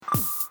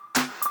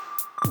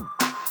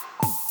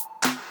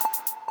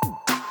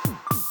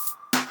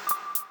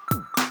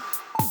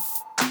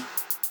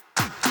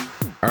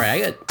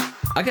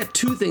I got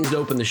two things to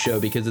open the show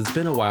because it's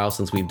been a while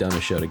since we've done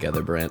a show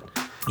together, Brent.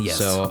 Yes.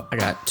 So I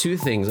got two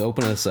things.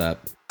 Open us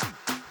up.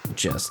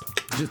 Just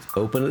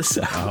open us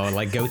up. Oh,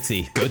 like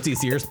Goatsy.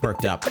 Goatsy's ears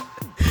perked up.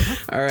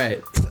 All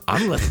right.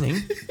 I'm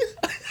listening.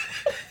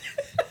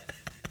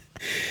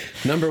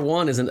 Number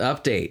one is an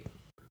update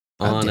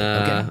on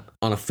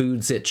a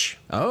food sitch.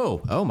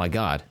 Oh my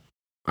God.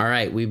 All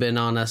right, we've been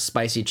on a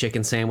spicy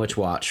chicken sandwich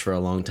watch for a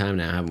long time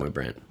now, haven't we,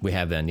 Brent? We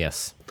have been,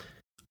 yes.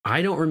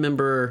 I don't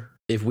remember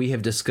if we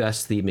have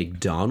discussed the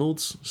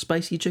McDonald's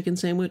spicy chicken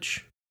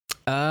sandwich.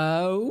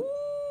 I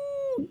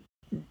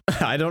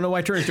don't know why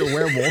I turned into a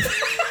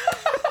werewolf.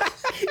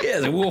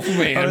 Yeah, the wolf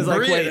man. I was like,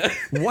 wait,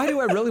 why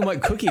do I really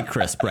want Cookie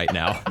Crisp right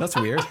now? That's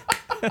weird.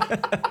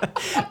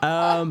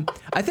 I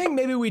think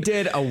maybe we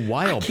did a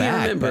while back.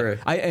 I can't remember.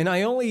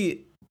 I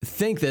only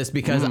think this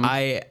because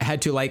I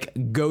had to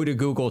like go to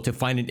Google to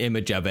find an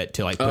image of it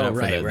to like put up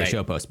for the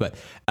show post. But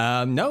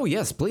no,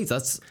 yes, please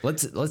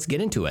let's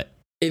get into it.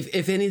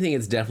 If anything,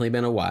 it's definitely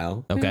been a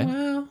while.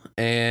 Okay.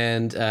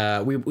 And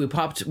we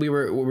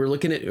were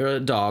looking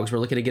at dogs. We're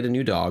looking to get a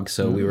new dog.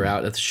 So we were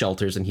out at the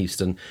shelters in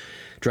Houston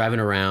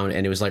driving around,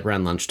 and it was like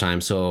around lunchtime.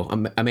 So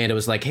Amanda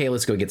was like, hey,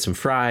 let's go get some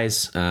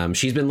fries.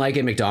 She's been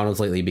liking McDonald's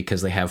lately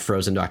because they have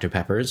frozen Dr.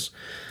 Peppers.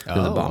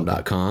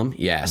 Thebomb.com. Okay.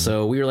 Yeah.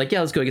 So we were like,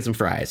 yeah, let's go get some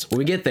fries. When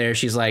we get there,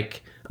 she's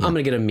like, I'm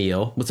going to get a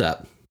meal. What's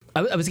up?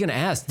 I was going to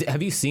ask,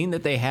 have you seen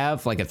that they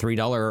have like a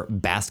 $3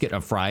 basket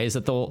of fries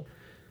that they'll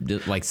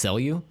like sell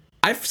you?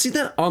 I've seen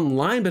that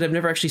online, but I've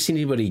never actually seen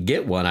anybody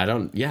get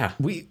one.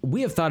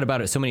 We have thought about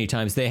it so many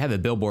times. They have a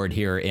billboard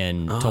here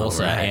in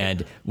Tulsa,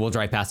 and we'll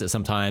drive past it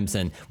sometimes,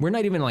 and we're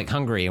not even like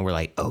hungry, and we're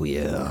like, oh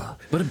yeah.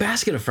 But a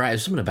basket of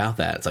fries, something about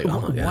that. It's like,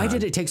 oh my God. Why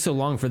did it take so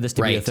long for this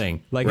to be a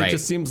thing? Like, it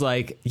just seems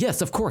like,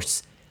 yes, of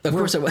course. Of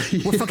course, we're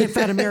fucking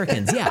fat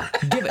Americans. Yeah,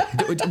 give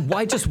it.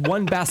 Why just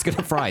one basket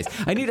of fries?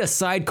 I need a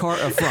sidecar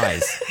of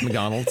fries,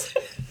 McDonald's.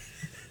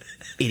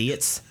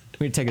 Idiots.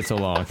 Why did it take it so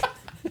long?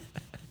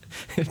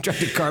 Trying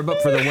to carb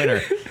up for the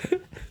winter.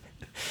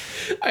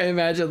 I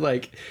imagine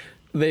like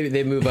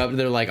they move up and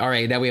they're like, all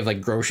right, now we have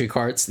like grocery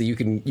carts that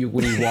when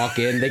you walk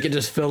in, they can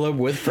just fill them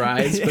with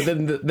fries. But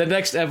then the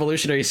next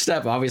evolutionary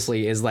step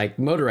obviously is like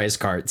motorized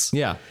carts.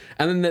 Yeah.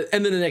 And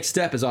then the next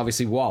step is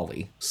obviously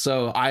Wally.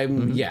 So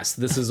yes,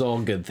 this is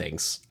all good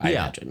things, I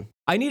imagine.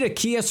 I need a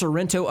Kia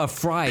Sorrento of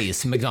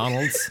fries,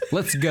 McDonald's.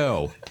 Let's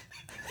go.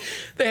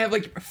 They have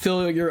like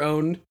fill your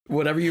own,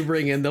 whatever you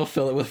bring in, they'll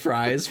fill it with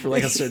fries for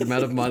like a certain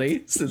amount of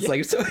money. So it's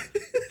like,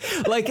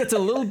 like it's a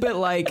little bit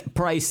like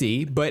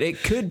pricey, but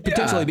it could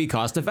potentially be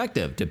cost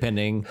effective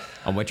depending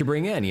on what you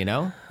bring in, you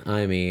know?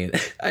 I mean,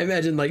 I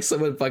imagine like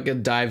someone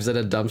fucking dives in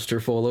a dumpster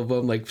full of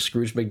them, like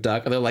Scrooge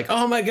McDuck, and they're like,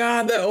 oh my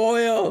God, the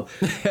oil,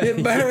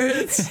 it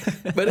burns,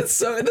 but it's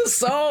the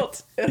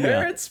salt, it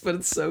hurts, but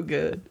it's so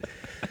good.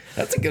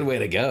 That's a good way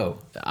to go.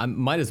 I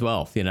might as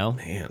well, you know?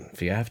 Man,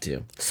 if you have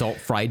to. Salt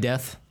fry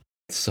death.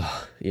 So,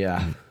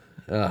 yeah.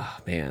 Oh,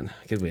 man.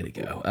 Good way to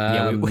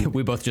go.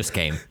 We both just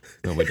came.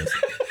 We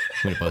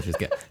both just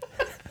get.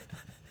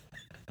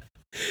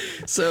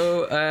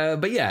 So,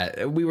 but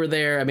yeah, we were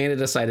there. Amanda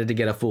decided to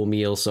get a full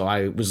meal. So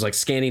I was like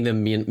scanning the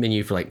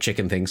menu for like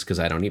chicken things because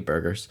I don't eat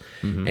burgers.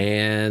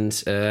 And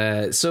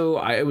so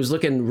I was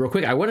looking real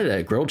quick. I wanted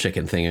a grilled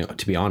chicken thing,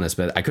 to be honest,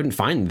 but I couldn't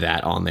find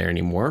that on there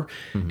anymore.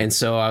 And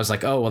so I was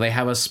like, oh, well, they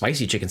have a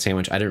spicy chicken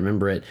sandwich. I didn't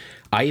remember it.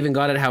 I even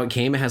got it how it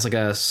came. It has like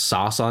a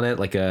sauce on it,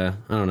 like I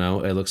don't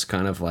know, it looks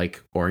kind of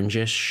like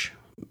orangish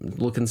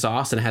looking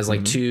sauce, and it has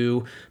like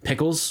two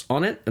pickles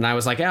on it. And I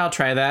was like, yeah, I'll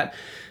try that.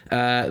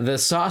 The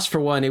sauce, for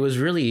one, it was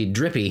really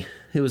drippy.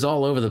 It was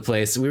all over the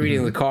place. We were eating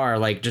in the car,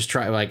 like just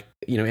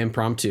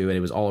impromptu, and it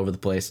was all over the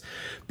place.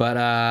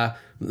 But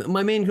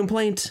my main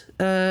complaint,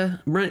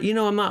 Brent,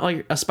 I'm not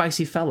like a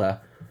spicy fella.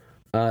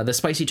 The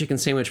spicy chicken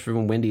sandwich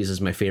from Wendy's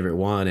is my favorite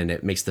one, and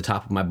it makes the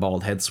top of my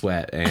bald head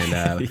sweat.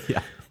 And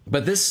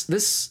but this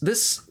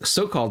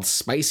so-called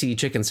spicy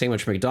chicken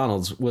sandwich from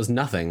McDonald's was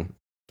nothing.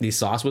 The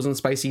sauce wasn't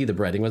spicy. The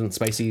breading wasn't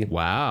spicy.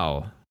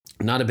 Wow.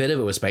 Not a bit of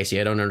it was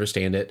spicy. I don't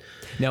understand it.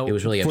 No, it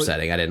was really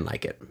upsetting. I didn't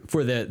like it.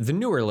 For the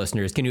newer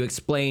listeners, can you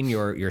explain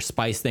your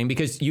spice thing?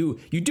 Because you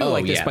do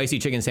like the spicy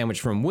chicken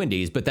sandwich from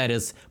Wendy's, but that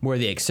is more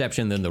the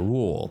exception than the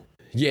rule.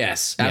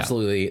 Yes,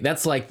 absolutely. Yeah.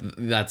 That's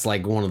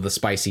like one of the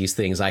spiciest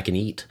things I can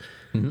eat.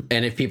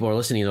 And if people are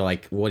listening, they're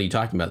like, what are you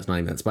talking about? It's not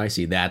even that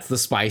spicy. That's the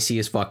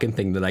spiciest fucking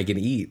thing that I can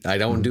eat. I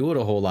don't do it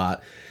a whole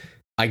lot.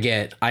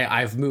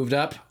 I've moved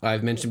up.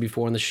 I've mentioned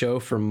before in the show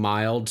from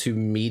mild to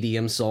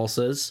medium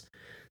salsas.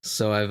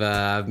 So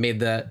I've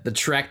made the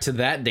trek to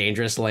that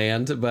dangerous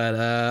land, but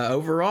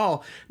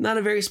overall, not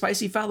a very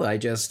spicy fella.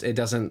 It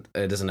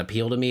doesn't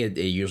appeal to me. It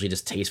usually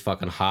just tastes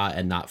fucking hot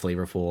and not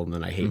flavorful, and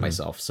then I hate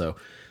myself. So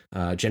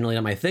generally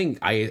not my thing.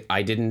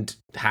 I didn't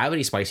have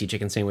any spicy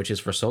chicken sandwiches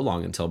for so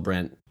long until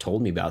Brent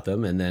told me about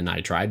them, and then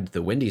I tried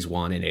the Wendy's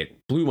one, and it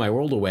blew my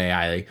world away.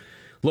 I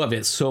loved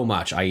it so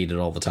much. I eat it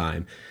all the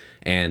time,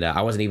 and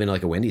I wasn't even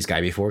like a Wendy's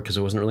guy before because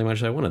there wasn't really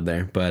much I wanted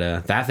there.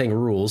 But that thing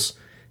rules.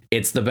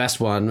 It's the best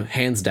one,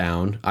 hands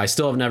down. I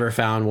still have never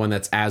found one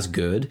that's as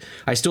good.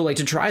 I still like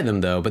to try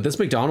them though, but this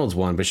McDonald's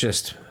one was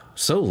just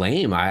so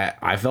lame.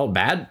 I felt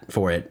bad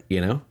for it,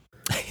 you know?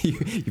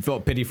 You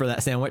felt pity for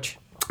that sandwich?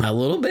 A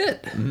little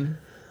bit. Mm-hmm.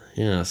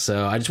 Yeah,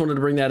 so I just wanted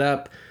to bring that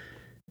up.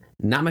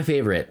 Not my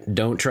favorite.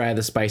 Don't try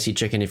the spicy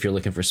chicken if you're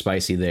looking for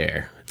spicy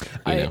there.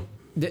 You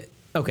know?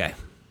 Okay.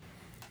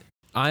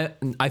 I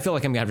feel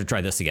like I'm gonna have to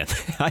try this again.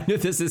 I know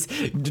this is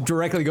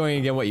directly going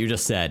against what you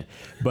just said,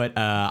 but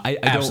I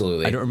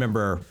don't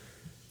remember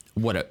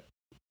what it.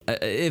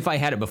 If I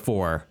had it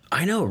before,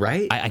 I know,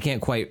 right? I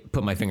can't quite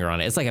put my finger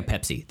on it. It's like a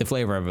Pepsi, the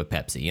flavor of a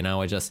Pepsi. You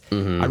know,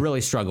 I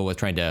really struggle with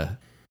trying to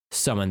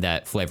summon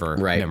that flavor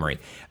memory.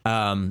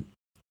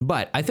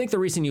 But I think the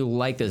reason you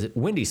like the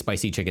Wendy's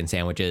spicy chicken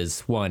sandwich is,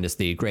 one, it's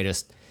the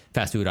greatest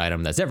fast food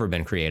item that's ever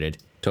been created.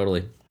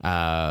 Totally.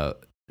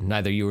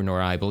 Neither you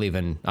nor I believe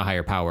in a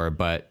higher power,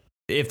 but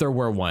if there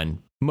were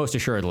one, most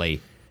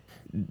assuredly,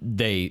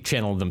 they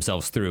channeled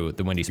themselves through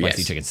the Wendy's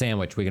spicy chicken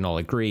sandwich. We can all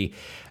agree.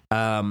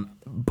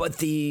 But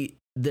the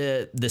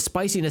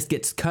spiciness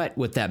gets cut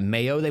with that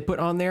mayo they put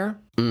on there,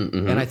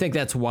 and I think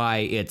that's why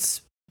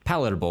it's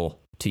palatable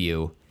to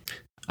you.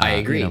 I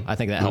agree. I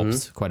think that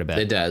helps quite a bit.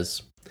 It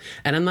does.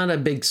 And I'm not a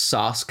big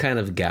sauce kind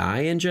of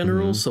guy in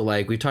general. So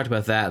like we talked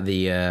about that.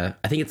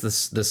 I think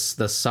it's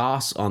the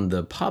sauce on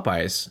the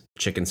Popeyes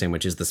chicken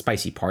sandwich is the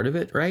spicy part of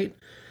it, right?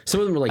 Some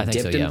of them are like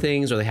dipped in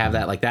things, or they have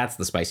that, like that's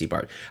the spicy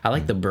part. I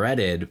like the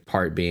breaded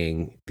part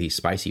being the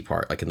spicy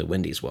part, like in the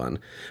Wendy's one.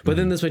 But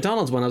then this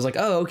McDonald's one, I was like,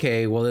 oh,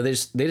 okay, well they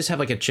just have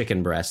like a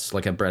chicken breast,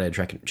 like a breaded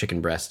chicken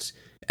breast,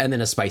 and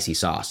then a spicy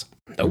sauce.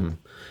 Oh,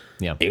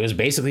 yeah. It was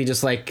basically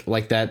just like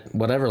that,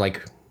 whatever,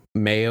 like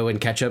mayo and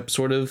ketchup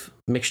sort of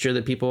mixture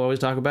that people always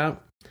talk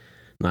about.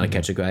 Not a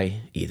ketchup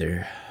guy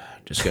either.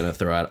 Just gonna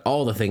throw out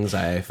all the things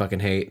I fucking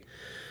hate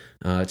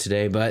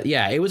today. But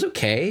yeah, it was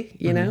okay,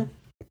 you know.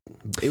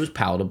 It was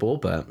palatable,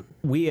 but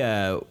we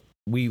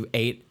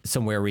ate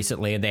somewhere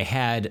recently and they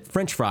had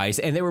French fries,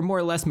 and they were more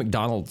or less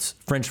McDonald's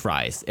French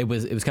fries. It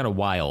was kind of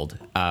wild.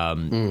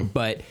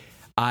 But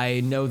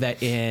I know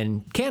that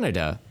in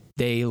Canada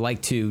they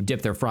like to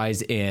dip their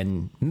fries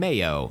in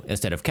mayo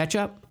instead of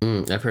ketchup.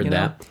 I've heard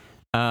that.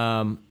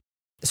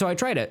 So I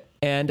tried it,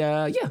 and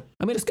I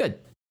mean it's good,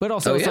 but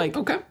also it's like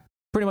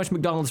pretty much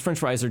McDonald's French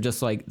fries are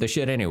just like the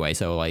shit anyway.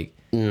 So like,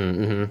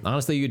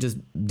 honestly, you could just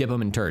dip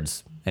them in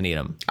turds and eat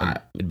them.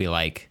 It'd be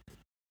like,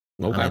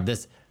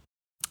 this.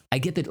 I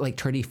get the like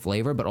turdy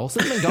flavor, but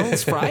also the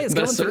McDonald's fry is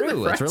going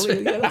through. It's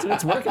really,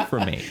 it's working for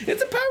me.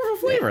 It's a powerful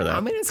flavor, though. I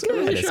mean, it's good. It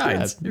really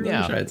shines. It really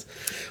shines.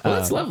 Well,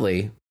 that's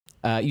lovely.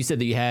 You said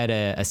that you had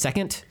a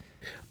second.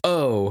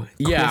 Oh,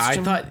 yeah.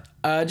 Question? I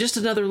thought just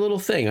another little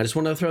thing. I just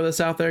wanted to throw this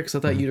out there because I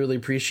thought you'd really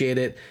appreciate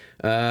it.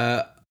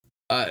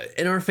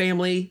 In our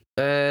family,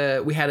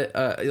 we had,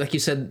 like you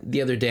said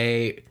the other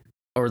day,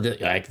 or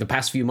the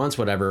past few months,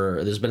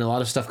 whatever, there's been a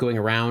lot of stuff going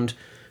around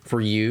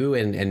for you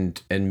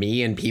and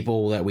me and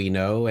people that we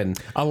know. And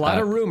a lot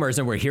of rumors,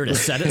 and we're here to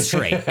set it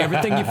straight.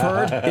 Everything you've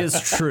heard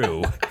is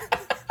true.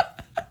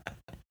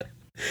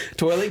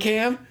 Toilet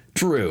cam?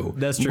 True.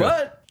 That's true.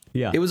 But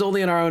it was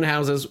only in our own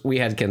houses. We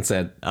had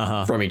consent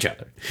from each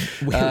other.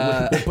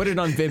 We'll put it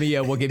on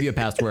Vimeo. We'll give you a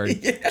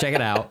password. Check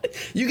it out.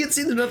 You can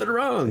see there's nothing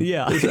wrong.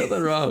 Yeah. There's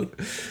nothing wrong.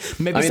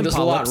 Maybe some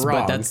polyps,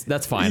 but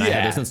that's fine. I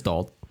had this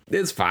installed.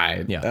 It's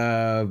fine.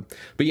 Yeah.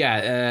 But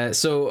yeah,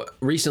 so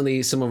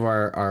recently some of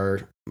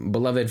our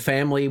beloved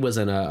family was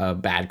in a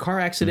bad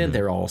car accident.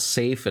 They're all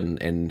safe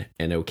and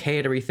okay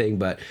at everything,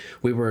 but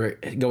we were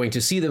going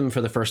to see them for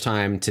the first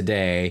time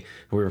today.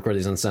 We record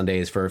these on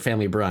Sundays for a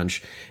family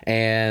brunch,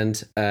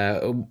 and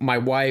my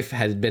wife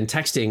had been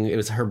texting. It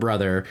was her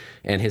brother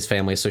and his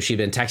family, so she'd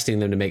been texting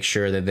them to make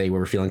sure that they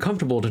were feeling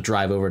comfortable to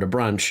drive over to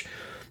brunch.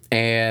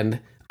 And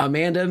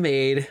Amanda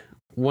made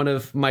one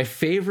of my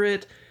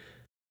favorite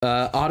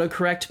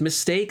autocorrect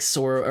mistakes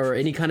or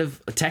any kind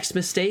of text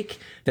mistake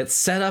that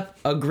set up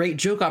a great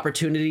joke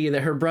opportunity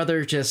that her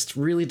brother just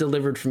really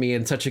delivered for me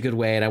in such a good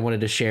way, and I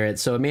wanted to share it.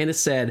 So Amanda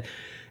said,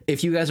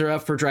 if you guys are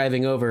up for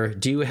driving over,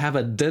 do you have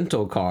a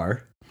dental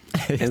car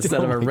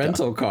instead of a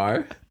rental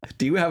car?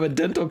 Do you have a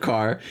dental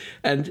car?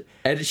 And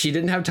she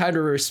didn't have time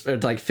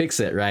to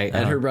fix it, right?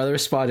 And her brother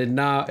responded,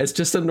 nah, it's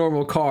just a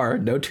normal car,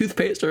 no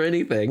toothpaste or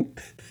anything.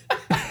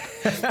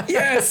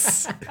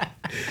 Yes.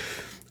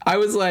 I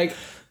was like,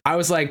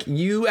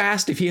 you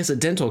asked if he has a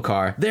dental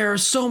car. There are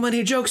so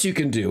many jokes you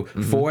can do.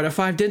 4 out of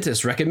 5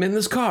 dentists recommend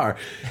this car.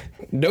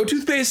 No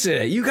toothpaste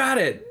in it. You got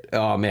it.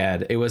 Oh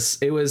man, it was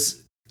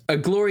a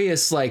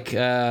glorious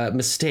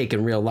mistake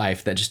in real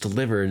life that just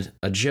delivered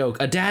a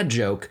dad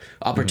joke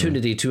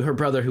opportunity to her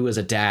brother who was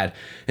a dad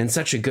in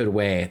such a good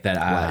way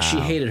that she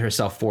hated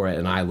herself for it,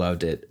 and I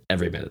loved it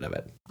every minute of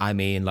it. I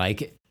mean,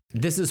 like,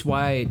 this is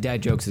why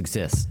dad jokes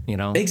exist, you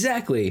know?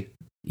 Exactly.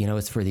 You know,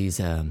 it's for these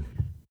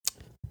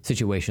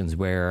situations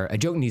where a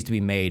joke needs to be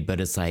made, but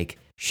it's like,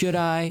 should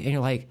I? And you're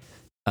like,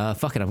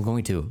 fuck it, I'm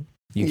going to.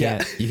 You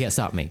can't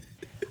stop me.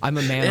 I'm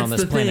a man on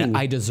this planet. Thing.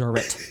 I deserve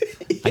it.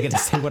 I get to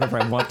say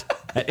whatever I want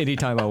at any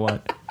time I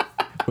want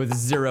with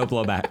zero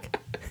blowback.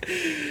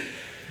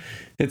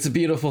 It's a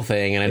beautiful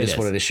thing, and I just is.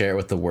 wanted to share it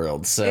with the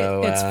world.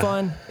 So It's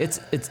fun. It's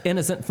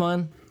innocent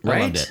fun. I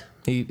Right? loved it.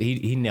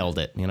 He nailed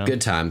it. You know. Good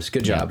times.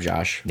 Good job,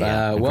 Josh. Yeah,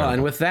 Well, incredible.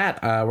 and with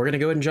that, we're going to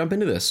go ahead and jump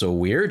into this. So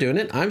we're doing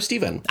it. I'm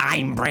Steven.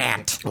 I'm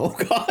Brant. Oh,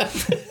 God.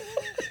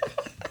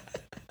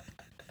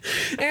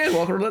 And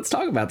welcome to Let's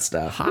Talk About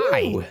Stuff.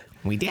 Hi. Woo.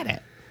 We did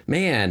it.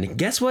 Man,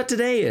 guess what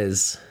today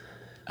is?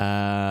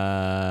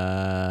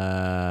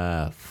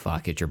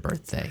 Fuck, it's your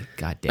birthday.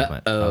 God damn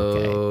it.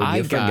 Uh-oh, okay.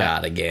 you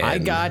forgot again. I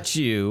got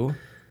you.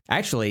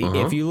 Actually,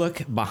 if you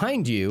look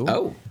behind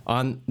you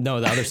on the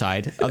other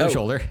side, other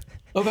shoulder.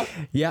 Okay.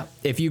 Yeah.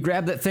 If you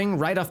grab that thing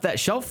right off that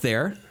shelf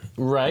there.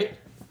 Right.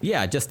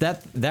 Yeah, just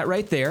that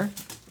right there.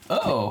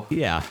 Oh.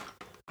 Yeah.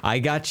 I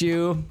got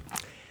you.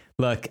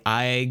 Look,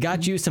 I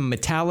got you some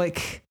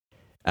metallic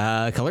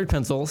colored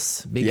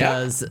pencils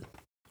because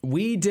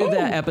we did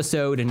that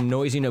episode in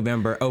Noisy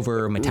November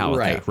over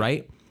Metallica,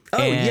 right? Oh,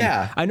 And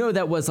yeah. I know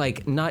that was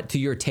like not to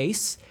your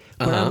taste,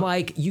 but I'm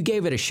like, you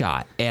gave it a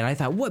shot. And I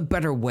thought, what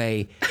better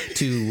way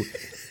to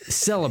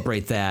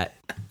celebrate that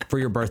for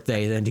your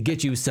birthday than to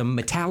get you some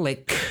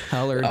metallic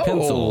colored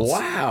pencils? Oh,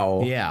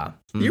 wow. Yeah.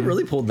 You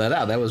really pulled that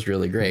out. That was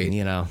really great.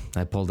 You know,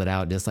 I pulled it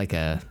out just like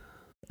a,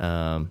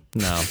 no,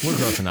 we're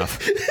gross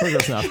enough. We're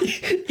gross enough.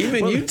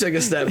 Even you took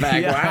a step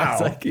back. Yeah, Wow.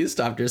 it's like- You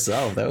stopped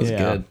yourself. That was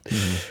Yeah. good.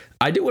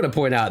 I do want to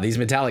point out these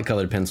metallic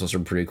colored pencils are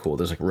pretty cool.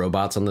 There's like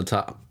robots on the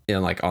top,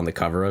 like on the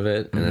cover of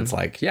it. And it's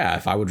like, yeah,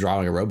 if I would draw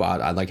like a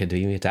robot, I'd like it to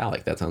be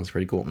metallic. That sounds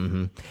pretty cool.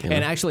 And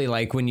actually,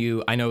 like when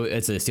I know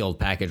it's a sealed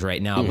package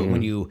right now, but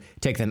when you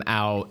take them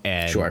out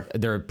and Sure.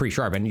 they're pretty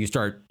sharp and you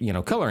start,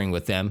 coloring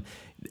with them,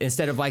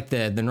 instead of like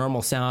the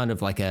normal sound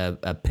of like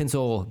a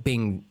pencil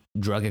being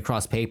drug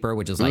across paper,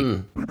 which is like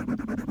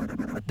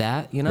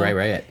that,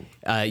 Right.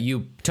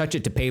 you touch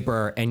it to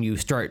paper and you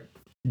start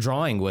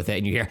drawing with it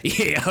and you hear,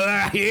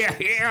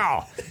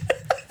 yeah.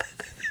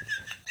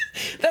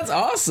 That's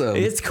awesome.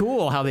 It's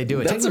cool how they do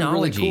it. That's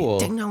really cool.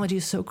 Technology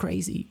is so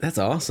crazy. That's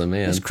awesome,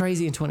 man. It's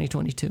crazy in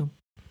 2022.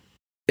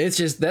 It's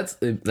just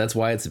that's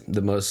why it's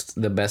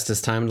the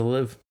bestest time to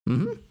live.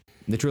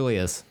 It truly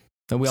is.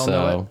 And we all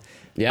know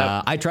it.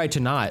 Yeah. I tried to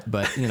not,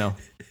 but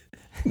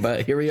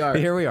But here we are.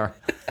 here we are.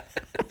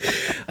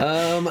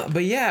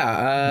 But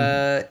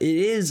yeah, it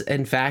is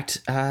in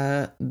fact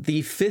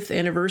the 5th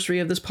anniversary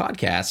of this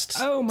podcast.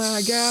 Oh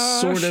my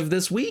gosh. Sort of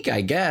this week,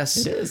 I guess.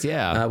 It is,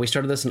 yeah. We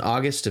started this in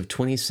August of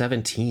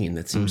 2017.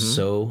 That seems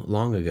so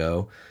long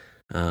ago.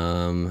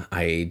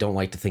 I don't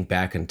like to think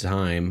back in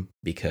time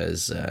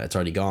because it's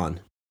already gone.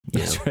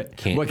 That's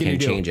right. What can you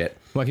do? Change it.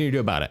 What can you do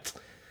about it?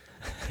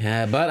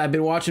 Yeah, but I've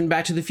been watching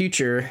Back to the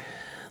Future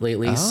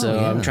lately, so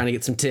yeah. I'm trying to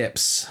get some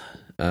tips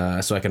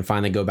so I can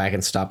finally go back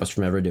and stop us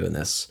from ever doing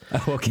this.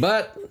 Okay.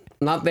 But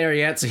not there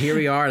yet, so here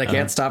we are, and I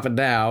can't stop it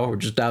now. We're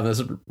just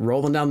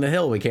rolling down the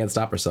hill. We can't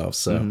stop ourselves.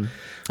 So,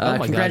 Oh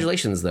my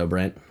congratulations, though,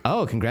 Brent.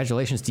 Oh,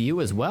 congratulations to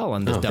you as well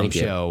on this dumb thank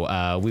you.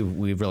 show.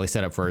 We've really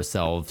set up for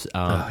ourselves.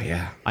 Oh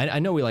yeah, I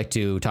know we like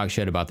to talk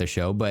shit about the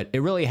show, but it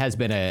really has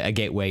been a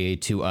gateway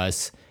to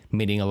us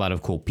meeting a lot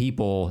of cool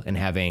people and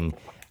having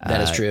that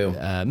is true.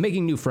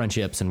 making new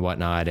friendships and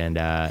whatnot. And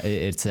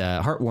it's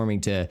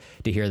heartwarming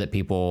to hear that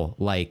people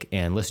like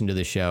and listen to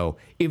the show,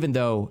 even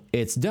though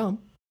it's dumb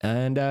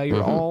and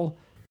you're all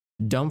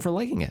dumb for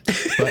liking it.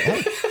 But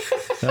hey,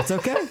 that's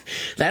okay.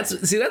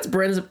 That's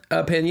Brent's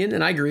opinion,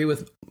 and I agree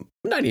with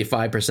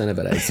 95% of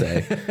it, I'd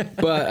say.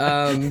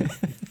 But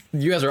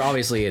you guys are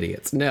obviously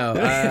idiots. No,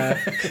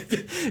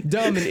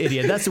 Dumb and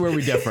idiot. That's where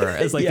we differ.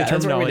 It's like Yeah, the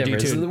that's where we terminology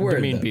differ. It's to the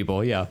word, mean though.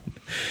 people. Yeah.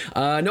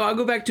 no, I'll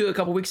go back to a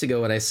couple weeks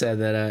ago when I said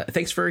that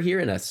thanks for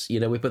hearing us. We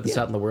put this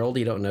out in the world.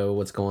 You don't know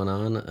what's going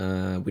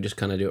on. We just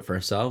kind of do it for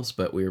ourselves,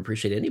 but we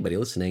appreciate anybody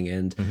listening.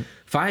 And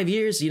 5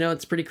 years,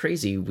 it's pretty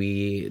crazy.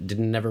 We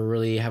didn't never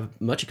really have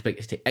much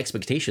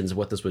expectations of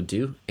what this would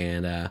do.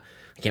 And I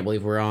can't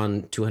believe we're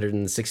on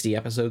 260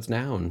 episodes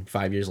now and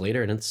 5 years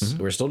later, and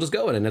we're still just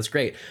going, and it's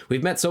great.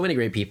 We've met so many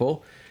great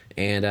people.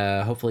 And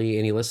hopefully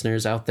any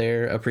listeners out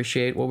there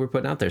appreciate what we're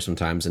putting out there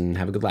sometimes and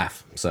have a good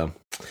laugh. So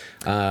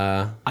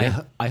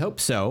I hope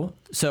so.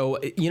 So,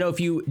 if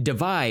you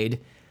divide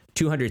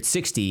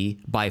 260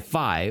 by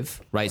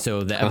 5, right?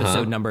 So the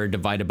episode number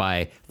divided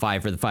by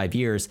 5 for the 5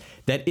 years,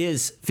 that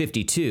is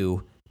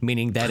 52,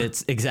 meaning that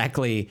it's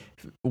exactly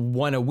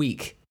one a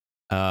week.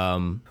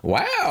 wow,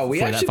 we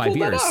For actually that 5 pulled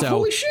that years. off. So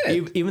Holy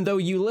shit. even though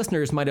you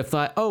listeners might have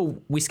thought,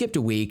 oh, we skipped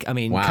a week. I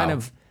mean, Wow. kind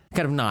of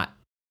not.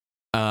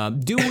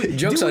 Do we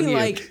Joke's on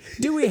you.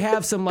 do we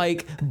have some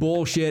like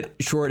bullshit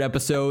short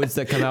episodes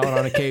that come out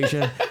on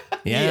occasion?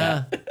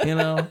 Yeah.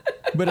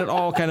 But it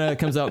all kind of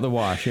comes out in the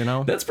wash,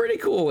 That's pretty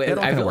cool. And all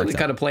I kinda feel like we works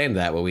kind of planned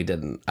that, but we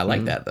didn't. I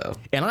like that though.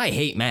 And I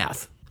hate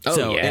math. Oh,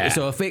 so, yeah.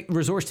 So if it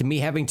resorts to me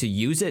having to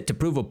use it to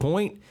prove a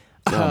point,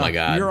 Oh my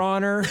God. Your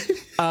Honor,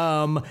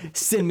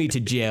 send me to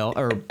jail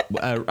or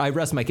I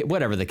rest my case,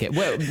 whatever the case,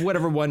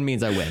 whatever one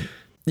means I win.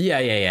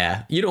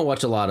 Yeah. You don't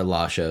watch a lot of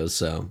law shows,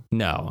 so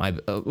No, I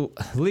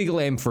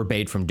legally am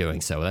forbade from doing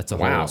so. That's a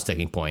whole Wow.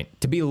 sticking point.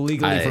 To be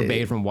legally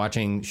forbade from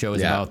watching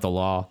shows Yeah. about the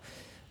law,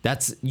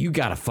 you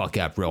gotta fuck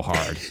up real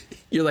hard.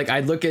 You're like,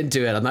 I'd look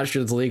into it. I'm not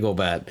sure it's legal,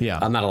 but Yeah.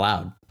 I'm not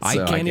allowed. I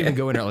So can't even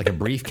go into like a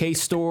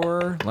briefcase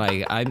store.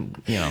 Like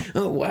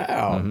Oh,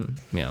 wow.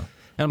 yeah.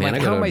 And I'm Man,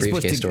 like, I how go am to I a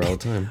supposed briefcase to? store all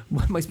the time.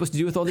 What am I supposed to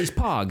do with all these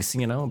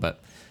pogs?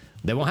 But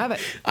they won't have it.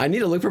 I need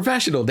to look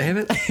professional, damn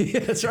it. Yeah,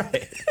 that's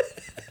right.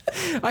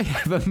 I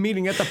have a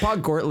meeting at the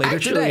Pog Court later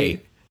Actually,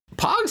 today.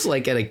 Pogs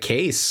like at a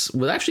case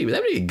would actually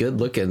that'd be a good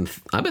looking.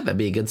 I bet that'd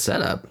be a good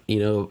setup.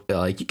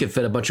 Like you could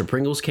fit a bunch of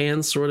Pringles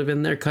cans sort of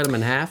in there, cut them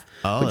in half,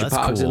 Oh, put your that's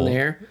Pogs cool. in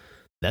there.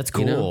 That's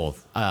cool.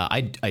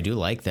 I do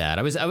like that.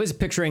 I was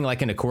picturing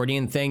like an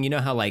accordion thing. You know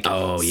how like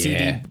CD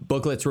yeah.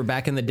 booklets were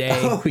back in the day.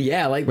 Oh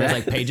yeah, like Where that.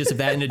 it's like pages of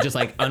that and it just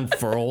like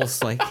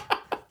unfurls like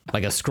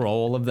a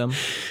scroll of them.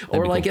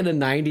 Or like in a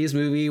 90s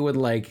movie when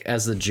like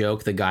as the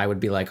joke the guy would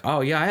be like,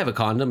 oh yeah, I have a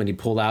condom, and he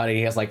pulled out and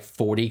he has like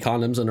 40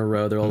 condoms in a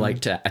row. They're all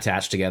like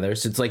attached together.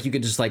 So it's like you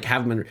could just like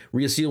have them in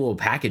resealable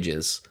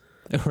packages.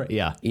 Right,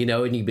 yeah.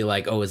 And you'd be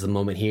like, oh, is the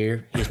moment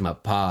here? Here's my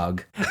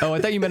Pog. Oh,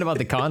 I thought you meant about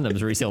the condoms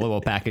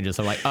resealable packages.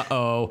 I'm like,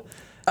 uh-oh.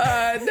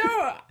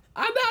 No,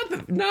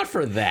 I'm not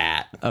for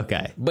that.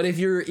 Okay. But if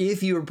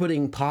you were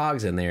putting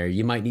Pogs in there,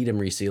 you might need them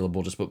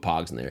resealable. Just put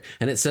Pogs in there,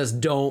 and it says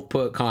don't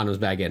put condoms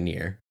back in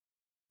here.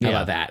 How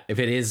about that? If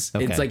it is,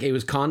 Okay. it's like it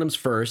was condoms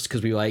first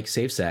because we like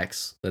safe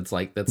sex. That's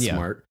Yeah.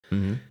 smart.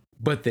 Mm-hmm.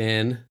 But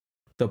then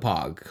the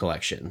Pog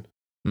collection.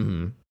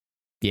 Mm-hmm.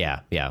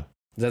 Yeah, yeah.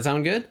 Does that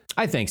sound good?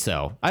 I think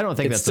so. I don't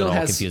think It that's still at all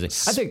has confusing.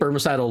 I think,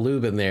 spermicidal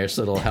lube in there,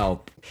 so it'll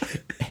help.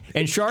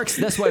 and sharks,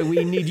 that's why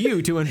we need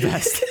you to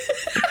invest.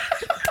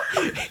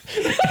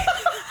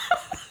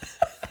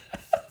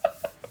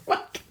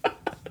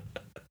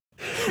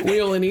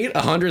 We only need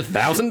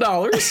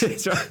 $100,000.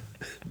 That's right.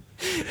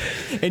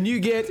 And you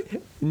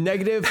get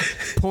negative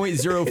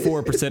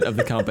 0.04% of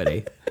the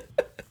company.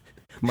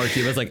 Mark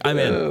was like, I'm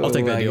in. I'll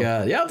take that deal.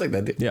 God. Yeah, I'll take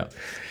that deal. Yeah.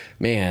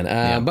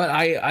 Man, but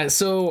I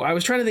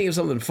was trying to think of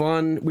something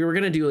fun. We were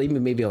gonna do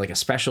even maybe like a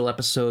special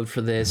episode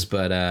for this,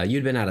 but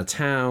you'd been out of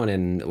town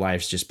and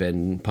life's just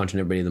been punching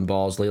everybody in the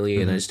balls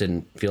lately, and I just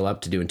didn't feel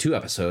up to doing 2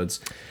 episodes.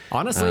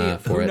 Honestly,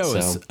 for who it,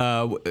 knows?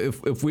 so.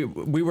 If we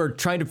were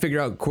trying to figure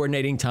out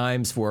coordinating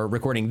times for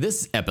recording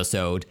this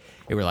episode,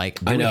 and we're like,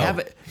 do I we know. have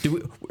it?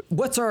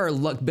 What's our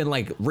luck been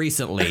like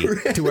recently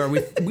to where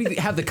we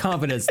have the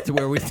confidence to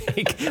where we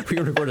think we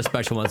can record a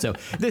special one? So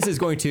this is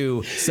going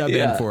to sub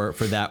Yeah. in for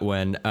that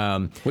one.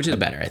 Which is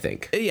better, I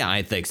think. Yeah,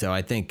 I think so.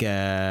 I think,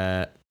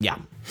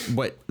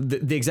 what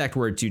the exact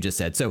words you just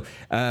said. So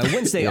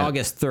Wednesday, Yeah.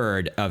 August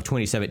 3rd of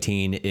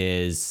 2017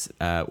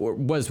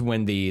 was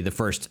when the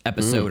first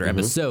episode or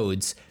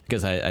episodes,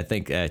 because I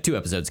think 2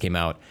 episodes came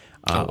out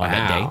on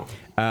that day.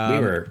 We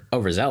were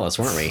overzealous,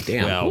 weren't we?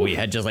 Damn. Well, we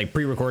had just like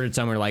pre-recorded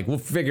some. We're like, we'll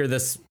figure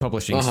this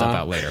publishing stuff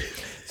out later.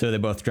 So they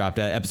both dropped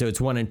episodes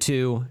 1 and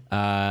 2.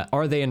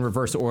 Are they in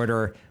reverse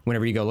order?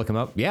 Whenever you go look them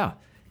up, yeah.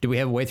 Do we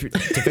have a way to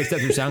fix that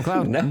through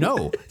SoundCloud?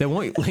 No. They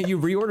won't let you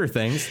reorder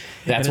things.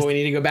 That's why we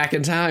need to go back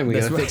in time. We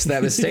got to fix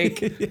that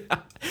mistake. Yeah,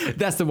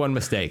 that's the one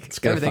mistake. It's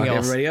gotta fuck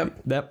everybody up.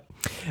 Yep.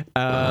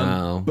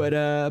 Wow.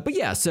 But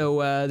yeah.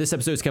 So this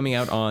episode's coming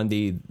out on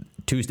the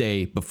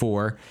Tuesday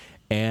before,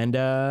 and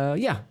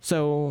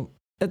so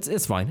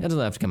it's fine. It doesn't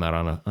have to come out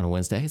on a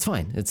Wednesday. It's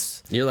fine.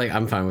 You're like,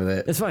 I'm fine with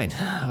it. It's fine.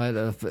 I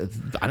don't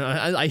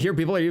know. I hear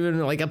people are even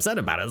like upset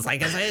about it. It's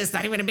like it's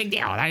not even a big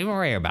deal. Not even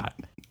worry about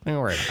it. Don't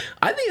worry about it.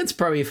 I think it's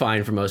probably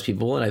fine for most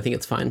people, and I think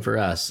it's fine for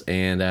us.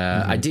 And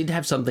I did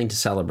have something to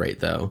celebrate,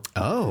 though.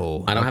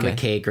 Oh, I don't have a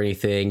cake or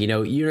anything.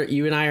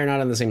 You and I are not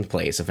in the same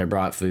place. If I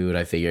brought food,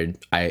 I figured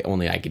I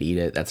could eat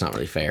it. That's not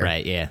really fair.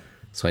 Right? Yeah.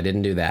 So I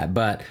didn't do that.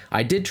 But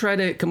I did try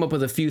to come up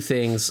with a few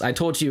things. I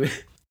told you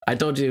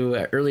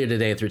earlier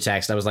today through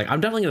text, I was like, I'm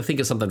definitely going to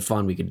think of something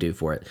fun we could do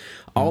for it.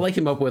 All I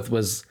came up with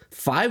was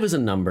 5 is a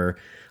number.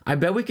 I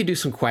bet we could do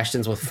some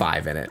questions with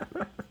 5 in it.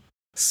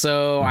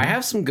 So I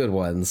have some good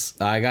ones.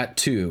 I got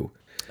 2.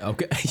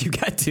 Okay, you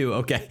got 2.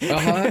 Okay.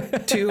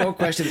 2 whole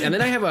questions. And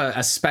then I have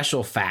a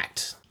special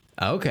fact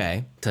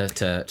Okay.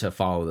 to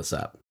follow this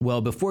up. Well,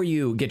 before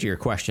you get to your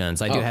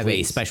questions, I do have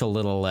please. a special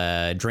little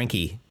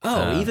drinky.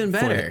 Even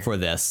better. for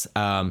this.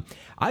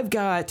 I've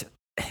got,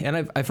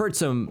 and I've heard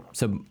some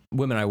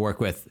women I work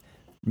with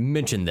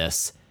mention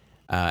this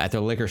at their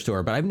liquor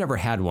store, but I've never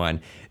had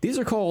one. These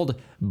are called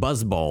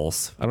Buzz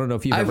Balls. I don't know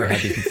if you've ever had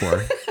these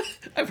before.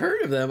 I've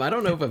heard of them. I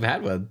don't know if I've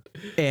had one.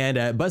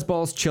 And Buzz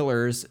Balls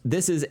chillers.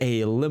 This is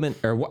a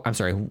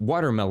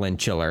watermelon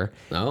chiller.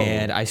 Oh.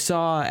 And I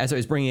saw, as I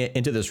was bringing it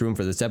into this room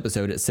for this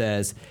episode, it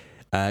says,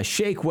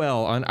 shake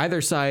well on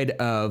either side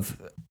of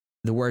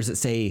the words that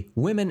say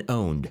women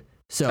owned.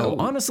 So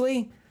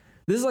honestly,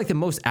 this is like the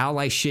most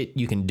ally shit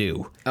you can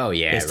do. Oh,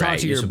 yeah, Is talk right.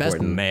 to You're your best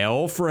supporting-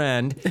 male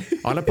friend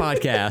on a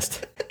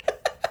podcast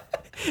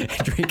and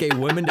drink a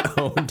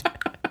women-owned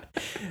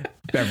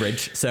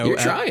beverage. So You're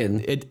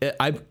trying.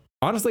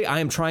 I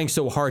am trying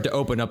so hard to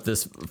open up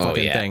this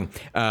fucking thing.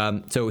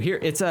 So here,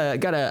 it's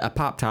got a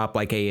pop top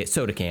like a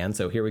soda can.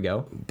 So here we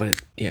go.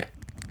 But yeah.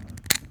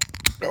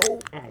 Oh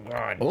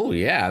God. Oh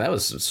yeah, that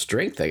was some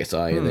strength I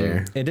saw you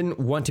there. It didn't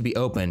want to be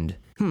opened.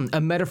 A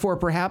metaphor,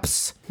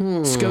 perhaps?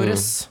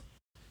 SCOTUS?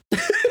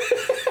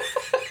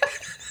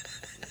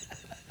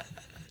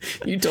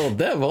 You told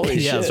them. Holy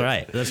shit. Yeah, that's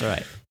right. That's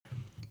right.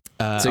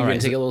 So you're going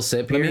to take a little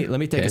sip here? Let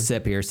me take a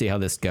sip here, see how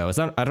this goes.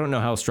 I don't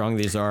know how strong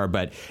these are,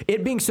 but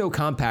it being so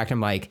compact,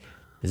 I'm like,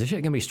 is this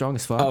shit going to be strong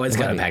as fuck? Oh, it's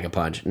got to pack a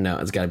punch. No,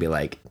 it's got to be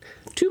like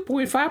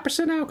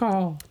 2.5%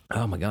 alcohol.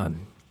 Oh, my God.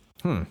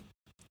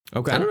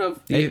 Okay. I don't know.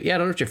 I don't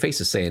know what your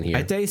face is saying here.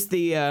 I taste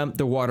the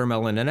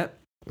watermelon in it.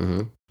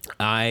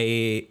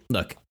 I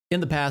look in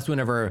the past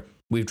whenever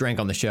we've drank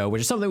on the show,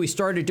 which is something we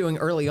started doing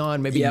early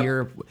on, maybe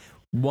year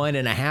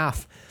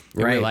 1.5.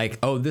 And we're like,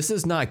 oh, this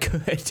is not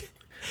good.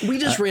 We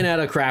just ran out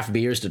of craft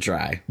beers to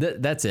try.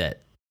 That's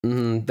it.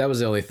 That was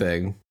the only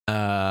thing.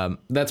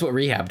 That's what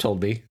Rehab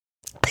told me.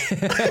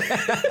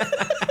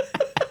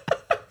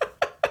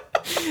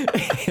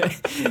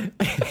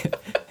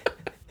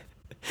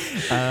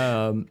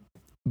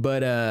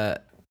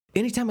 But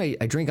anytime I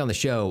drink on the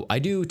show, I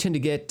do tend to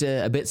get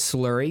a bit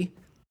slurry.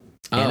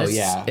 And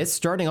it's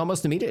starting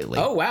almost immediately.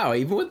 Oh wow!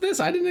 Even with this,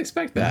 I didn't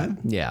expect that.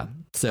 Yeah.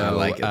 So I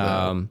like it,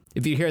 though.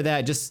 If you hear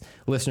that, just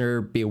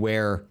listener, be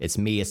aware. It's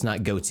me. It's not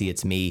Goatsy.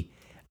 It's me.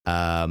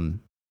 And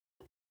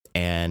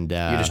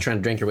you're just trying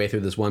to drink your way through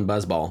this one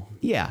buzzball.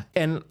 Yeah,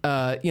 and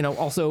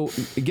also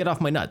get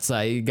off my nuts.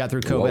 I got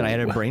through COVID. Whoa. I had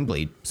a brain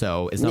bleed,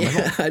 so it's not my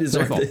fault. I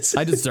deserve this.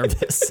 I deserve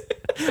this.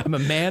 I'm a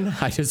man.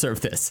 I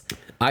deserve this.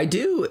 I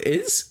do.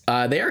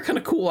 They are kind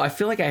of cool. I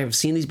feel like I have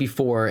seen these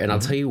before, and I'll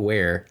tell you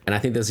where. And I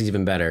think this is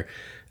even better.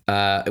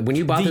 When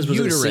you bought this, was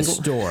it a single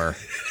store?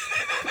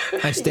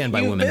 I stand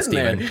by women,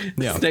 Steven.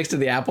 Yeah. It's next to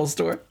the Apple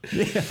store.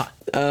 Yeah.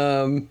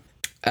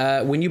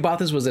 When you bought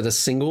this, was it a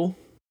single?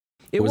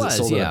 It was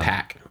sold in a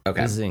pack? Okay.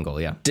 It was a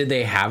single, yeah. Did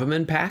they have them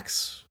in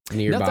packs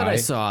nearby? Not that I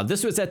saw.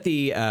 This was at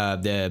the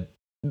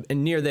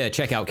near the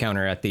checkout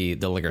counter at the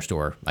liquor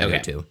store I go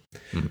to.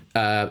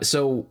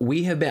 So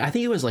we have been, I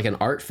think it was like an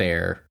art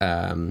fair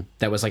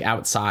that was like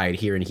outside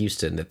here in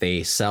Houston that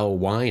they sell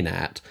wine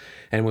at.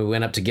 And we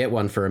went up to get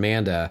one for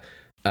Amanda.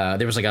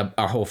 There was like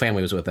our whole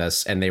family was with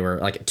us, and they were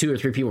like 2 or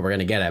 3 people were going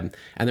to get them.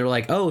 And they were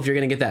like, oh, if you're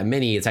going to get that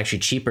many, it's actually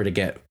cheaper to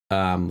get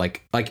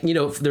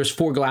there's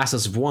 4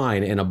 glasses of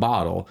wine in a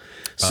bottle.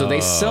 So they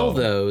sell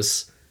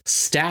those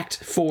stacked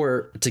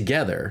 4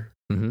 together,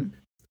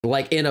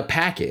 like in a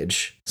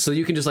package. So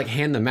you can just like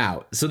hand them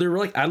out. So they're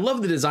like, I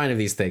love the design of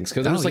these things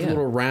because it was like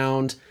little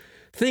round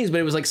things,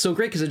 but it was like so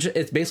great because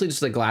it's basically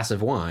just a glass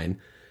of wine.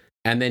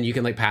 And then you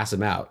can like pass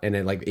them out, and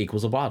it like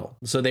equals a bottle.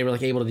 So they were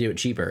like able to do it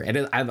cheaper.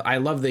 And I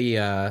love the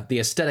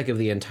aesthetic of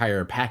the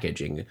entire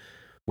packaging.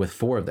 With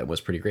 4 of them was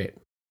pretty great.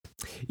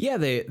 Yeah,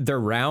 they're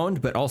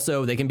round, but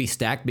also they can be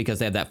stacked because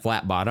they have that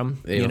flat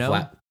bottom.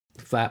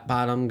 Flat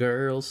bottom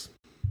girls.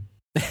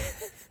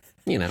 That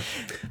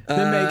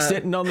makes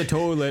sitting on the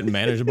toilet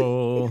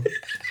manageable.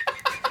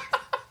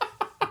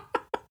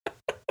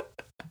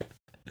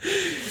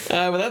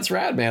 But that's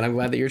rad, man. I'm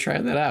glad that you're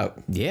trying that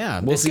out. Yeah.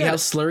 We'll see how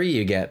slurry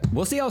you get.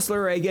 We'll see how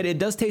slurry I get. It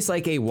does taste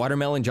like a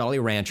watermelon Jolly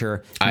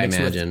Rancher. I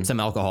imagine. With some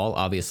alcohol,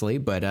 obviously,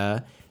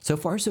 but so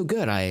far so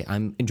good.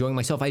 I'm enjoying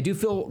myself. I do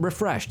feel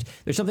refreshed.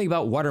 There's something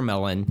about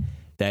watermelon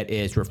that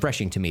is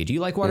refreshing to me. Do you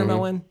like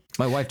watermelon?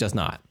 My wife does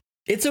not.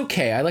 It's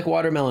okay. I like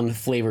watermelon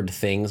flavored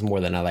things more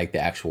than I like the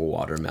actual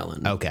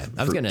watermelon. Okay.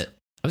 I was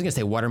gonna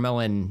say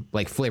watermelon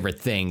like flavored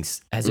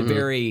things has a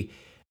very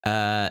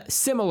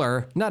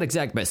similar, not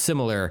exact, but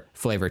similar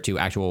flavor to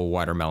actual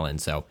watermelon.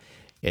 So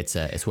it's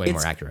way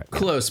more accurate.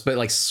 Close, but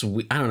like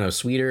sweet. I don't know,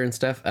 sweeter and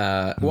stuff.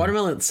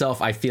 Watermelon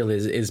itself, I feel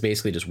is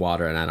basically just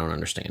water, and I don't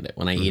understand it.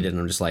 When I eat it,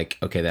 I'm just like,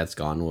 okay, that's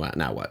gone.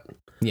 Now what?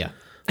 Yeah,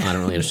 I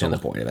don't really understand the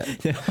point of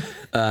it.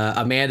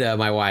 Amanda,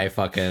 my wife,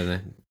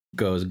 fucking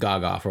goes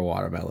gaga for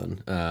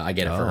watermelon. I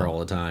get it for her all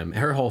the time.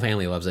 Her whole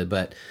family loves it,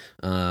 but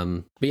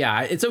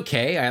yeah, it's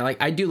okay.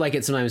 I do like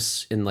it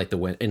sometimes in like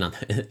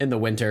in the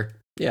winter.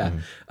 Yeah.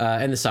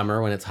 In the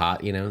summer when it's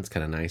hot, it's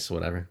kind of nice,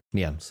 whatever.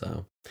 Yeah.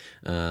 So,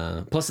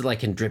 plus it like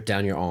can drip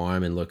down your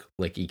arm and look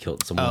like you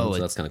killed someone. So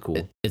that's kind of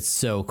cool. It's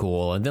so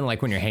cool. And then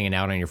like when you're hanging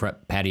out on your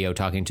front patio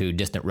talking to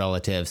distant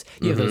relatives,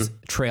 you have those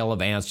trail of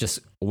ants just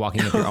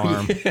walking up your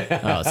arm.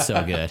 Yeah. Oh, it's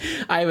so good.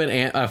 I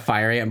have a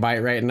fire ant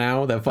bite right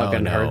now that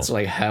fucking hurts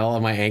like hell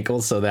on my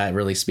ankles. So that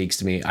really speaks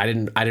to me. I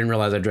didn't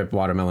realize I dripped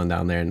watermelon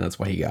down there, and that's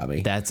why he got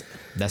me. That's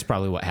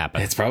probably what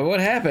happened. It's probably what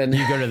happened.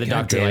 You go to the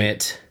doctor. Damn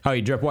it. Oh,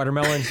 you drip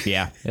watermelon?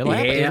 Yeah. It'll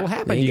happen. It'll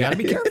happen. You got to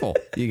be careful.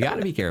 You got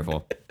to be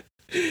careful.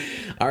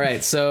 All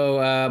right.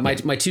 So my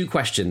 2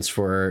 questions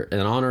for in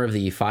honor of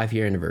the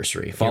 5-year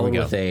anniversary, followed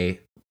with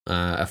a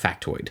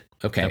factoid.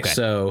 Okay.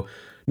 So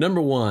number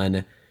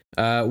 1,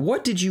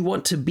 what did you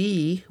want to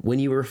be when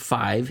you were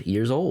 5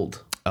 years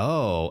old?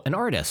 Oh, an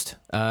artist,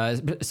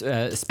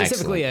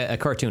 specifically a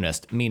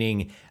cartoonist,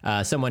 meaning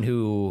someone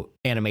who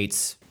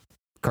animates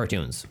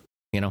cartoons.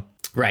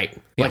 Right.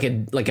 Yeah.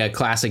 Like a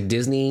classic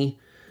Disney.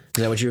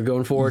 Is that what you were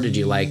going for? Did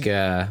you like?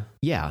 Yeah.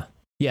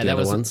 That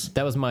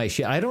was my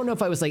shit. I don't know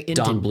if I was like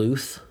into Don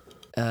Bluth.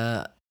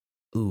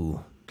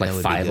 Like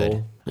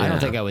Fievel. Yeah. I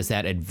don't think I was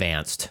that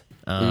advanced.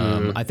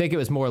 I think it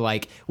was more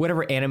like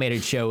whatever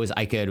animated shows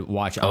I could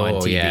watch on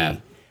TV. Yeah.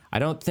 I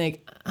don't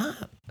think.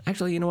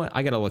 Actually, you know what?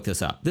 I gotta look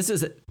this up. This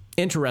is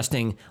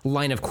interesting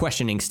line of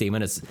questioning,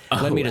 Stephen. It's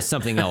led me to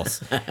something else.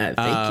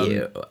 Thank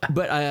you.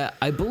 But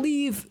I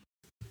believe.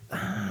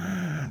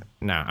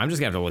 No, I'm just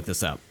going to have to look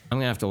this up. I'm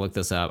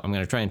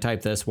going to try and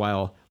type this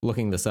while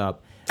looking this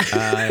up.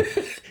 The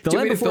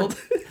Land Before.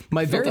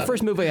 My very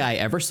first movie I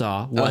ever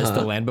saw was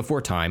The Land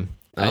Before Time.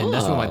 And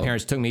that's when my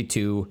parents took me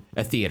to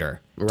a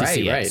theater to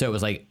see it. So it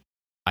was like,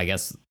 I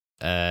guess,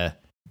 I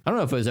don't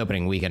know if it was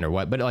opening weekend or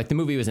what, but like the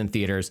movie was in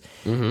theaters.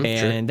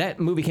 And that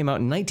movie came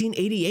out in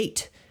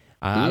 1988.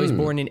 I was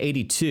born in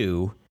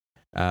 82.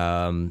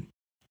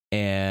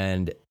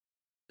 And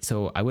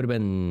so I would have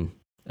been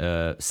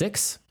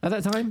 6 at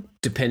that time.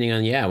 Depending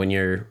on, when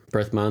your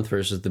birth month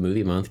versus the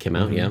movie month came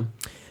out,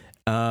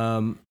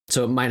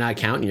 so it might not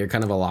count and you're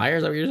kind of a liar,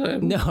 is that what you're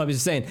saying? No, I was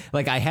just saying,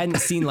 like, I hadn't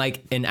seen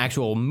like an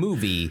actual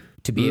movie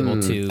to be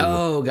able to.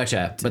 Oh,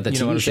 gotcha. But the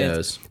TV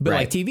shows. But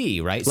like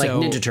TV, right? Like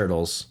Ninja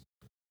Turtles.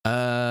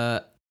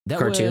 That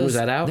cartoon, was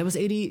that out? That was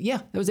 80. Yeah,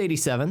 that was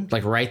 87.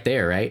 Like right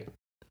there, right?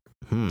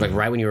 Like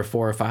right when you were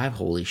 4 or 5.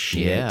 Holy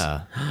shit!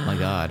 Yeah. Oh my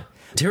God.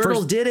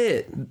 Turtles did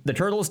it. The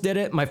Turtles did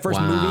it. My first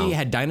movie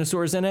had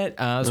dinosaurs in it.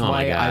 That's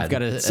why I've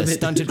got a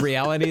stunted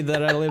reality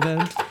that I live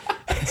in.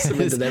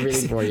 Cemented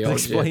everything for you. It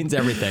explains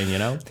everything, you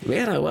know?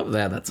 Man, I love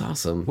that. That's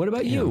awesome. What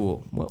about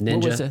you? Ninja. What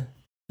was it?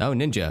 Oh,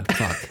 Ninja.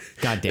 Fuck.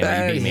 God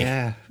damn it, you beat me.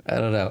 Yeah, I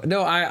don't know.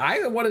 No,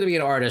 I wanted to be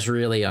an artist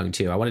really young,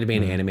 too. I wanted to be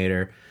an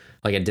animator,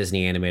 like a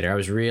Disney animator. I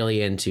was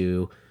really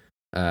into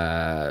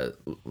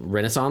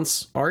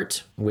Renaissance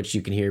art, which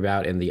you can hear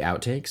about in the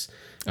outtakes.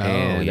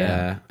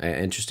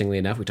 Interestingly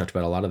enough, we talked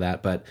about a lot of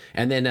that.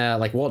 And then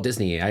like Walt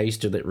Disney, I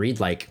used to read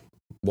like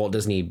Walt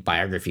Disney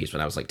biographies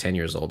when I was like 10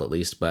 years old at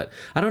least. But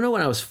I don't know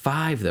when I was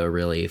 5 though,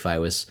 really, if I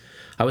was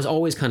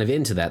always kind of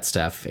into that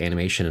stuff,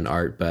 animation and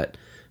art. But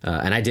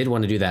and I did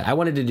want to do that. I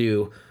wanted to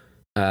do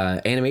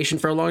animation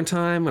for a long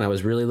time when I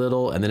was really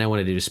little. And then I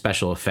wanted to do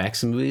special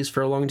effects in movies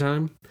for a long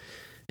time.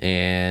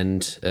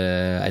 And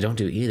I don't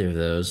do either of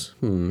those.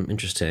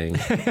 Interesting.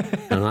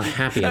 I'm not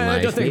happy in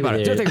life. Don't think about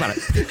it.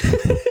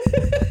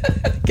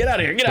 Get out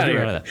of here. Get out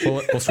of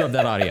here. We'll scrub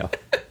that audio.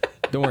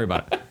 Don't worry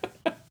about it.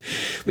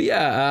 But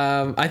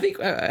yeah, I think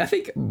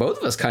both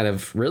of us kind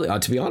of really,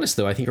 to be honest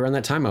though, I think around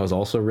that time I was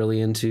also really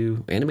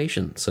into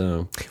animation.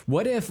 So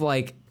what if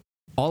like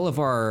all of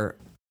our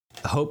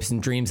hopes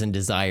and dreams and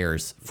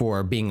desires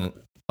for being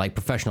like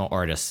professional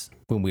artists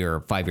when we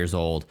were 5 years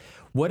old,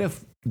 what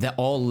if that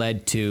all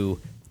led to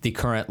the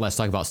current Let's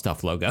Talk About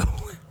Stuff logo?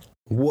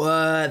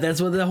 What?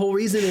 That's what the whole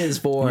reason is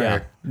for.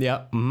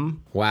 Yeah. Mm-hmm.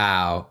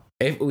 Wow.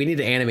 If we need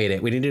to animate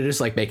it, we need to just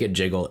like make it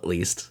jiggle at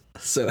least.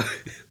 So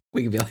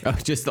we can be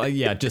like, just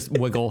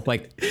wiggle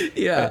like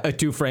a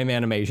 2-frame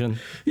animation.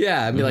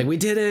 Yeah. And be like, we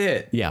did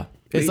it. Yeah.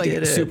 It's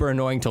like super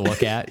annoying to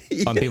look at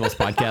on people's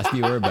podcast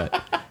viewer,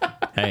 but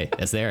hey,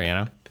 it's there, you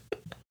know?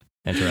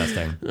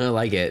 Interesting. I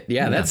like it.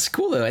 Yeah, that's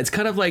cool though. It's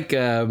kind of like,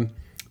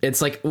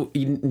 it's like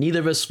neither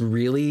of us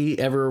really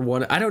ever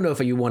wanted. I don't know if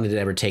you wanted to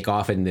ever take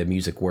off in the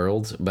music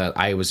world, but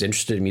I was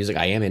interested in music.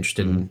 I am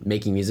interested in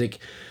making music.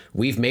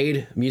 We've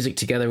made music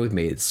together. We've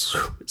made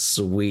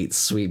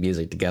sweet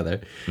music together.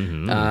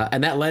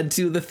 And that led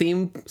to the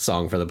theme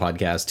song for the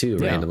podcast too,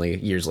 randomly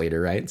years later,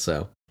 right?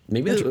 So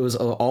maybe it was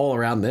all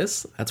around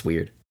this. That's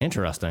weird.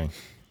 Interesting.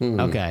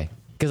 Okay.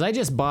 Because I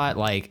just bought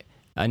like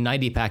a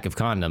 90 pack of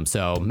condoms.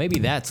 So maybe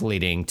that's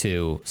leading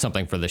to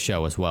something for the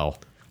show as well.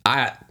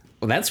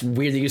 Well, that's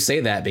weird that you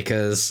say that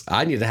because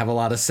I need to have a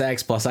lot of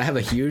sex. Plus, I have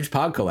a huge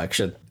pod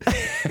collection.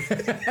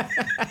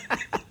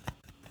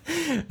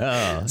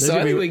 So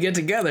I think we get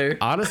together.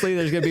 Honestly,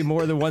 there's going to be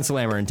more than one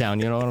slammer in town.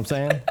 You know what I'm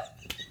saying?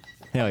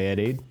 Hell yeah,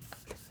 dude.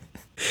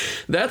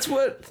 That's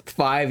what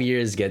 5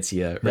 years gets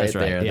you right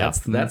there. Yeah.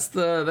 That's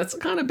the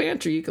kind of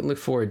banter you can look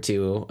forward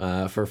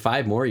to for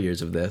 5 more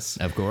years of this.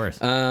 Of course.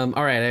 All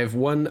right, I have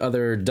one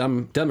other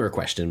dumber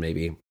question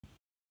maybe.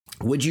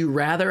 Would you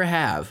rather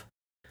have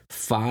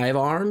 5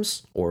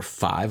 arms or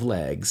 5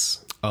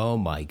 legs? Oh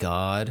my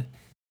God.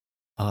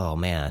 Oh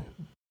man.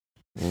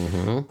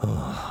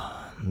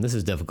 This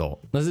is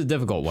difficult. This is a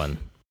difficult one.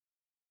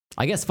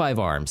 I guess 5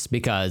 arms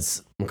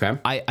because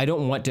I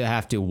don't want to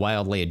have to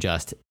wildly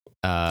adjust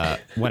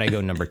when I go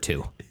number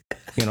 2.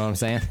 You know what I'm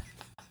saying?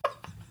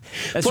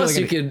 That's plus,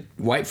 you could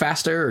wipe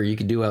faster, or you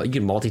could you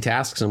can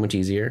multitask so much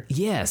easier.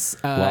 Yes,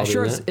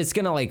 sure. It's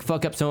gonna like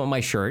fuck up some of my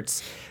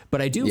shirts,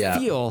 but I do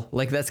feel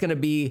like that's gonna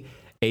be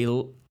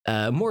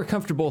a more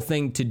comfortable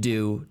thing to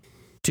do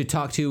to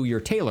talk to your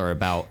tailor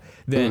about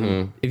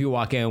than if you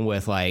walk in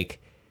with like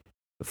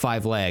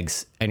 5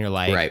 legs and you're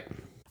like,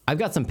 I've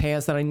got some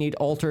pants that I need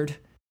altered,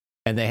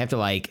 and they have to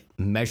like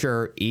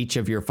measure each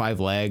of your 5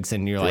 legs,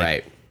 and you're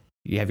like,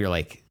 you have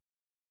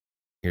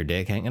your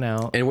dick hanging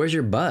out, and where's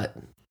your butt?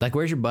 Like,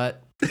 where's your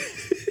butt?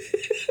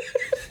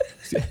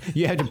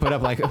 You have to put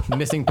up like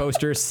missing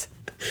posters.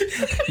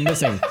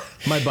 Missing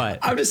my butt.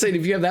 I'm just saying,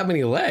 if you have that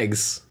many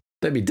legs,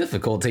 that'd be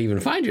difficult to even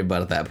find your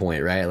butt at that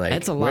point, right? Like,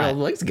 that's a lot. Where all the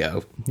legs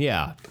go?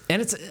 Yeah,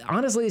 and it's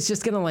honestly, it's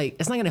just gonna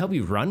it's not gonna help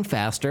you run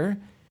faster.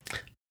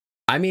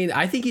 I mean,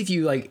 I think if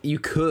you you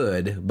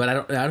could, but I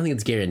don't think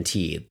it's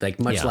guaranteed. Like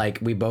much like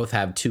we both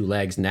have 2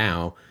 legs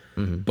now.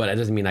 but it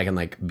doesn't mean I can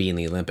like be in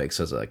the Olympics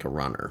as like a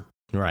runner.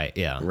 Right.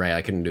 Yeah. Right.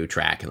 I couldn't do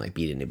track and like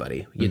beat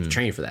anybody. You have to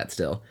train for that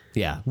still.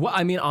 Yeah. Well,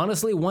 I mean,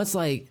 honestly, once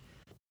Usain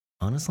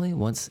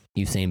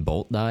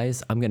Bolt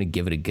dies, I'm gonna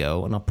give it a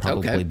go, and I'll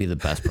probably be the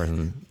best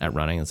person at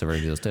running that's ever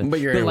existed. But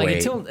you're like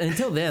weight.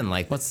 until then,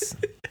 like,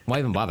 why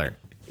even bother?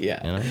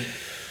 Yeah. You know?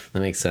 That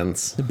makes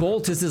sense.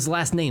 Bolt is his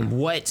last name.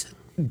 What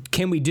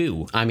can we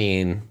do? I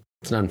mean,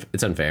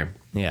 it's unfair.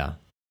 Yeah.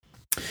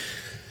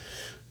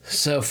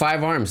 So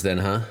 5 arms then,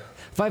 huh?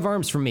 5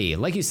 arms for me.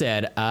 Like you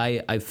said,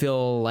 I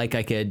feel like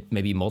I could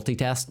maybe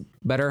multitask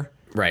better.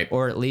 Right.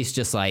 Or at least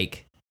just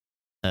like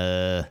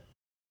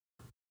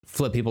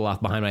flip people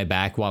off behind my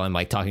back while I'm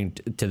like talking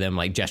to them,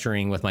 like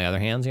gesturing with my other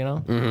hands, you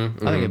know? I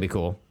think it'd be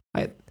cool.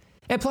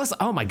 And plus,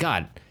 oh my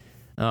God.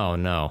 Oh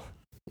no.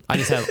 I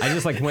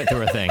just like went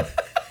through a thing.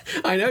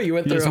 I know, you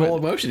went through a whole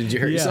emotion. Did you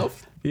hurt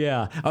yourself?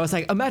 Yeah. I was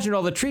like, imagine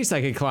all the trees I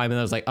could climb. And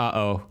I was like,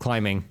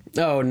 climbing.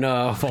 Oh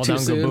no. Fall Too down,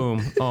 soon. go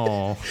boom.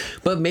 Oh.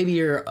 But maybe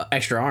your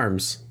extra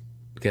arms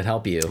could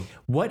help you.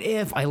 What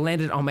if I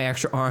landed on my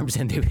extra arms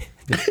and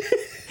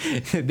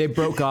they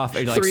broke off?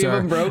 And like, 3 sir, of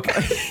them broke.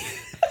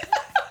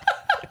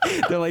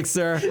 they're like,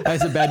 sir, I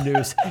have some bad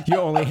news. You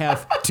only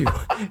have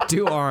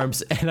two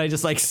arms. And I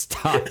just like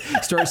start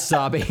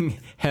sobbing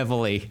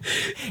heavily.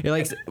 You're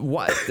like,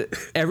 what?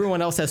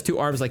 Everyone else has 2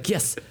 arms. Like,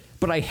 yes,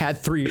 but I had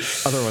 3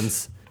 other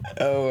ones.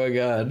 Oh my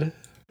God.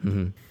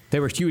 They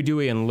were Huey,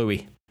 Dewey, and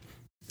Louie.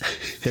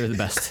 They were the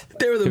best.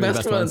 They were the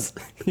best ones.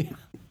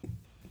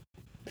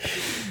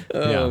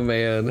 Oh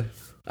man.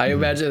 I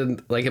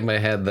imagine like in my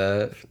head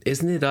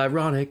isn't it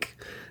ironic?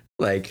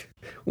 Like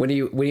when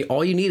you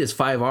all you need is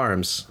 5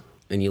 arms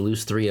and you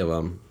lose 3 of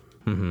them.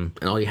 And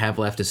all you have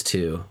left is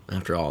 2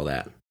 after all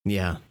that.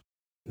 Yeah.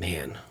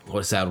 Man,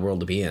 what a sad world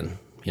to be in,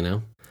 you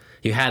know?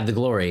 You had the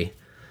glory,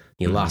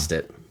 you lost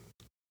it.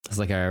 It's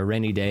like a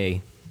rainy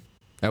day.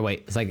 Oh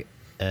wait, it's like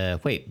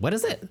wait, what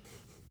is it?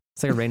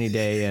 It's like a rainy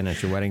day and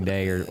it's your wedding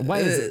day, or why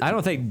is it? I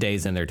don't think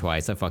day's in there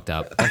twice. I fucked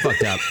up.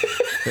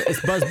 It's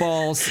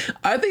Buzzballs.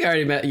 I think I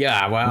already met.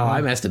 Yeah, well,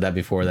 I messed it up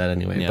before that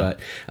anyway. Yeah. But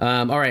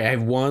all right, I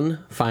have one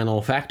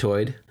final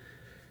factoid.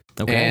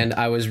 Okay. And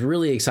I was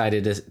really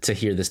excited to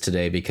hear this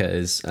today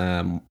because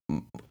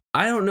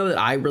I don't know that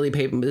I really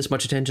pay this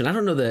much attention. I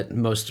don't know that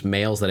most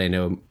males that I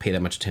know pay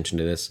that much attention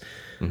to this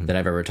that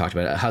I've ever talked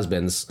about.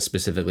 Husbands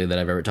specifically that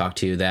I've ever talked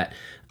to. That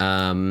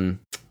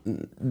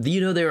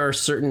there are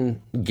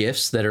certain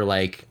gifts that are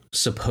like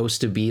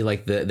supposed to be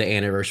like the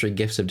anniversary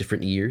gifts of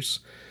different years.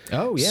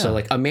 Oh yeah. So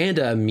like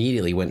Amanda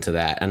immediately went to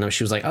that, and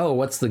she was like, "Oh,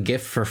 what's the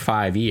gift for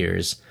 5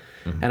 years?"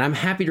 And I'm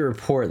happy to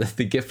report that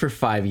the gift for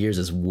 5 years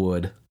is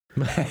wood.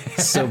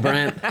 So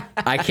Brent,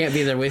 I can't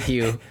be there with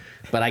you,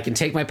 but I can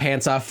take my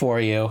pants off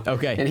for you.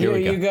 Okay, and here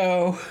here we you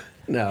go.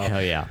 No,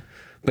 Hell yeah.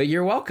 but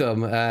you're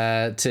welcome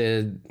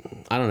to,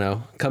 I don't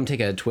know, come take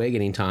a twig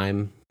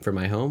anytime for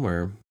my home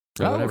or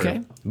whatever.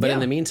 Okay. But Yeah. in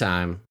the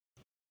meantime,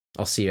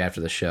 I'll see you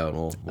after the show, and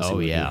we'll see what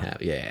we can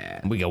have.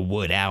 Yeah. We go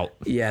wood out.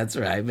 Yeah, that's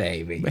right,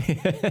 baby.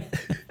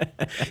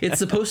 It's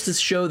supposed to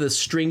show the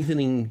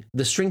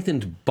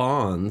strengthened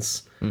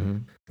bonds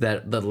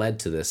that led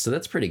to this. So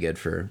that's pretty good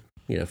for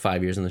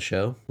 5 years in the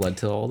show led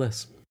to all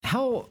this.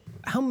 How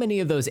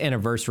many of those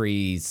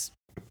anniversaries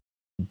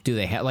do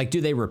they have? Like,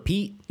 do they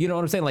repeat? You know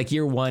what I'm saying? Like,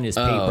 year 1 is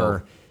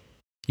paper,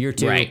 year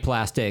 2 Right.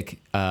 plastic,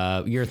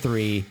 year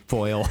 3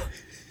 foil.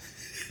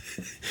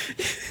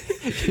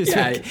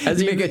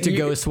 As you make it to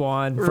go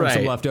swan from some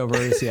Right.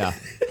 leftovers. Yeah.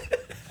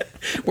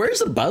 Where's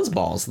the buzz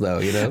balls though?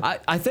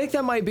 I think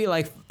that might be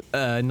like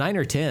 9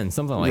 or 10,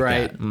 something like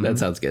right. that. That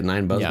sounds good.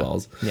 9 buzz Yeah.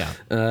 balls. Yeah.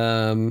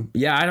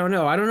 I don't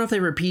know. I don't know if they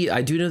repeat.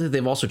 I do know that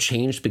they've also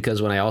changed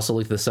because when I also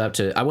looked this up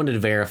I wanted to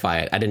verify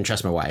it. I didn't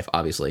trust my wife,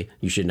 obviously.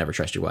 You should never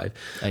trust your wife.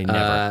 I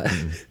never.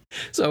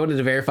 So I wanted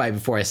to verify it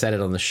before I said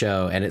it on the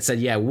show. And it said,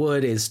 yeah,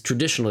 wood is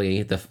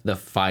traditionally the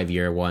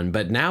 5-year one,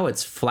 but now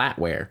it's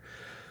flatware.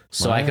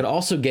 So I could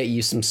also get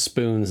you some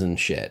spoons and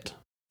shit.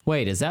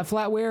 Wait, is that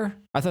flatware?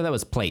 I thought that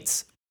was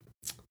plates.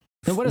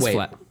 Then what is Wait.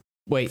 flat?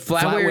 Wait,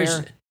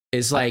 Flatware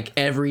is like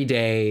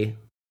everyday,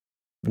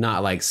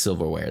 not like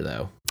silverware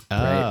though.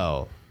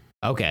 Oh,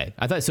 okay.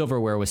 I thought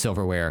silverware was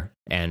silverware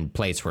and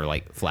plates were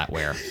like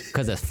flatware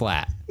because it's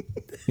flat.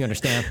 You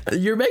understand?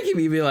 You're making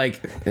me be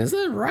like, is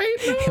that right?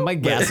 Am I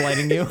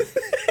gaslighting you?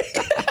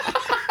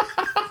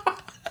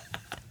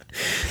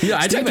 Yeah,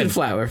 I typed in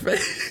Steven.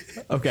 flatware.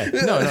 Okay.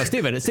 No,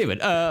 Steven.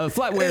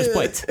 Flatware is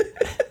plates.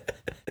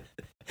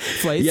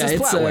 Plates Yeah, is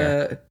it's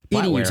flatware.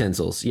 eating Flatware.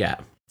 utensils. Yeah,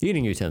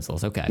 Eating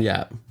utensils. Okay.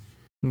 yeah.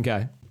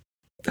 Okay.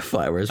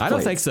 Flatware is I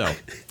don't think plates. so.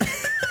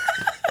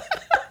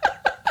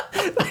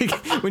 Like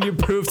when you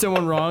prove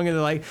someone wrong and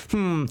they're like,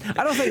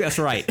 I don't think that's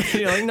right.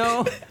 You're like,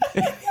 no.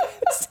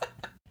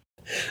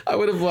 I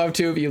would have loved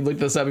to if you looked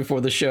this up before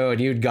the show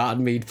and you'd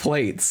gotten me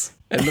plates.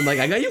 And then like,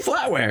 I got you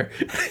flatware.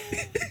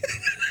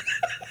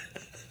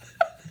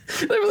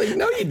 They were like,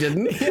 no, you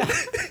didn't. Yeah.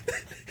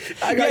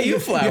 I got you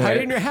flatware. You hide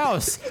it in your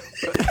house.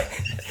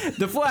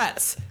 The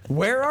flats.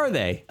 Where are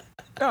they?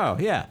 Oh,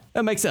 yeah.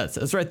 That makes sense.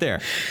 It's right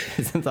there.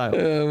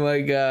 Oh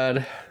my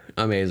God.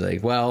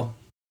 Amazing. Well,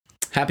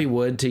 Happy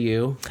Wood to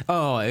you.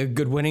 Oh, a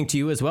good winning to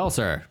you as well,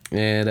 sir.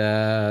 And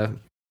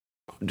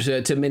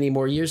to many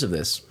more years of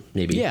this,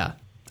 maybe. Yeah.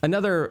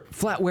 Another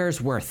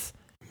Flatware's worth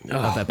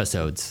of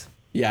episodes.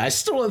 Yeah, I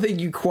still don't think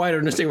you quite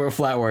understand where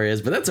Flatware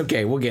is, but that's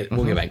okay. We'll get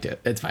back to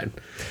it. It's fine.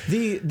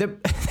 The the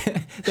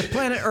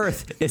planet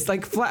Earth is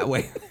like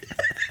Flatware.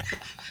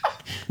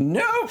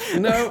 No.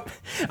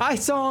 I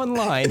saw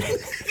online.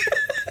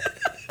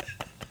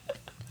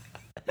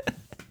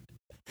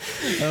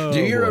 Do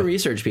your own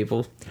research,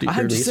 people. Do your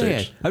I'm just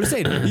research.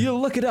 saying. You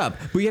look it up,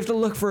 but you have to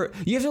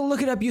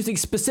look it up using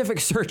specific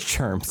search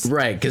terms.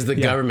 Right, because the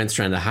government's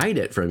trying to hide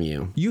it from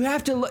you. You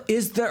have to look.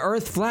 Is the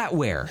Earth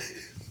flatware?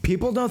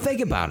 People don't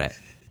think about it.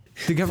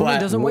 The government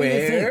doesn't want you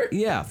to think.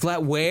 Yeah,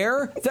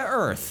 flatware the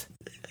Earth.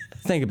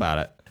 Think about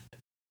it.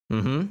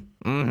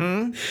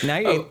 Now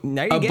you're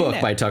A getting book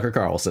it. by Tucker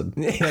Carlson.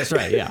 That's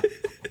right. Yeah.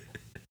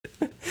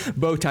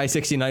 Bowtie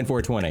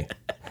 69420.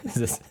 Is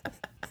this?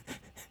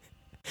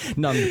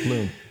 Nom de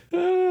plume.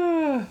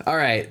 All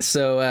right,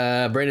 so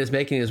Brandon's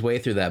making his way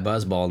through that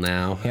buzzball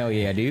now. Hell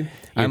yeah, dude.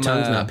 Your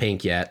tongue's not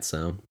pink yet,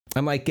 so.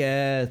 I'm like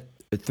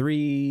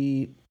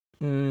 3.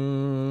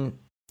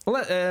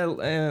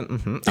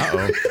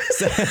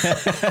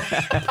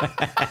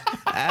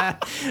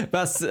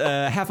 About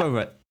half of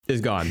it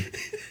is gone.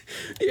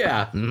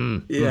 Yeah.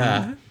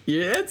 Yeah.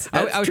 Yeah.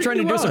 I was trying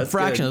to do some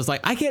fractions. It's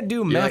like, I can't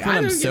do math like, when I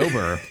I'm don't get it.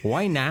 sober.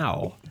 Why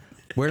now?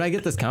 Where did I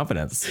get this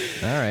confidence?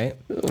 All right.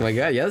 Oh my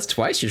God. Yeah, that's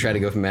twice you tried to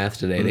go from math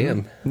today.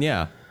 Damn.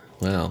 Yeah.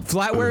 Wow.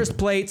 Flatwares,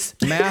 plates,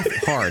 math,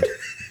 hard.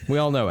 We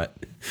all know it.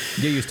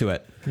 Get used to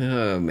it.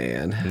 Oh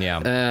man.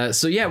 Yeah.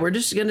 So yeah, we're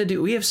just gonna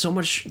do. We have so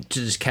much to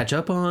just catch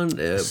up on.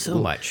 So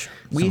much.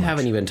 We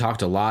haven't even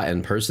talked a lot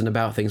in person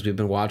about things we've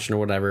been watching or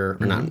whatever,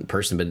 or not in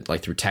person, but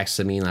like through text.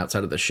 I mean,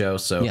 outside of the show.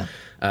 So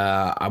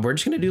we're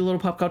just gonna do a little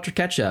pop culture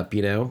catch up.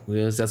 You know,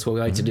 because that's what we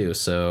like to do.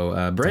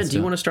 So Brent, do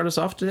you want to start us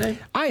off today?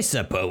 I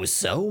suppose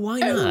so. Why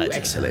Oh, not?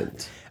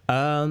 excellent.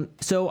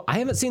 So I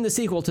haven't seen the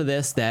sequel to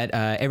this that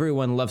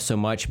everyone loves so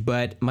much,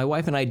 but my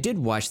wife and I did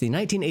watch the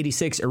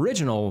 1986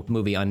 original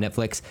movie on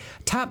Netflix,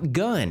 Top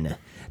Gun.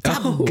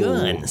 Top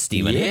Gun,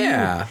 Steven.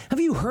 Yeah. Have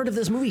you heard of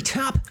this movie,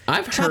 Top?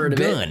 I've Top heard of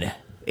Gun. it.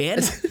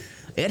 Ed,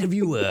 have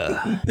you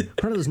heard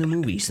of this new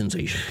movie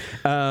sensation?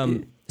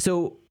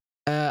 So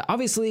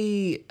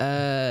obviously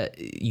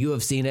you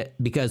have seen it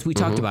because we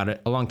talked about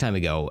it a long time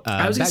ago.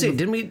 I was gonna say,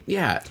 didn't we?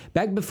 Yeah.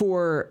 Back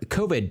before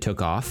COVID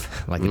took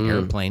off, like an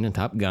airplane in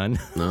Top Gun.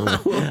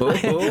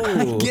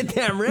 Oh. Get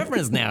that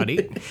reference now,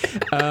 dude.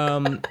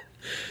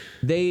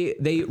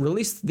 They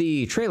released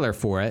the trailer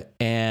for it,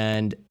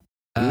 and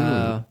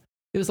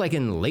it was like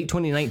in late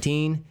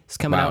 2019. It's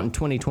coming out in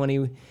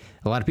 2020.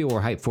 A lot of people were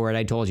hyped for it.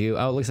 I told you,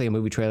 it looks like a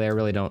movie trailer. I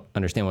really don't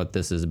understand what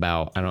this is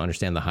about. I don't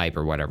understand the hype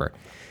or whatever.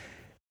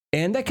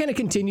 And that kind of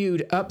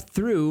continued up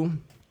through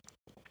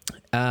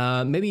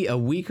maybe a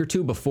week or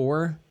two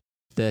before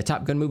the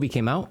Top Gun movie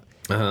came out.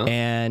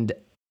 And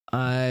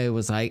I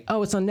was like,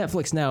 oh, it's on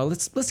Netflix now.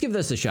 Let's give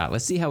this a shot.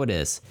 Let's see how it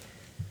is.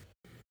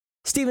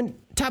 Steven,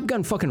 Top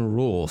Gun fucking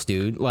rules,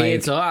 dude. Like,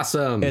 It's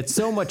awesome. it's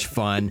so much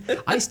fun.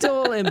 I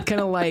still am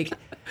kind of like,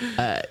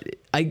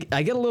 I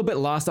get a little bit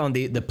lost on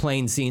the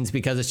plane scenes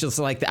because it's just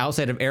like the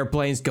outside of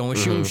airplanes going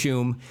shoom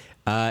shoom.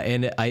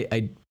 And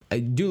I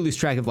do lose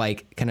track of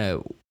like kind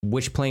of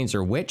which planes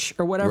are which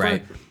or whatever.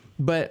 Right.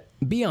 But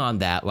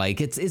beyond that,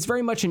 like it's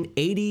very much an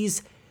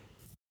 80s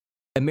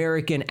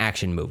American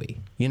action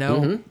movie, you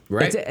know?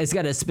 Right. It's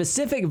got a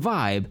specific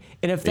vibe.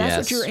 And if that's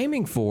what Yes. you're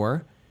aiming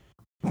for,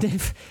 then,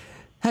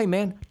 hey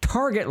man,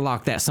 target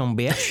lock that some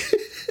bitch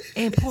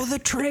and pull the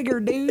trigger,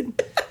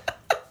 dude.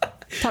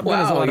 Top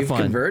Gun is a wow, lot of you've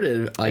fun.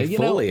 converted like You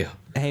know, fully.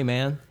 hey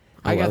man,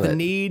 I got love the it.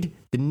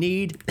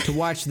 need to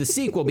watch the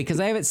sequel because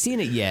I haven't seen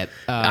it yet.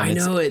 I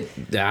know it.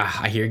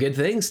 I hear good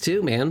things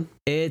too, man.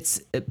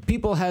 It's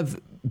people have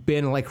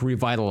been like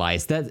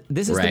revitalized. That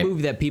this is the Right.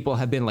 movie that people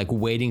have been like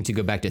waiting to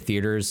go back to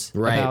theaters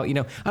Right. about. You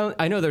know,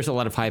 I know there's a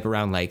lot of hype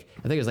around like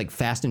I think it was like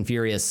Fast and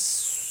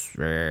Furious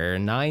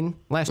 9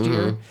 last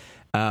year,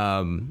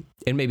 and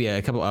maybe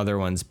a couple other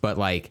ones, but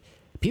like.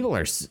 People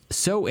are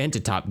so into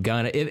Top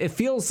Gun. It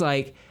feels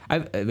like, I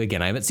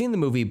haven't seen the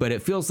movie, but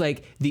it feels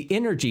like the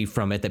energy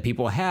from it that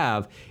people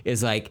have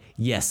is like,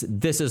 yes,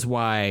 this is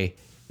why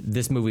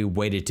this movie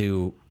waited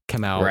to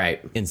come out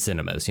Right. in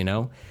cinemas, you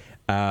know?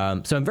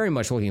 So I'm very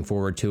much looking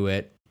forward to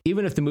it.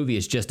 Even if the movie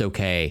is just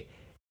okay,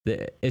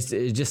 it's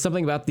just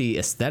something about the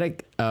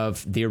aesthetic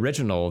of the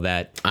original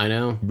that I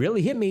know.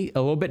 really hit me a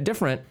little bit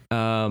different.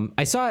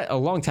 I saw it a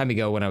long time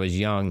ago when I was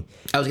young.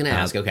 I was gonna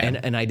ask. Okay.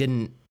 And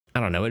I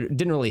don't know. It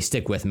didn't really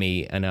stick with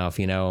me enough,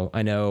 you know.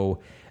 I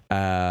know,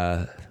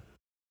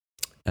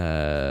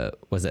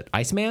 was it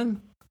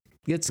Iceman?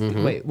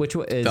 Wait, which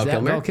one is Val that?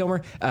 Kilmer? Val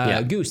Kilmer?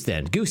 Yeah. Goose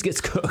then. Goose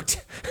gets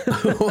cooked.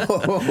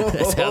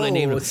 That's how they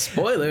named it.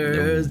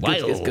 Spoilers. Goose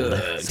gets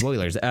cooked.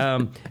 Spoilers.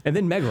 And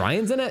then Meg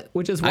Ryan's in it,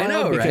 which is wild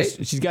know, because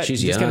right? she's got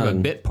She's just kind of a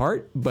young. bit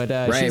part, but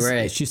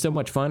Right. she's so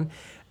much fun.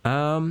 But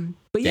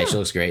yeah, Yeah, she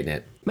looks great in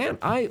it. man,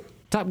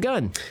 Top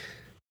Gun.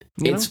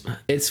 You know?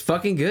 It's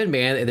fucking good,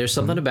 man. There's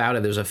something about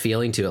it. There's a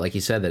feeling to it, like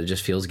you said, that it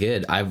just feels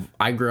good.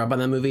 I grew up on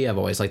that movie. I've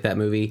always liked that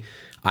movie.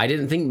 I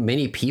didn't think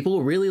many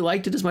people really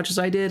liked it as much as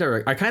I did,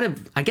 or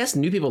I guess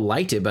knew people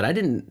liked it, but I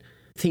didn't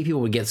think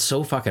people would get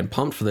so fucking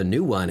pumped for the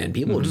new one, and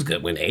people just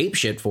went ape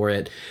shit for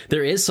it.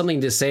 There is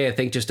something to say, I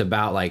think, just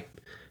about like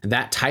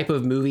that type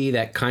of movie,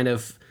 that kind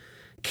of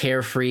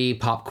carefree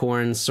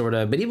popcorn sort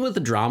of, but even with the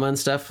drama and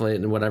stuff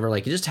and whatever,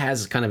 like it just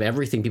has kind of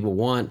everything people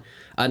want.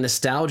 A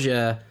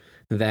nostalgia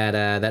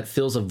that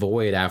fills a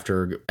void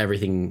after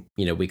everything,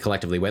 you know, we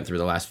collectively went through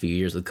the last few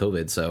years with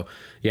COVID. So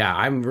yeah,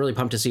 I'm really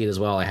pumped to see it as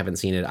well. I haven't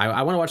seen it.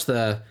 I want to watch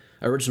the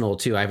original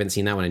too. I haven't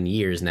seen that one in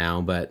years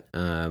now, but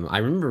I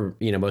remember,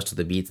 you know, most of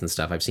the beats and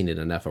stuff. I've seen it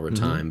enough over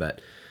time.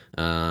 But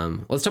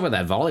let's talk about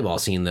that volleyball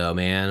scene though,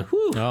 man.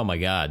 Whew. Oh my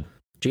God.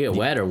 Did you get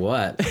wet or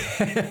what?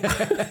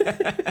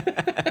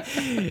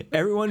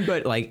 Everyone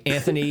but like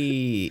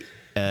Anthony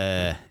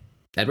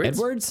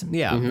Edwards?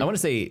 Yeah. I want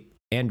to say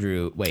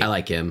Andrew. Wait. I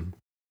like him.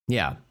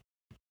 Yeah.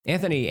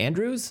 Anthony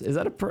Andrews? Is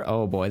that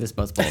oh boy, this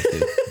buzzballs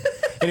dude.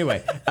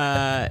 Anyway,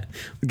 the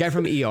guy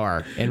from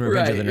ER and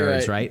Revenge of the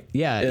Nerds, right?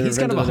 Yeah, he's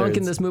kind of a hunk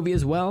in this movie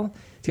as well.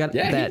 He's got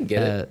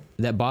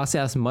that boss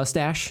ass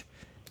mustache.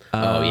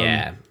 Oh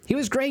yeah, he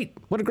was great.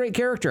 What a great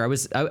character.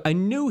 I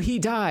knew he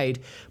died,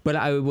 but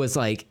I was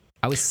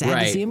sad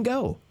to see him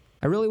go.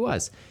 I really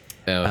was.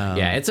 Oh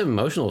yeah, it's an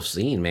emotional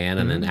scene, man.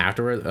 And then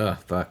afterward, oh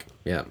fuck,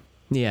 yeah.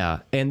 Yeah,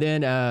 and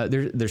then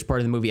there's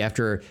part of the movie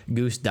after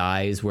Goose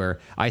dies where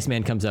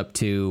Iceman comes up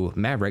to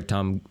Maverick,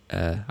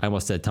 I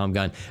almost said Tom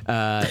Gunn,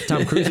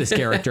 Tom Cruise's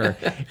character,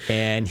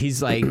 and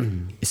he's like,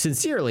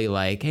 sincerely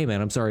like, hey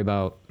man, I'm sorry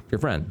about your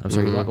friend. I'm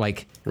sorry about,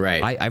 like,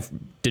 I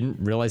didn't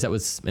realize that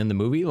was in the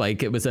movie.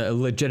 Like, it was a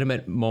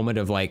legitimate moment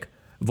of like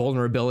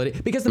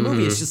vulnerability, because the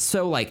movie is just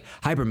so like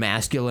hyper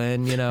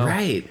masculine, you know,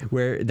 right?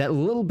 Where that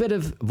little bit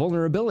of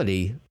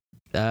vulnerability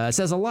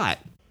says a lot,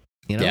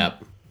 you know.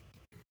 Yep.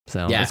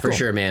 So yeah, for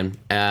sure, man.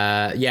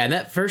 Yeah, and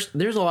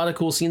there's a lot of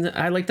cool scenes.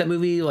 I like that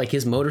movie. Like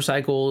his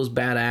motorcycle is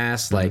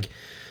badass. Like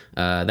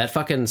that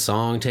fucking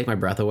song, "Take My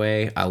Breath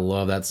Away." I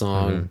love that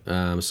song.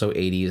 So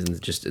 80s,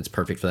 and it's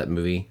perfect for that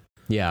movie.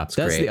 Yeah, that's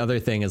great. The other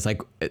thing is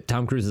like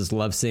Tom Cruise's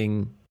love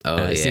scene. Scene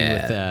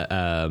with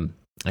I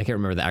can't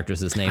remember the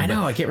actress's name. I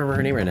know, I can't remember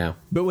her name right now.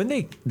 But when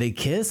they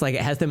kiss, like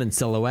it has them in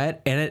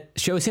silhouette, and it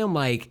shows him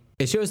like.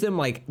 It shows them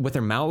like with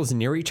their mouths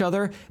near each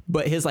other,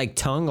 but his like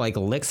tongue like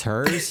licks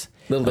hers.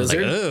 The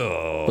lizard.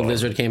 Like, the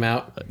lizard came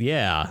out.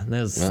 Yeah,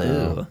 that was. I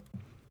don't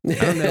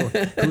know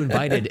who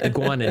invited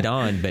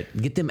Iguanodon, but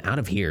get them out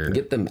of here.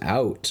 Get them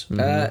out.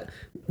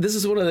 This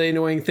is one of the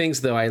annoying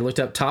things, though. I looked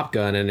up Top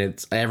Gun, and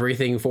it's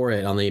everything for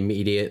it on the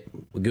immediate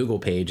Google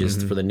page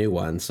is for the new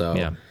one.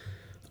 So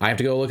I have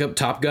to go look up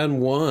Top Gun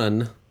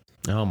 1.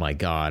 Oh my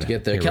God!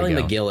 Get there, Kelly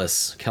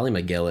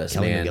McGillis,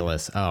 man.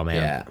 Oh man,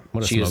 yeah,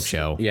 what a smoke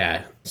show.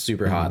 Yeah,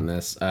 super hot in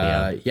this.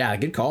 Yeah,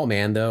 good call,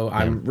 man. Though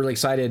I'm really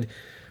excited.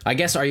 I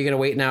guess, are you gonna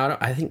wait now?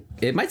 I think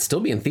it might still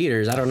be in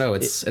theaters. I don't know.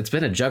 It's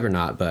been a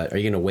juggernaut, but are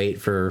you gonna wait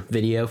for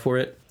video for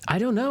it? I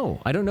don't know.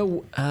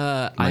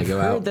 I've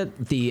heard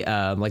that the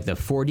like the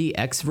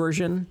 4DX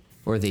version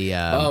or the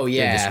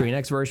the Screen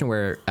X version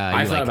where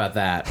I thought about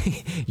that.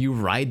 You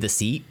ride the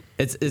seat.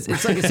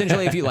 It's like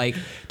essentially if you like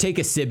take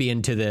a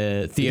Sybian to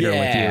the theater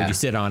with you, you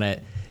sit on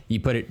it, you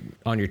put it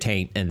on your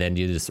taint, and then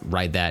you just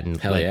ride that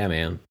and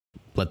man,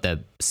 let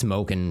the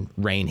smoke and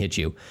rain hit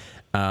you.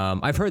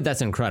 I've heard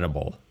that's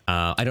incredible.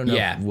 I don't know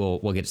if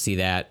we'll get to see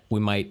that. We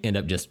might end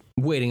up just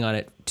waiting on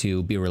it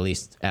to be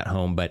released at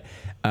home, but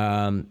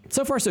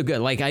so far so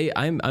good. Like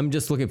I'm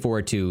just looking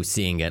forward to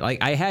seeing it.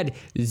 Like I had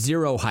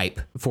zero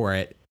hype for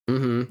it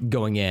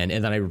going in,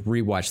 and then I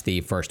rewatched the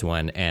first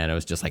one, and I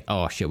was just like,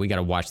 oh shit, we got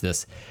to watch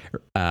this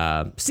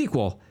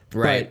sequel.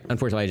 Right. But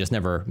unfortunately, I just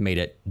never made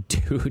it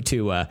due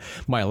to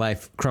my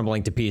life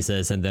crumbling to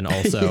pieces, and then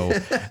also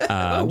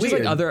just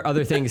like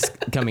other things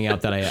coming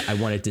out that I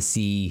wanted to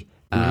see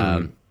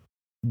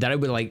that I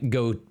would like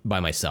go by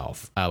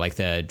myself, like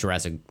the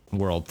Jurassic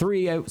World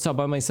 3 I saw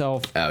by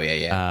myself. Oh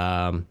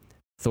yeah.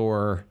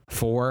 Thor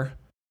 4.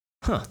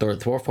 Huh. Thor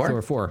 4?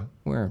 Thor 4.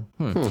 Where?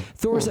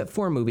 Thor's at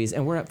 4 movies,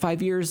 and we're at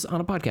 5 years on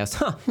a podcast.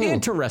 Huh.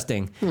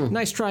 Interesting.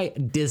 Nice try,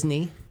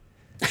 Disney.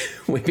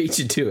 We beat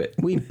you to it.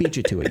 We beat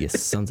you to it, you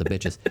sons of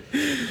bitches.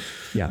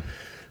 Yeah.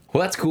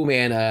 Well, that's cool,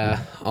 man.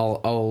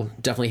 I'll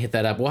definitely hit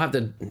that up. We'll have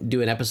to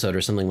do an episode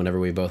or something whenever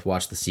we both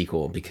watch the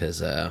sequel,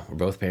 because we're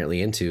both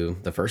apparently into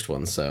the first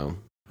one. So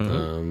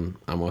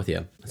I'm with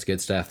you. It's good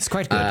stuff. It's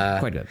quite good.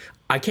 Quite good.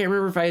 I can't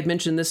remember if I had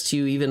mentioned this to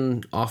you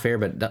even off air,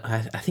 but I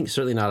think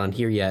certainly not on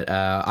here yet.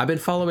 I've been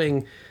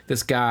following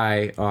this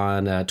guy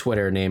on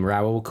Twitter named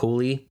Raoul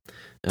Cooley.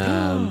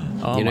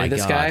 Oh you know my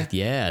this God. guy?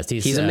 Yes,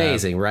 he's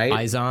amazing, right?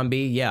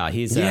 iZombie, yeah,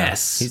 he's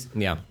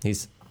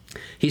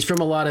he's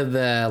from a lot of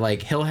the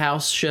like Hill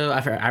House show.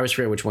 I always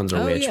forget which ones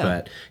are which,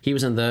 but he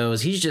was in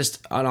those. He's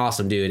just an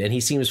awesome dude, and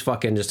he seems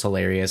fucking just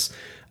hilarious.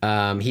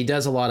 He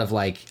does a lot of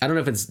like, I don't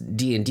know if it's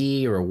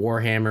D&D or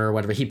Warhammer or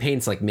whatever. He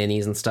paints like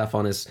minis and stuff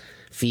on his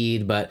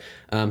feed, but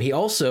he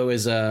also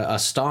is a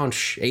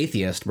staunch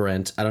atheist,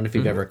 Brent. I don't know if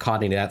you've ever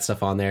caught any of that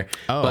stuff on there.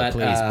 Oh, but,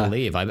 please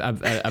believe. I'm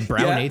a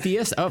brown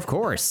atheist? Of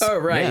course. Oh,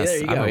 right. Yes, there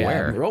you go. I'm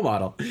aware. Yeah, role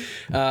model.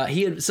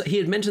 He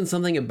had mentioned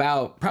something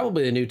about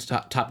probably the new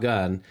Top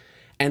Gun,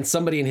 and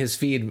somebody in his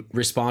feed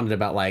responded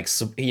about like,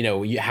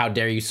 how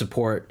dare you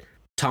support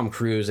Tom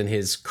Cruise and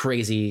his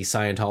crazy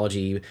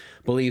Scientology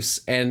beliefs,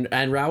 and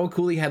Raul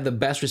Cooley had the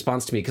best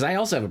response to me, because I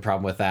also have a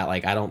problem with that.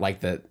 Like, I don't like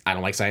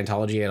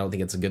Scientology. I don't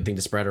think it's a good thing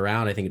to spread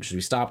around. I think it should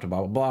be stopped.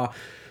 Blah blah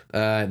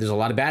blah. There's a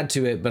lot of bad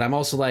to it, but I'm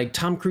also like,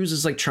 Tom Cruise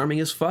is like charming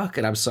as fuck,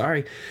 and I'm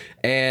sorry.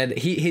 And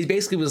he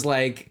basically was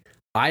like,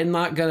 I'm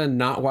not gonna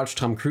not watch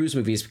Tom Cruise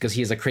movies because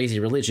he has a crazy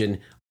religion.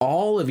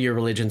 All of your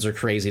religions are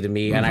crazy to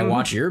me, and I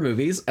watch your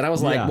movies. And I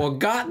was like, well,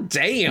 god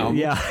damn.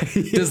 Yeah.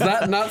 Does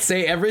that not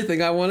say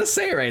everything I want to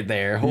say right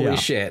there? Holy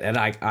shit. And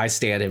I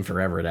stand him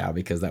forever now,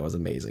 because that was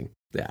amazing.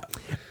 Yeah.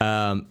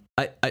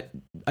 I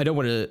don't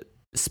want to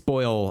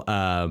spoil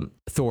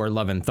Thor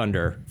Love and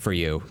Thunder for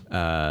you,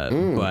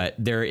 but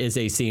there is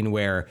a scene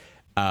where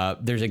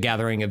there's a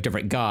gathering of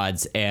different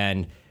gods,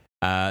 and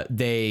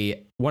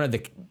one of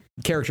the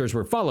characters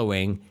we're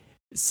following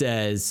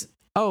says,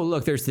 oh,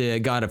 look, there's the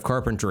god of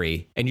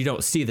carpentry, and you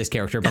don't see this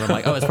character, but I'm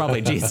like, oh, it's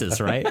probably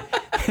Jesus, right?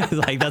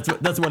 Like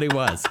that's what he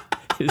was.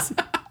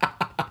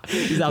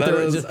 He's out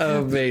there just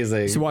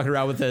amazing. He's walking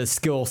around with a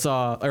skill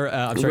saw, or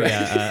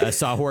a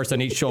sawhorse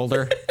on each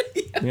shoulder.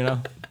 You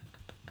know,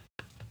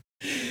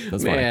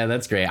 that's man,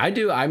 that's great.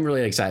 I'm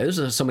really excited.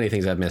 There's so many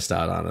things I've missed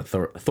out on.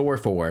 Thor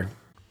 4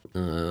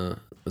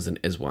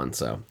 is one.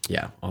 So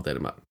yeah, I'll hit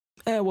him up.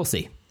 We'll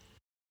see.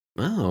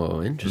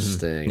 Oh,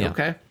 interesting. Yeah.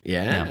 Okay.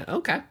 Yeah.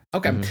 Okay.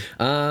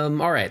 All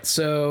right.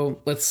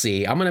 So let's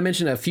see. I'm going to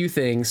mention a few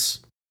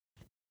things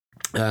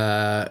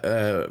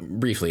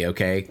briefly,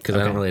 okay? Because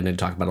I don't really need to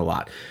talk about a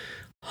lot.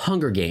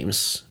 Hunger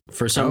Games.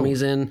 For some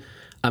reason,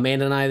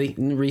 Amanda and I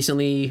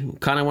recently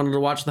kind of wanted to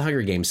watch the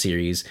Hunger Games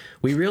series.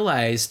 We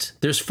realized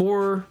there's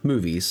 4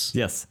 movies.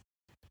 Yes.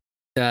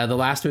 The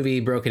last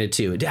movie broke into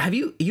 2. Have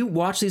you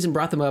watched these and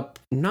brought them up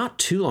not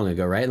too long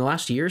ago, right? In the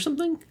last year or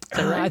something? Is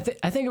that right?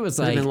 I think it was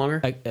Has it been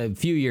longer? a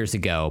few years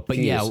ago. But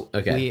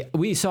Okay.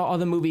 we saw all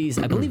the movies,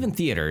 I believe, in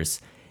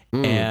theaters.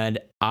 And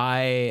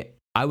I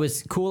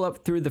was cool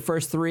up through the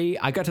first 3.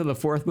 I got to the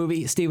 4th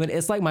movie, Steven.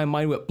 It's like my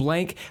mind went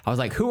blank. I was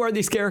like, who are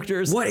these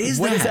characters? What is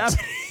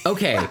happening?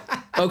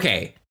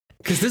 Okay.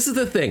 Because this is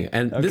the thing.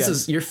 And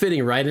you're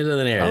fitting right into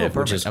the narrative,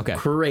 which is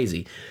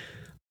crazy.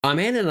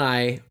 Amanda and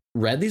I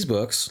read these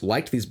books,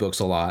 liked these books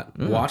a lot,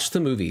 watched the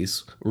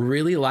movies,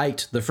 really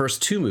liked the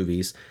first 2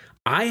 movies.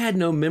 I had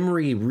no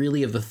memory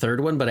really of the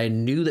 3rd one, but I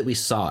knew that we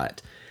saw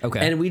it. Okay.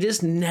 And we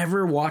just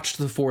never watched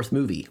the 4th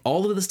movie.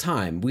 All of this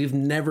time, we've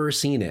never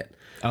seen it.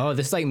 Oh,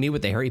 this is like me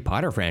with the Harry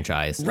Potter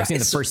franchise. I've seen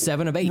the first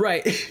 7 of 8.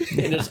 Right.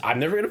 I'm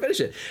never going to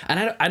finish it.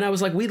 And I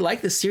was like, we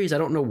like this series. I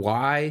don't know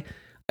why.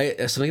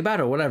 Something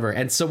about it or whatever.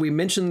 And so we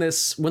mentioned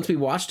this, once we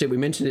watched it, we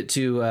mentioned it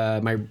to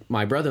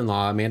my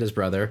brother-in-law, Amanda's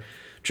brother,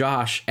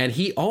 Josh, and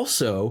he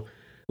also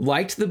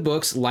liked the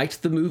books,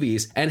 liked the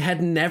movies, and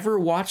had never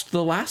watched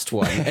the last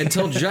one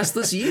until just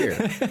this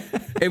year.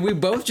 And we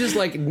both just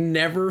like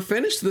never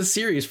finished the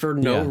series for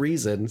no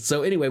reason.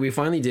 So anyway, we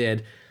finally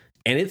did,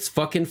 and it's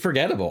fucking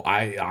forgettable.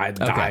 I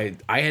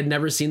had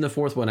never seen the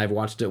 4th one. I've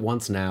watched it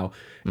once now,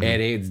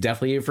 and it's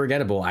definitely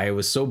forgettable. I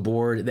was so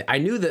bored. I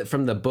knew that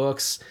from the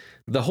books,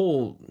 the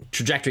whole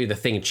trajectory of the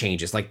thing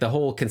changes. Like the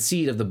whole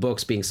conceit of the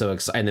books being so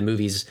exciting, and the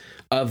movies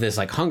of this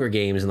like Hunger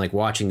Games, and like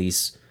watching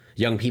these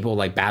young people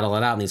like battle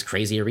it out in these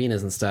crazy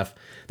arenas and stuff.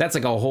 That's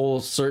like a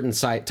whole certain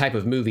type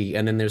of movie.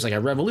 And then there's like a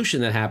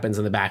revolution that happens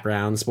in the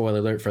background. Spoiler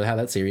alert for how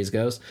that series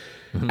goes.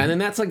 And then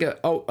that's like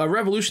a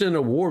revolution in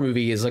a war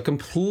movie is a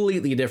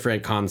completely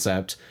different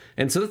concept.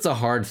 And so that's a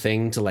hard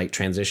thing to like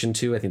transition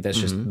to. I think that's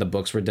just the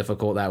books were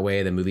difficult that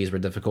way. The movies were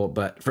difficult.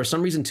 But for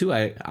some reason too,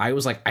 I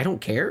was like, I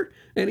don't care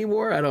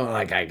anymore. I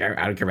don't care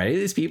about any of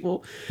these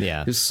people.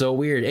 Yeah. It was so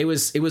weird. It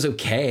was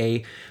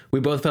okay. We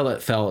both felt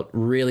it felt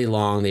really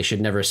long. They should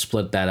never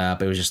split that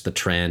up. It was just the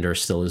trend, or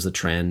still is the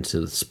trend,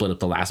 to split up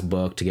the last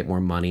book to get more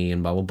money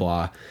and blah,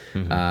 blah,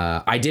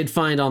 blah. I did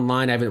find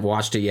online, I haven't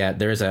watched it yet,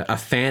 there's a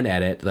fan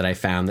edit that I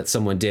found that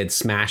someone did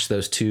smash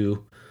those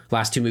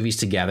last two movies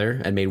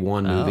together and made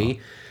one movie.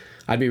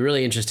 I'd be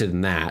really interested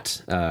in that,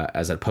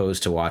 as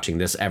opposed to watching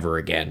this ever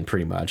again,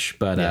 pretty much.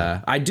 But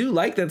I do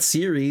like that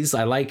series.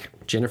 I like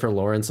Jennifer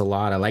Lawrence a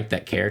lot. I like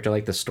that character, I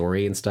like the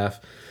story and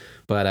stuff.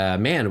 But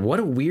man, what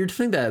a weird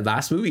thing that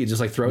last movie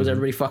just like throws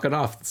everybody fucking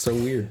off. It's so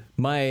weird.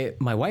 My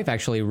wife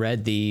actually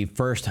read the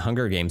first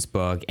Hunger Games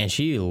book, and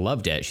she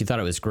loved it. She thought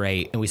it was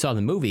great. And we saw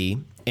the movie,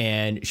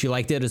 and she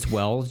liked it as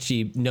well.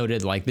 She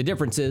noted like the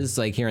differences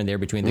like here and there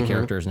between the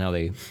characters and how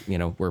they,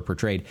 were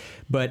portrayed.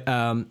 But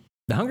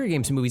the Hunger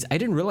Games movies, I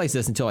didn't realize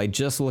this until I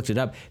just looked it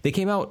up. They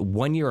came out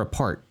 1 year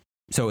apart.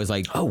 So it was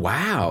like, oh,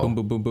 wow. Boom,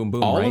 boom, boom, boom,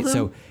 boom. All right. of them?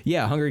 So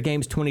yeah, Hunger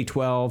Games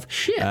 2012,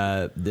 Shit.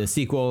 The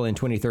sequel in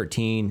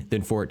 2013,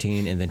 then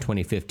 14, and then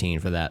 2015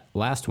 for that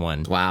last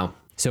one. Wow.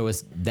 So it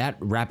was that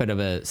rapid of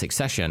a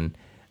succession.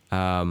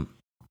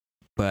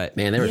 But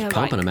Man, they were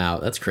pumping them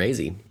out. That's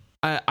crazy.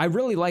 I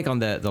really like on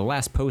the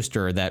last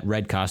poster that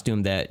red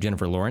costume that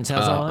Jennifer Lawrence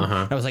has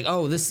on. I was like,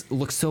 oh, this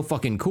looks so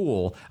fucking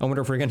cool. I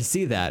wonder if we're going to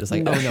see that. It's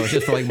like, oh no, it's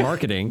just for like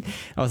marketing.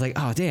 I was like,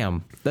 oh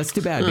damn, that's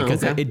too bad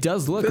because it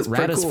does look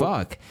rad as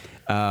fuck.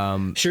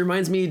 Sure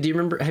reminds me. Do you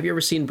remember? Have you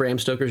ever seen Bram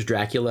Stoker's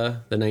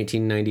Dracula, the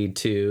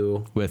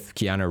 1992 with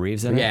Keanu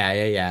Reeves in it?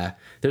 Yeah.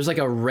 There's like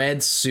a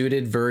red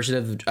suited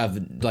version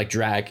of like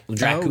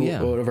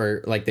Dracula, or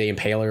whatever, like the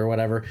Impaler or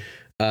whatever.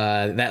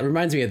 That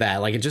reminds me of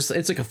that. Like it's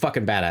like a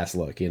fucking badass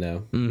look, you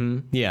know? Mm-hmm.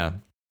 Yeah.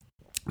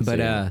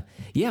 But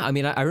yeah, I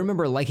mean, I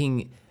remember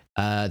liking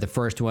the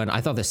first one.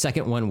 I thought the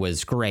second one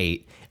was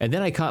great, and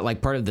then I caught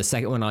like part of the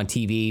second one on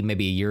TV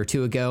maybe a year or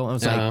two ago. I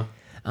was like,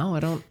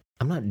 oh,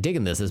 I'm not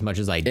digging this as much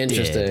as I did.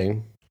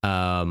 Interesting.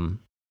 I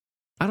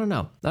don't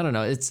know.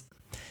 It's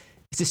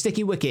a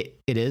sticky wicket.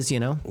 It is, you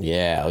know.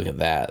 Yeah, look at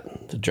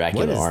that. The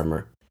Dracula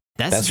armor.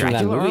 That's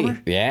Dracula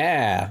armor?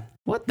 Yeah.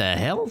 What the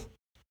hell?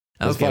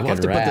 Okay, we'll have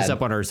to put this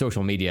up on our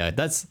social media.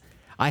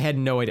 I had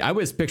no idea. I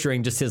was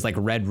picturing just his like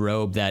red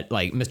robe that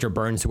like Mr.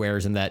 Burns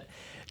wears in that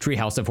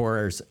Treehouse of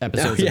Horrors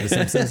episodes of The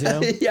Simpsons, you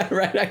know? Yeah,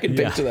 right. I could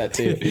picture that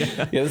too.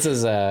 Yeah, this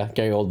is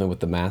Gary Oldman with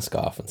the mask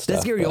off and stuff.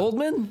 That's Gary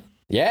Oldman?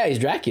 Yeah, he's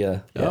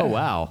Dracula. Yeah. Oh,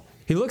 wow.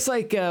 He looks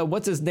like,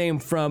 what's his name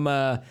from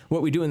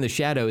What We Do in the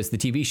Shadows, the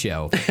TV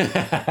show.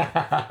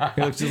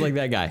 He looks just like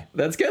that guy.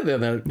 That's good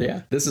then.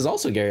 Yeah. This is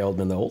also Gary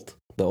Oldman,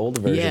 the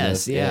older version.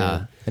 Yes,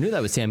 yeah. I knew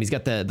that was him. He's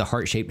got the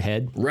heart-shaped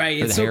head. Right,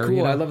 it's so cool.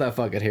 You know? I love that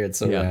fucking hair. It's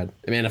so rad.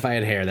 Man, if I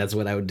had hair, that's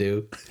what I would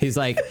do. He's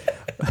like,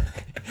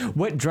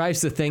 what drives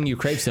the thing you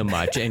crave so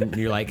much? And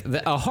you're like,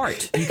 a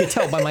heart. You could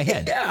tell by my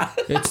head. Yeah.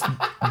 It's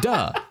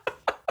duh.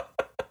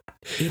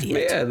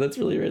 Idiot. Yeah, that's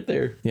really right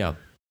there. Yeah.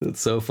 That's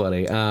so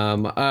funny.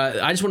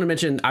 I just want to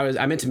mention,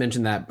 I meant to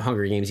mention that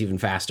Hunger Games even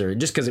faster,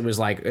 just because it was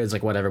like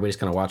whatever, we just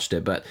kind of watched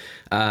it. But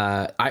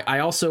I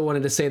also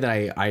wanted to say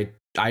that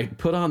I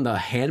put on The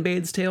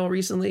Handmaid's Tale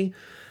recently.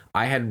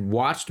 I had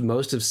watched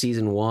most of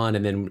season 1,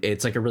 and then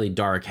it's like a really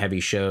dark, heavy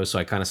show, so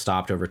I kind of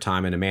stopped over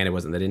time, and Amanda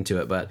wasn't that into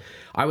it. But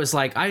I was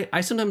like,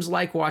 I sometimes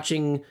like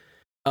watching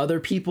other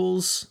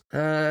people's,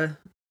 what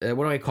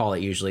do I call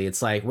it usually?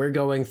 It's like we're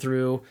going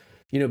through,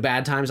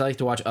 bad times. I like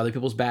to watch other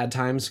people's bad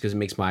times because it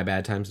makes my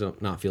bad times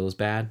not feel as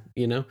bad,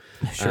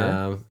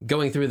 Sure.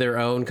 Going through their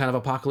own kind of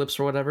apocalypse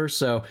or whatever.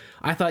 So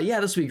I thought,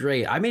 yeah, this would be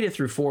great. I made it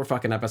through 4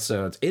 fucking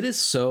episodes. It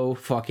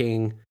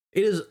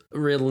is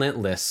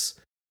relentless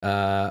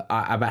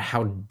about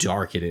how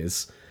dark it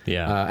is.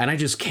 Yeah. And I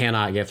just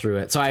cannot get through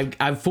it. So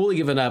I've fully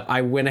given up.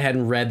 I went ahead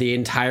and read the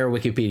entire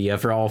Wikipedia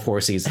for all 4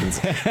 seasons.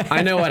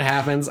 I know what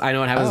happens. I know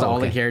what happens to all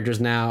the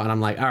characters now. And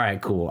I'm like, all right,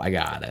 cool. I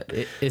got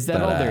it. Is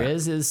that all there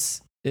is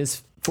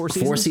 4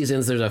 seasons? 4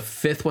 seasons. There's a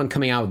 5th one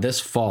coming out this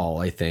fall,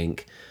 I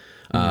think.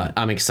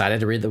 I'm excited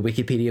to read the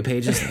Wikipedia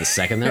pages the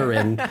second they're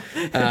written.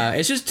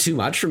 It's just too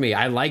much for me.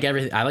 I like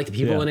everything. I like the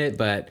people in it,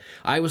 but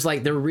I was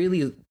like, they're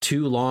really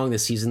too long. The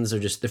seasons are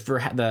just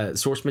for the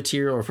source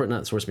material, or for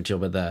not source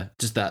material, but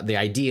the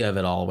idea of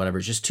it all, whatever.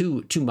 It's just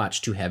too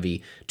much, too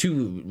heavy,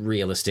 too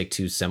realistic,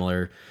 too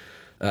similar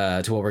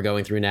to what we're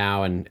going through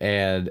now. And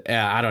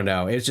I don't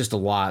know. It's just a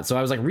lot. So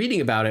I was like,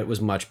 reading about it was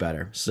much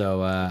better.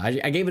 So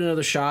I gave it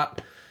another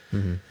shot.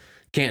 Mm-hmm.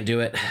 Can't do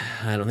it.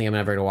 I don't think I'm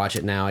ever going to watch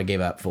it now. I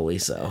gave up fully,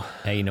 so.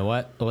 Hey, you know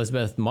what?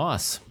 Elizabeth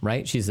Moss,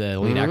 right? She's the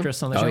lead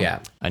actress on the show. Oh, yeah.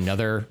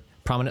 Another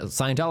prominent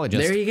Scientologist.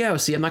 There you go.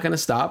 See, I'm not going to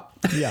stop.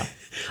 Yeah.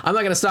 I'm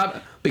not going to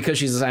stop because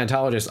she's a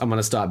Scientologist. I'm going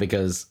to stop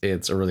because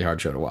it's a really hard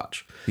show to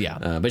watch.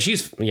 Yeah. But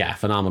she's,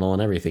 phenomenal in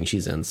everything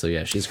she's in. So,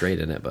 yeah, she's great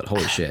in it. But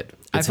holy shit.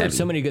 I've heard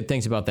so many good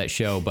things about that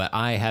show, but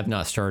I have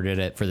not started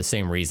it for the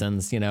same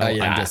reasons,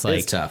 I'm just like.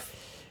 It's tough.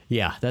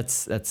 Yeah,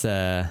 that's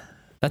a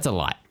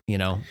lot.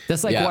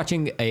 That's like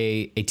watching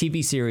a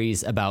TV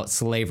series about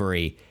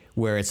slavery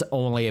where it's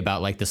only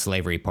about like the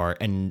slavery part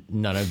and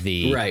none of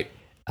the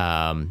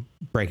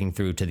breaking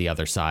through to the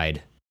other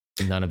side,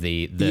 none of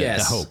the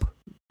hope.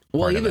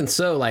 Well, even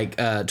so, like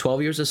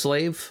 12 Years a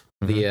Slave,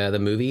 the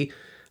movie,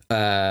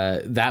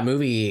 that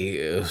movie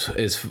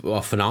is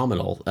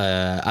phenomenal.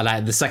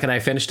 And the second I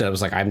finished it, I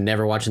was like, I'm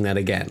never watching that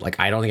again. Like,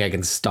 I don't think I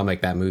can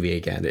stomach that movie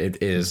again.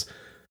 It is,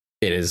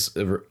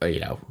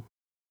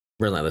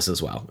 relentless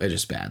as well. It's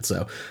just bad.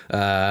 So,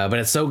 but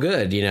it's so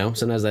good,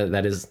 sometimes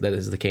that is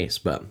the case,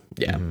 but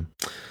yeah.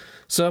 Mm-hmm.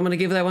 So I'm going to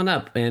give that one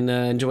up and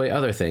enjoy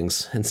other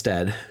things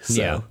instead.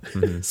 So,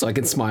 so I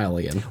can smile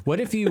again. What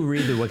if you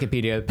read the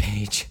Wikipedia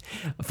page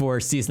for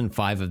season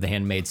 5 of The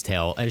Handmaid's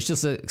Tale and it's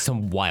just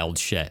some wild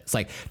shit. It's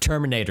like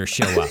Terminator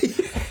show up.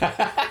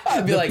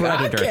 I'd be like,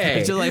 Predator. Okay.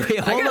 It's just like, wait,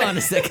 hold on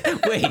a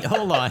second. Wait,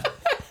 hold on.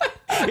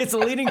 It's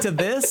leading to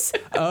this?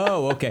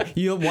 Oh, okay.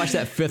 You'll watch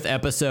that 5th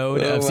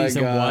episode of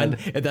season 1,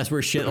 and that's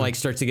where shit like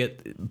starts to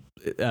get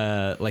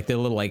like the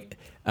little like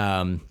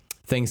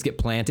things get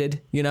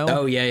planted,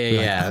 Oh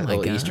yeah. Like,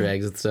 little Easter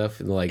eggs and stuff,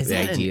 and like is the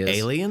that ideas. An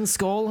alien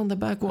skull on the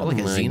back wall, like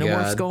a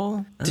xenomorph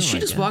skull. Did she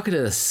just walk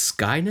into the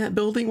Skynet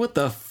building? What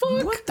the fuck?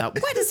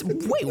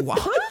 Wait,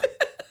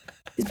 what?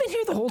 He's been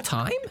here the whole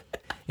time?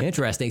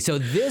 Interesting. So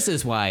this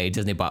is why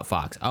Disney bought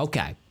Fox.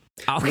 Okay.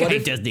 Okay,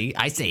 Disney.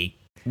 I see.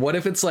 What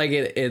if it's like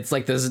it's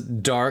like this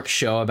dark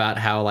show about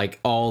how like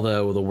all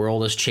the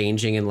world is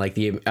changing and like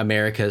the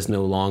America is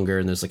no longer,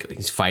 and there's like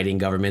these fighting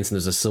governments and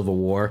there's a civil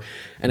war,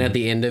 and at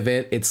the end of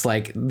it, it's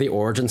like the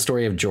origin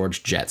story of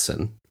George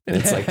Jetson, and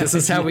it's like this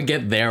is how we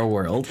get their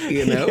world,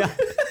 you know? Yeah.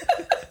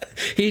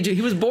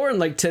 He was born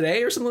like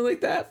today or something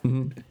like that,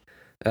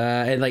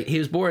 and like he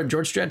was born.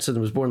 George Jetson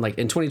was born like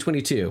in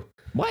 2022.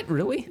 What,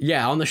 really?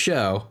 Yeah, on the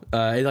show.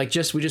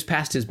 We just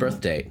passed his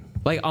birth date.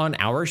 Like on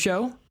our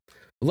show.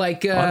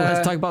 Like,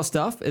 Let's Talk About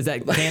Stuff? Is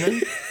that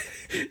canon?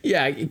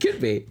 Yeah, it could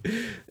be.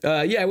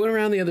 I went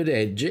around the other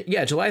day.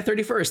 July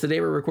 31st, the day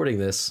we're recording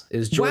this,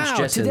 is George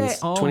Jetson's today.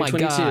 Oh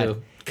 2022. My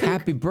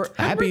God.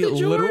 Happy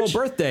literal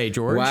birthday,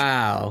 George.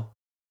 Wow.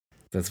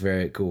 That's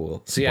very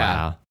cool. So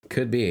yeah,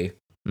 could be.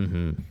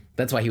 Mm-hmm.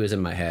 That's why he was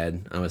in my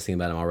head. I was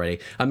thinking about him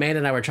already. Amanda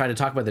and I were trying to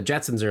talk about the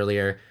Jetsons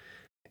earlier,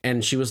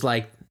 and she was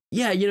like,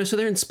 yeah, so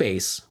they're in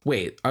space.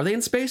 Wait, are they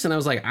in space? And I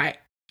was like,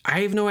 I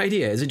have no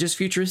idea. Is it just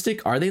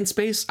futuristic? Are they in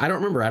space? I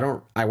don't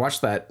remember. I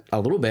watched that a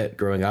little bit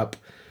growing up,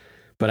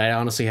 but I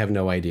honestly have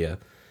no idea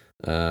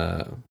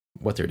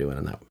what they're doing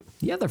in that.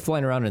 Yeah, they're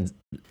flying around in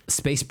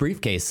space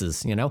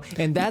briefcases,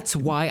 and that's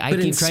why I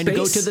keep trying to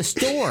go to the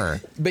store.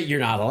 But you're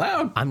not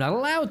allowed. I'm not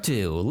allowed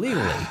to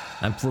legally.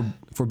 I'm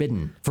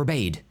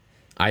forbade.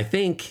 I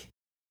think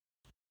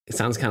it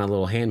sounds kind of a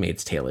little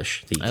Handmaid's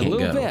Tale-ish that you can't go. A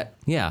little bit,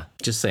 yeah.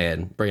 Just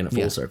saying, bringing it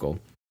full circle.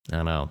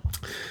 I know.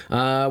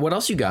 What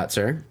else you got,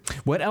 sir?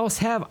 What else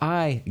have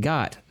I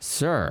got,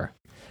 sir?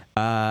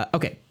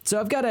 Okay, so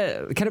I've got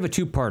a kind of a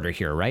two-parter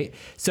here, right?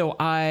 So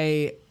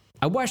I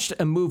watched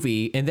a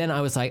movie, and then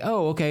I was like,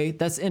 oh, okay,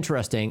 that's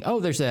interesting.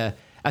 Oh, there's a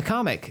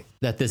comic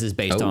that this is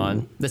based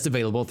on that's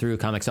available through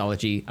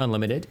Comixology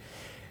Unlimited.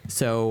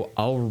 So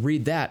I'll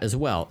read that as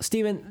well.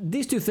 Steven,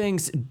 these two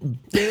things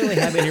barely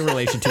have any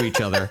relation to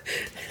each other.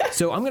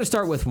 So I'm going to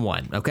start with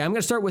one. Okay, I'm going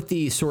to start with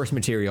the source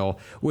material,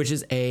 which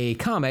is a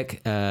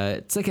comic.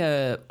 It's like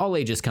a all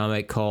ages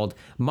comic called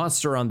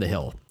Monster on the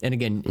Hill. And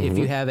again, if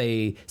you have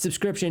a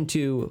subscription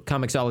to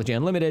Comixology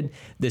Unlimited,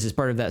 this is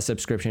part of that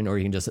subscription, or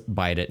you can just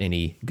buy it at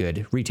any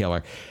good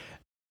retailer.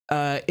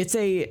 It's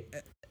a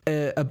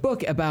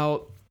book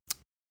about.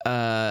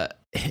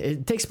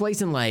 It takes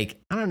place in I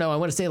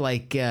want to say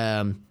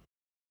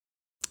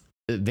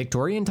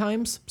Victorian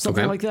times,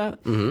 something like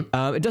that.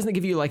 Mm-hmm. It doesn't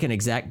give you an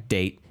exact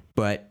date,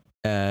 but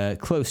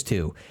close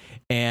to.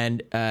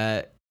 And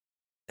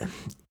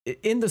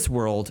in this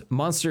world,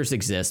 monsters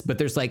exist, but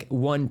there's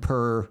one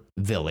per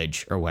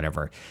village or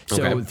whatever.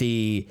 So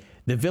the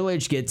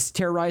village gets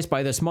terrorized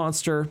by this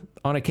monster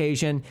on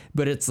occasion,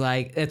 but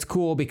it's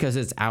cool because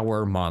it's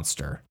our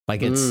monster.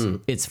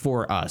 It's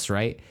for us,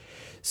 right?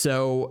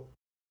 So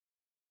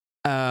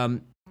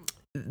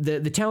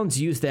the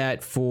towns use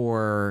that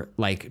for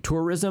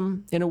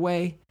tourism in a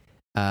way,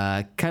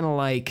 kind of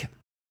like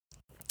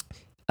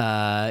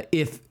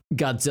if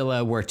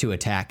Godzilla were to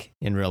attack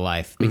in real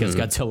life, because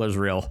Godzilla's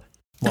real.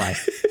 Why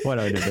do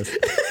I do this?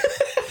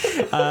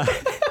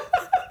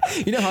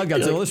 You know how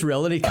Godzilla's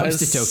real and he comes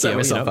to Tokyo.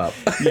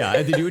 Yeah,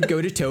 and then you would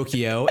go to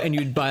Tokyo and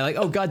you'd buy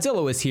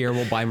Godzilla was here,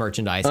 we'll buy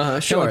merchandise.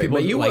 Sure, people,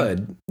 but you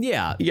would.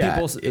 Yeah,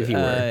 people if you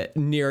were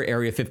near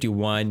Area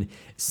 51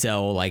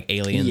 sell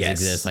aliens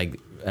exist,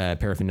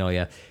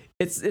 paraphernalia.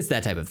 It's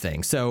that type of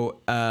thing.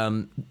 So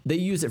they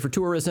use it for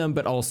tourism,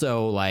 but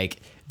also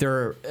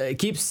it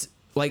keeps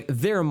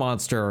their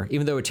monster,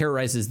 even though it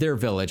terrorizes their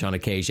village on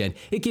occasion,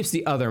 it keeps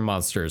the other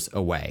monsters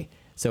away.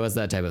 So it's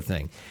that type of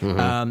thing.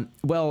 Mm-hmm.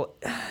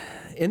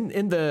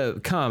 In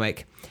the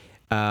comic,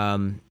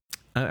 I'm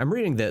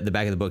reading the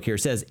back of the book here. It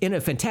says, in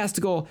a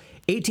fantastical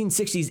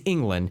 1860s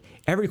England,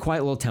 every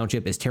quiet little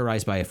township is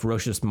terrorized by a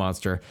ferocious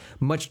monster,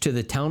 much to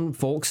the town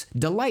folks'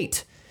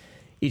 delight.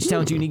 Each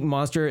town's unique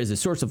monster is a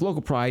source of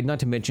local pride, not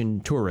to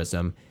mention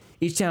tourism.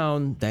 Each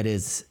town, that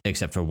is,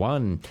 except for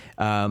one.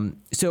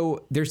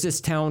 So there's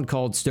this town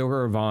called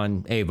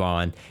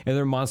Stoker-on-Avon, and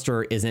their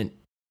monster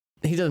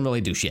he doesn't really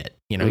do shit.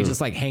 He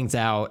just hangs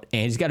out,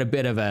 and he's got a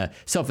bit of a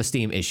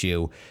self-esteem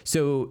issue.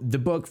 So the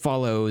book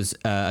follows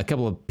a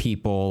couple of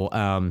people,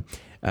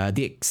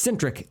 the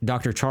eccentric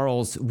Dr.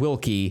 Charles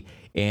Wilkie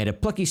and a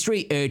plucky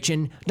street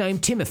urchin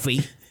named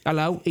Timothy.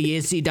 Hello,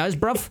 yes, he does,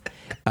 bruv.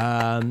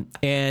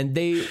 And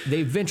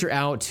they venture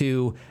out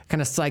to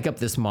kind of psych up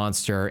this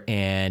monster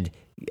and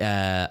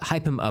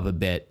hype him up a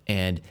bit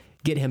and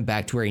get him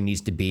back to where he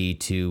needs to be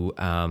to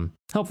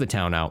help the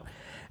town out.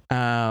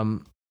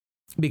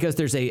 Because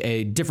there's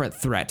a different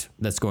threat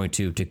that's going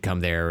to come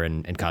there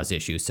and cause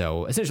issues.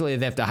 So essentially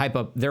they have to hype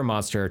up their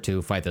monster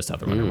to fight this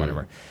other one or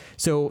whatever.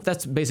 So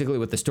that's basically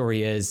what the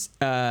story is.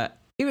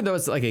 Even though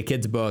it's a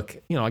kid's book,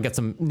 I got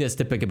some nits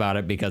to pick about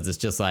it because it's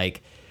just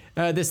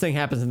this thing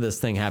happens and this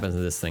thing happens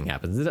and this thing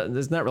happens.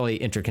 It's not really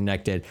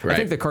interconnected. Right. I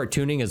think the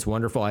cartooning is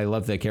wonderful. I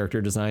love the character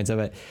designs of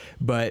it.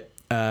 But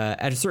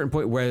at a certain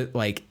point where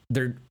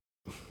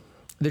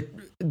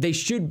they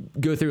should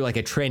go through like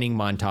a training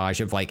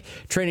montage of like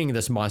training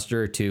this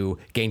monster to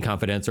gain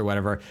confidence or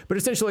whatever. But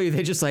essentially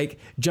they just like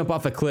jump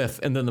off a cliff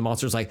and then the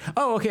monster's like,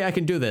 oh, okay, I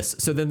can do this.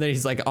 So then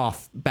he's like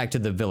off back to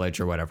the village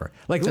or whatever.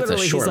 Like That's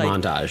literally a short he's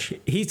like, montage.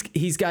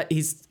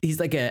 He's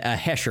like a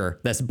hesher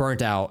that's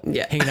burnt out,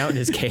 hanging out in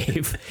his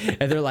cave.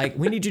 And they're like,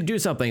 we need you to do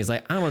something. He's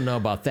like, I don't know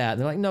about that. And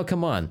they're like, no,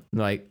 come on. And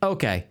they're like,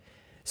 okay.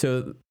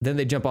 So then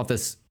they jump off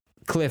this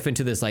cliff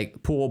into this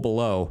like pool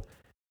below.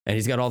 And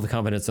he's got all the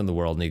confidence in the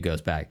world, and he goes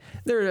back.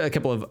 There are a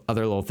couple of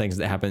other little things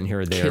that happen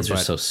here or there. Kids are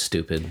so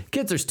stupid.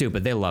 Kids are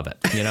stupid. They love it,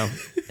 you know?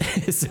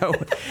 so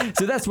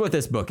that's what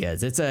this book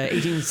is. It's a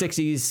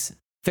 1860s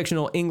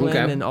fictional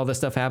England, and all this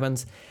stuff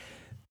happens.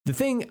 The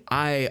thing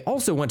I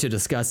also want to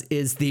discuss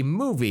is the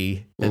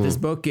movie that this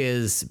book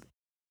is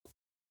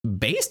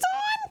based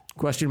on?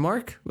 Question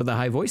mark with a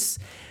high voice.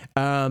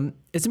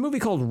 It's a movie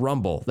called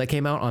Rumble that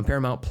came out on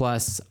Paramount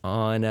Plus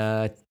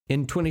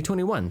in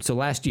 2021, so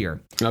last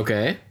year.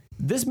 Okay.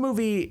 This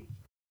movie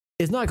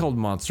is not called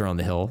Monster on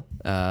the Hill.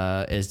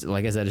 Is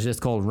like I said, it's just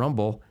called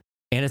Rumble,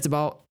 and it's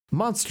about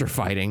monster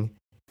fighting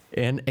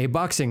in a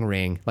boxing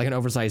ring, like an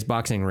oversized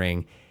boxing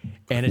ring.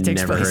 And it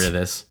takes Never place, heard of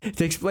this. It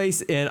takes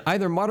place in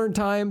either modern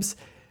times,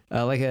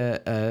 like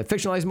a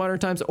fictionalized modern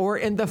times, or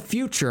in the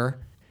future,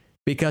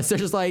 because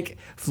there's like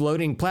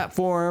floating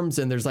platforms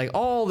and there's like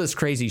all this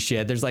crazy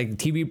shit. There's like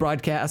TV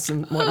broadcasts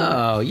and whatnot.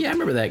 Oh, yeah, I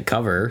remember that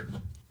cover.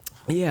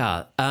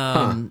 Yeah.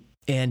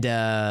 And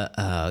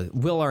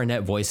Will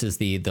Arnett voices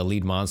the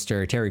lead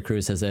monster. Terry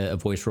Crews has a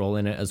voice role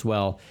in it as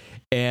well.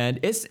 And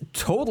it's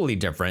totally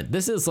different.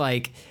 This is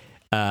like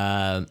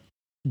there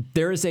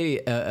is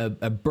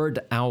a bird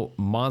out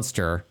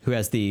monster who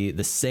has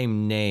the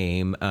same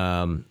name.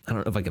 I don't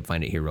know if I can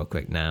find it here real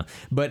quick now.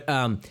 But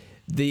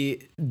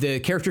the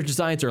character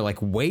designs are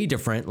like way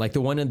different. Like the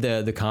one in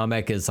the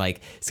comic is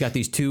like it's got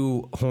these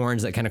two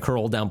horns that kind of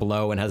curl down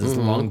below and has this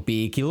long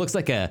beak. He looks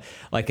like a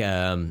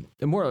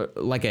more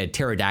like a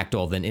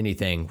pterodactyl than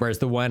anything. Whereas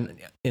the one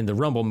in the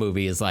Rumble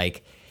movie is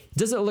like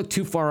doesn't look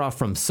too far off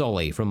from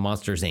Sully from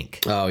Monsters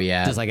Inc. Oh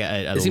yeah, just like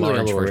a it seems like a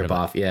large little version rip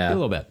off. Yeah, a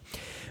little bit.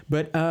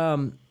 But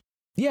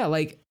yeah,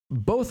 like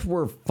both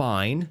were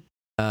fine.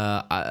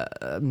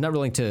 I'm not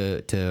willing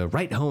to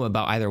write home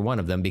about either one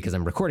of them because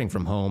I'm recording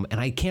from home and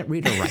I can't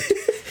read or write.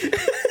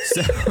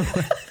 So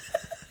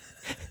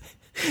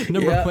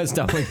number one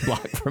stumbling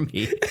block for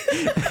me.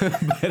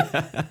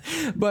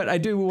 but I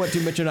do want to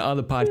mention it on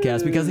the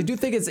podcast because I do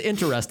think it's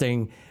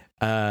interesting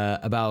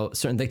about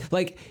certain things.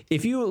 Like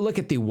if you look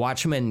at the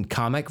Watchmen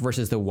comic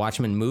versus the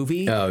Watchmen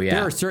movie,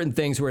 there are certain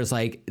things where it's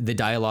like the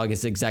dialogue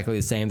is exactly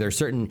the same. There are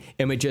certain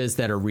images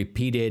that are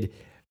repeated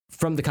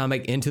from the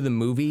comic into the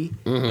movie.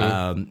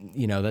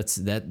 You know, that's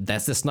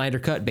the Snyder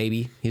cut,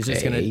 baby. He's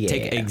just going to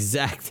take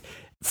exact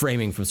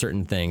framing from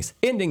certain things.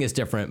 Ending is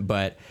different,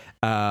 but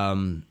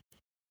for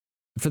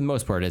the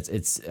most part,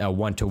 it's a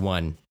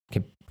one-to-one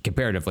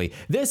comparatively.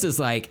 This is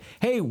like,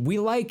 hey, we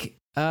like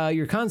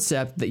your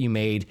concept that you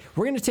made.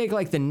 We're going to take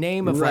like the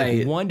name of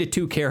like 1 to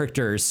 2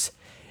 characters,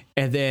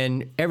 and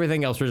then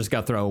everything else we're just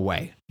going to throw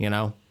away, you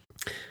know?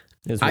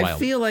 It's wild. I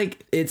feel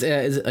like is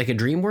it like a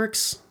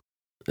DreamWorks?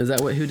 Is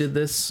that who did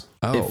this?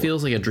 Oh, it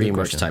feels like a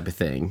DreamWorks type of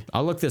thing.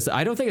 I'll look this.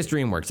 I don't think it's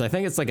DreamWorks. I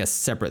think it's like a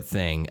separate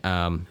thing.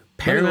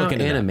 Paramount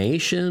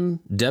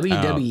Animation,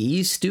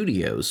 WWE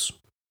Studios.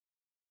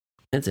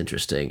 That's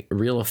interesting.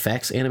 Real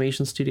Effects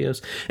Animation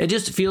Studios. It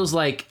just feels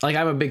like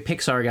I'm a big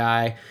Pixar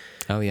guy.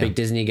 Oh yeah, big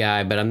Disney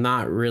guy, but I'm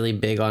not really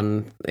big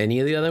on any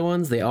of the other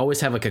ones. They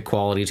always have like a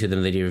quality to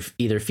them that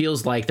either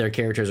feels like their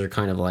characters are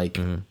kind of like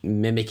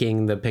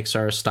mimicking the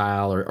Pixar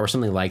style or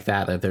something like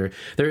that. That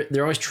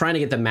they're always trying to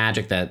get the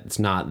magic that's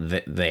not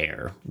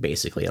there,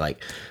 basically.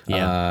 Like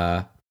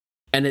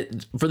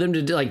and for them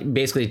to like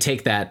basically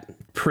take that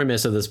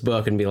premise of this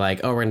book and be like,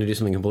 oh, we're going to do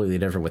something completely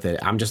different with it.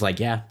 I'm just like,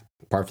 yeah.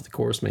 Par for the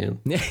course, man.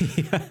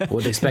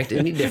 Wouldn't expect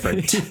any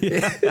different.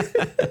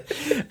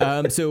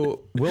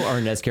 So Will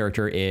Arnett's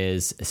character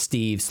is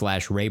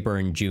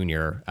Steve/Rayburn Jr.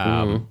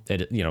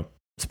 You know,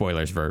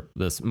 spoilers for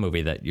this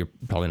movie that you're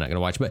probably not going to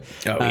watch, but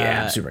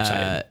I'm super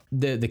excited.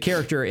 The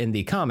character in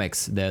the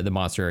comics, the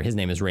monster, his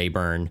name is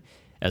Rayburn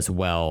as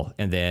well,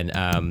 and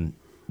then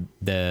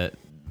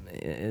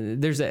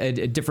there's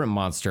a different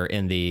monster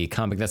in the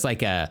comic that's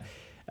like a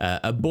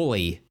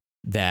bully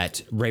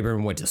that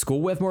Rayburn went to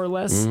school with, more or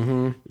less.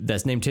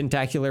 That's named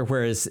Tentacular,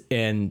 whereas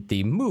in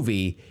the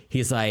movie,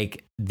 he's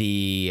like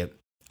the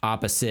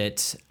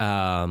opposite.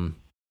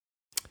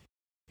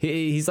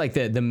 He's like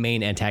the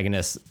main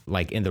antagonist,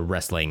 like in the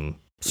wrestling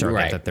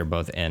circuit that they're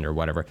both in, or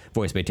whatever.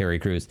 Voiced by Terry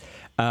Crews.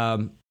 Yeah,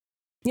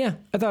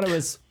 I thought it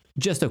was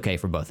just okay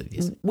for both of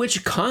these.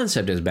 Which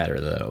concept is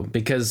better though?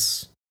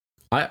 Because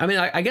I mean,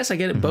 I guess I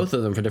get it, both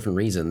of them for different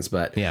reasons,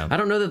 but I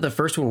don't know that the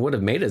first one would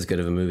have made as good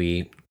of a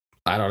movie.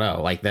 I don't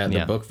know, like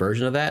the book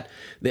version of that.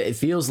 It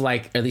feels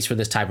like, at least for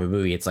this type of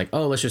movie, it's like,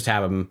 oh, let's just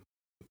have them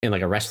in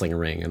like a wrestling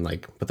ring and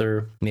like, but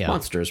they're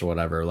monsters or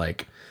whatever.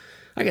 Like,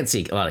 I can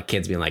see a lot of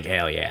kids being like,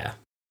 hell yeah.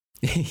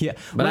 Yeah,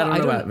 But well, I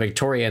don't know about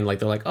Victoria, and like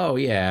they're like, oh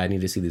yeah, I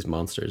need to see these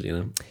monsters, you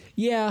know?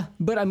 Yeah,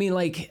 but I mean,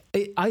 like,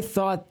 I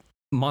thought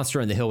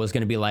Monster on the Hill was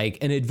going to be like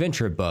an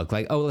adventure book,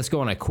 like, oh, let's go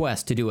on a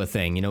quest to do a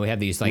thing. You know, we have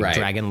these like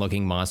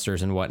dragon-looking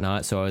monsters and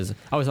whatnot. So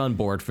I was on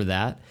board for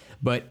that,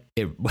 but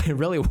it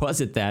really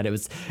wasn't that. It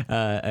was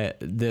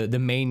the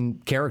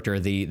main character,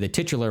 the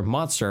titular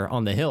monster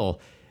on the hill,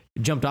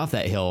 jumped off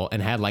that hill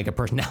and had like a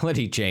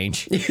personality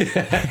change.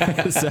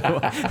 So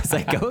I was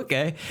like,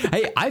 okay,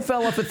 hey, I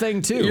fell off a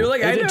thing too. You're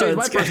like, I know, changed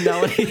my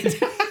personality.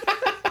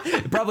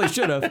 It probably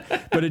should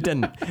have, but it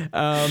didn't.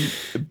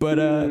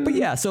 But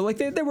yeah, so like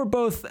they were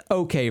both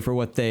okay for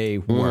what they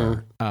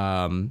were.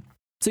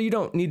 So you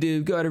don't need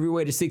to go out of your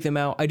way to seek them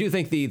out. I do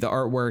think the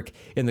artwork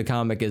in the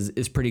comic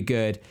is pretty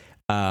good.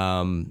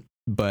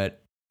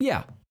 But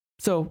yeah,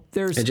 so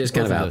there's it's just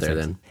kind of out there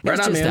then. Right,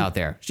 it's just out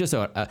there. It's just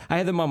I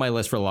had them on my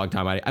list for a long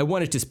time. I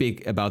wanted to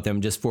speak about them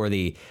just for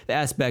the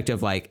aspect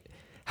of like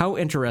how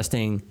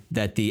interesting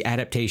that the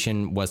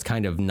adaptation was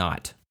kind of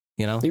not.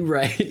 You know?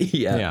 Right.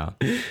 Yeah.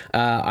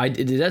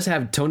 It does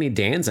have Tony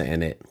Danza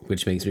in it,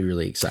 which makes me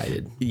really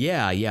excited.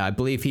 Yeah. I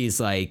believe he's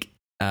like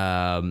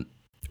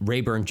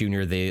Rayburn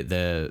Jr.,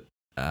 the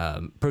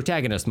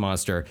protagonist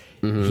monster.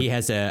 Mm-hmm. He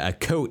has a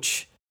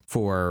coach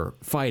for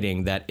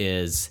fighting that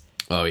is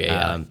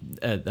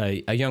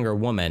a younger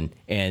woman,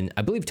 and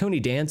I believe Tony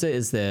Danza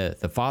is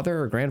the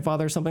father or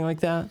grandfather or something like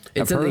that.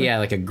 It's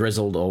like a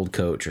grizzled old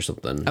coach or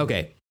something.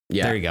 Okay.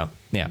 Yeah. There you go.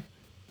 Yeah.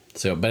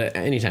 So, but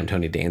anytime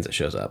Tony Danza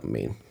shows up, I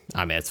mean,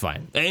 it's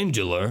fine.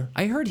 Angela.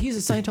 I heard he's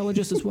a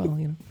Scientologist as well,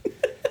 you know.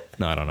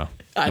 No, I don't know.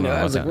 I know.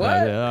 I was like, what?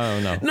 I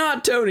don't know.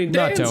 Not Tony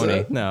Danza. Not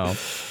Tony.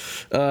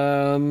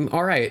 No.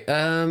 All right.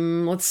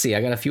 Let's see.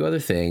 I got a few other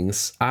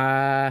things.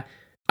 I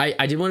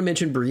did want to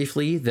mention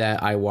briefly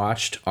that I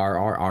watched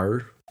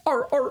RRR.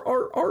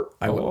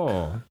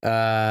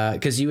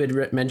 Because you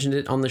had mentioned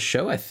it on the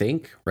show, I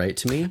think, right,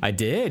 to me? I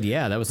did,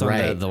 yeah. That was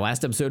on the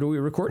last episode we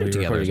recorded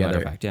together, as a matter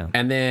of fact, yeah.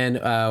 And then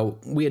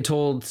we had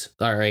told,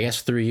 or I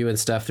guess through you and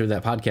stuff, through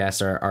that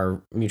podcast,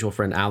 our mutual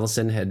friend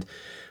Allison had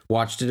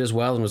watched it as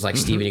well and was like,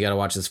 Steven, you got to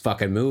watch this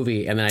fucking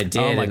movie. And then I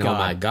did. Oh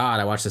my God,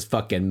 I watched this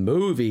fucking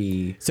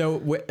movie. So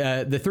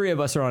the three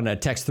of us are on a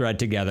text thread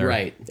together.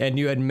 Right. And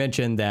you had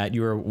mentioned that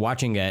you were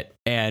watching it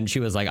and she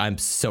was like, I'm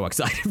so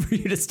excited for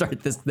you to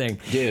start this thing.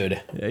 Dude.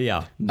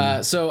 Yeah.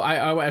 So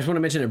I just want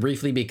to mention it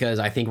briefly because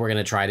I think we're going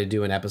to try to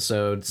do an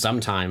episode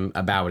sometime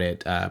about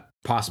it,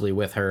 possibly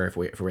with her if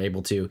we're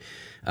able to.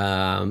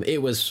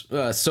 It was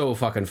so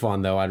fucking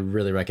fun, though. I'd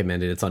really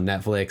recommend it. It's on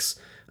Netflix.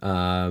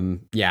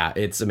 Yeah,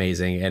 it's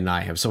amazing, and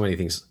I have so many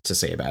things to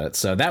say about it.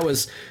 So that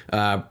was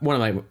one of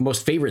my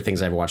most favorite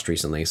things I've watched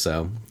recently.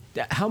 So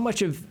how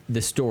much of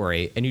the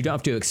story, and you don't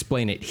have to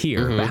explain it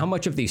here, but how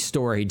much of the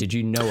story did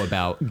you know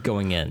about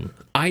going in?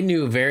 I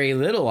knew very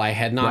little. I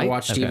had not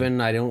watched even,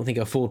 I don't think,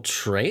 a full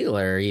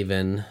trailer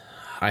even.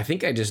 I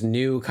think I just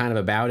knew kind of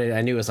about it.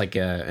 I knew it was like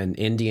an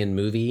Indian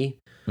movie,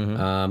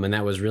 and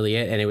that was really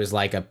it. And it was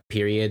like a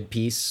period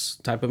piece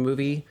type of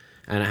movie.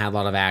 And it had a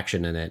lot of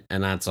action in it.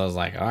 And so I was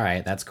like, all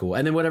right, that's cool.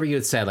 And then whatever you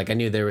had said, like I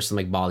knew there was some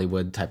like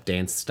Bollywood type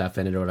dance stuff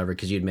in it or whatever,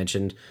 because you'd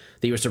mentioned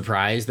that you were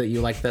surprised that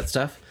you liked that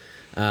stuff.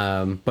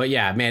 But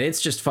yeah, man,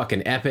 it's just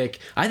fucking epic.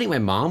 I think my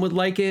mom would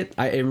like it.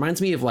 It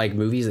reminds me of like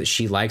movies that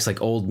she likes, like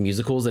old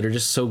musicals that are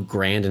just so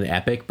grand and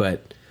epic,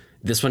 but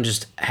this one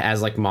just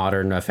has like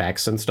modern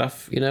effects and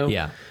stuff, you know?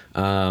 Yeah.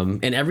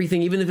 And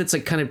everything, even if it's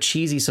like kind of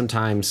cheesy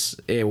sometimes,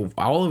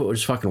 all of it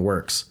just fucking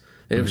works.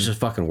 It just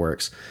fucking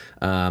works.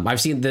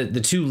 I've seen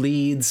the two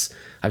leads.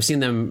 I've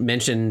seen them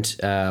mentioned.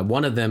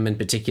 One of them in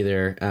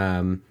particular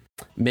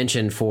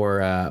mentioned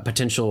for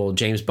potential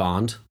James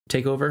Bond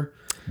takeover.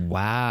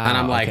 Wow. And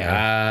I'm like,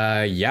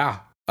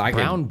 yeah,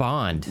 Brown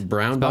Bond.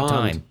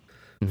 Time.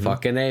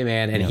 Fucking A,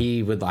 man. And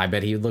I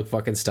bet he would look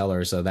fucking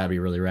stellar. So that'd be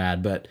really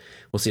rad. But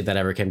we'll see if that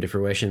ever came to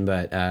fruition.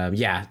 But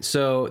yeah,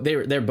 so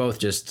they're both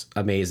just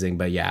amazing.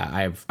 But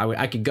yeah,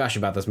 I could gush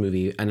about this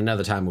movie, and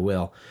another time I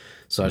will.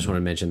 So I just want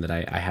to mention that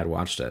I had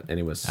watched it, and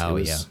it was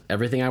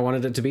everything I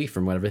wanted it to be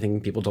from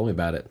everything people told me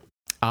about it.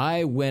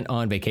 I went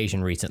on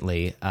vacation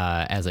recently,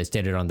 as I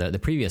stated on the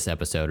previous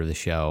episode of the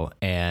show,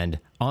 and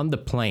on the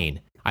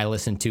plane, I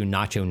listened to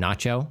Nacho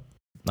Nacho.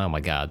 Oh my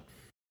God.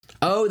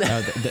 Oh,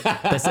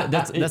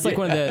 that's like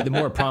one of the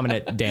more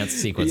prominent dance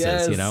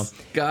sequences, you know?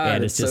 God,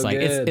 and it's just so like,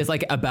 good. it's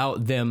like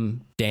about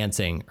them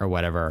dancing or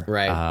whatever.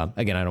 Right.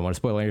 Again, I don't want to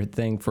spoil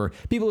anything for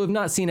people who have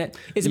not seen it.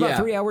 It's about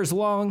 3 hours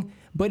long,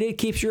 but it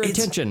keeps your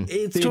attention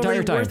it's the totally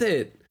entire time. Worth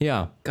it.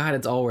 Yeah. God,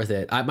 it's all worth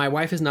it. My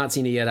wife has not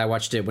seen it yet. I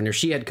watched it when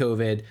she had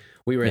COVID.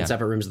 We were in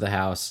separate rooms of the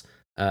house.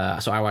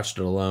 So I watched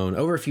it alone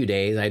over a few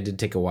days. I did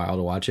take a while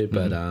to watch it,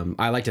 but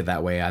I liked it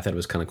that way. I thought it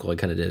was kind of cool. I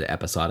kind of did it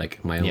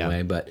episodic my own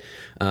way, but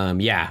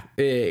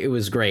it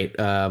was great.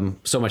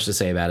 So much to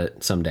say about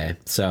it someday.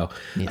 So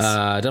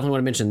definitely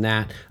want to mention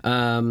that.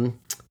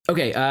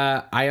 Okay,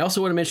 I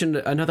also want to mention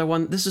another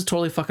one. This is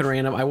totally fucking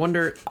random. I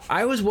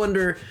always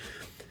wonder.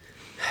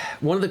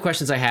 One of the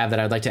questions I have that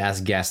I'd like to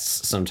ask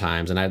guests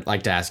sometimes, and I'd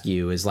like to ask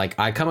you, is like,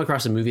 I come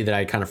across a movie that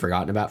I'd kind of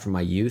forgotten about from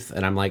my youth,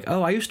 and I'm like,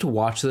 oh, I used to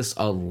watch this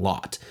a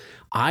lot.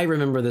 I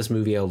remember this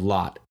movie a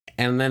lot.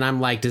 And then I'm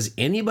like, does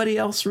anybody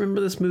else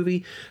remember this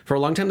movie? For a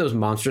long time, there was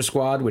Monster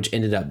Squad, which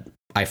ended up,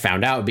 I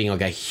found out, being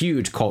like a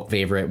huge cult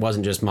favorite. It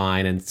wasn't just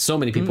mine, and so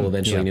many people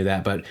eventually knew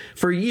that. But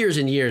for years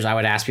and years, I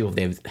would ask people if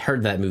they've heard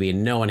of that movie,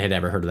 and no one had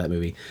ever heard of that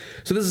movie.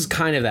 So this is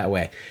kind of that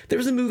way. There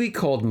was a movie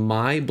called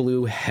My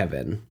Blue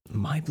Heaven.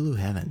 My Blue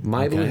Heaven.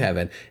 My Blue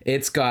Heaven.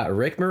 It's got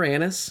Rick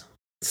Moranis,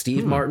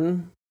 Steve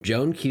Martin,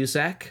 Joan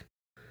Cusack.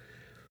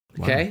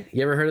 Okay, wow.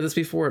 You ever heard of this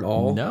before at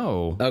all?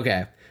 No.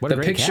 Okay. What a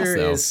the great picture cast,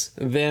 is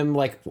them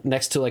like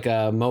next to like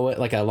a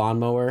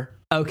lawnmower.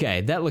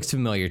 Okay, that looks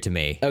familiar to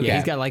me. Okay. Yeah,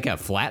 he's got like a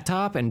flat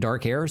top and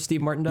dark hair.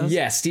 Steve Martin does.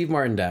 Yeah, Steve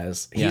Martin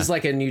does. He's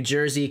like a New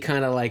Jersey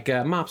kind of like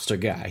a mobster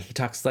guy. He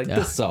talks like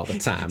this all the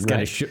time. He's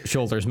got his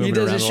shoulders moving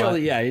around. He does his shoulder. A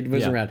lot. Yeah, he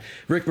moves around.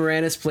 Rick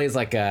Moranis plays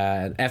like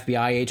an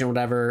FBI agent or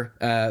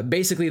whatever.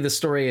 Basically, the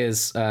story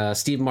is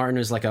Steve Martin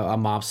is like a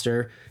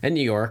mobster in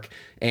New York,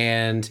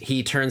 and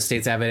he turns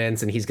state's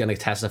evidence, and he's going to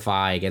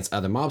testify against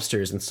other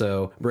mobsters. And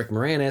so Rick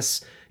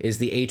Moranis is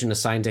the agent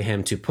assigned to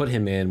him to put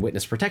him in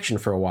witness protection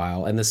for a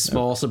while in this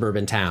small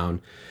suburban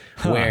town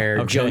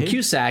where Joan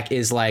Cusack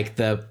is like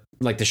the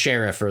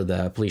sheriff or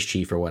the police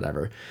chief or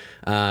whatever.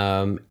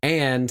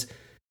 And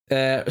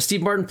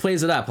Steve Martin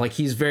plays it up like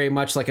he's very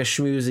much like a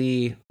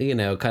schmoozy,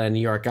 kind of New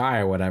York guy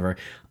or whatever.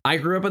 I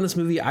grew up on this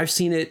movie. I've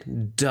seen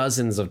it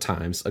dozens of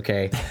times.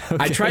 Okay.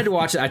 I tried to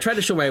watch it. I tried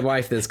to show my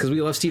wife this because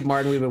we love Steve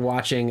Martin. We've been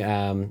watching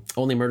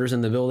Only Murders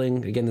in the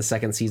Building. Again, the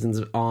second season's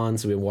on.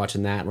 So we've been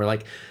watching that.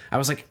 And I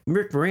was like,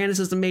 Rick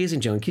Moranis is amazing.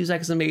 Joan Cusack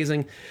is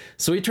amazing.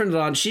 So we turned it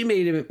on. She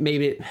maybe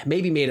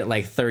made it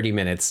like 30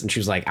 minutes. And she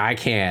was like, I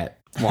can't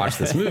watch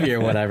this movie or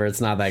whatever.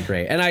 It's not that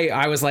great. And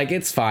I was like,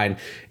 it's fine.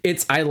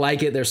 I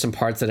like it. There's some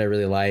parts that I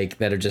really like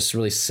that are just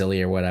really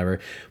silly or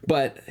whatever.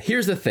 But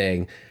here's the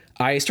thing.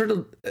 I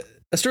started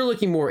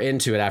looking more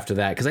into it after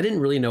that because I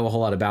didn't really know a whole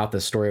lot about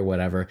this story or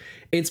whatever.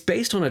 It's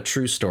based on a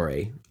true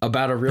story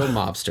about a real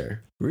mobster.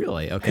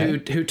 Really?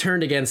 Okay. Who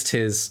turned against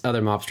his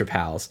other mobster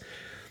pals.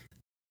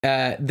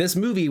 This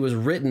movie was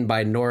written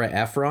by Nora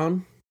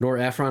Ephron.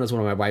 Nora Ephron is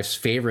one of my wife's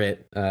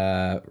favorite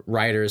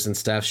writers and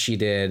stuff. She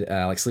did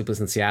like Sleepless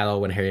in Seattle,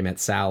 When Harry Met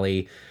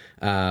Sally,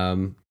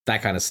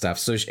 that kind of stuff.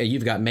 So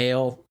You've Got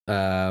Mail.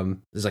 This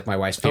is like my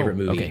wife's favorite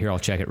movie. Okay, here, I'll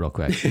check it real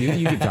quick.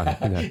 You keep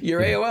talking. Okay. Your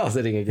AOL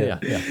sitting again.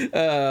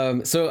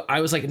 Yeah. So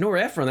I was like,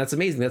 Nora Ephron, that's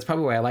amazing. That's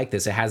probably why I like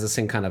this. It has the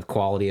same kind of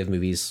quality of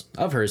movies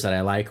of hers that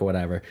I like or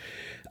whatever.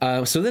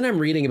 So then I'm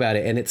reading about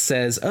it and it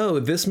says,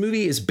 this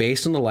movie is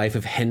based on the life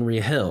of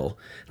Henry Hill.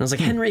 And I was like,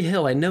 Henry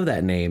Hill, I know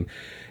that name.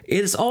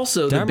 It is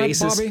also the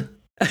basis.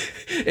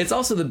 It's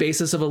also the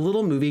basis of a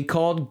little movie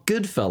called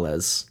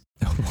Goodfellas.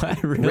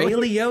 What? Really? Ray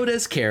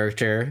Liotta's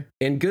character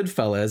in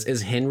Goodfellas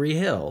is Henry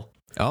Hill.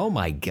 Oh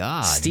my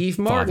God. Steve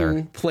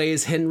Martin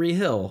plays Henry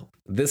Hill.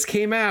 This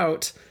came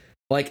out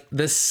like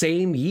the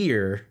same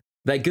year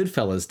that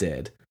Goodfellas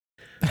did.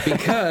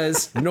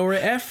 Because Nora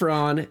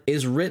Ephron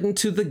is written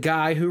to the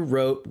guy who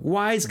wrote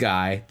Wise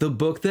Guy, the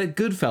book that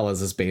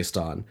Goodfellas is based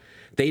on.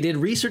 They did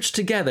research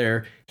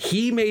together.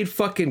 He made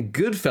fucking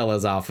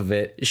Goodfellas off of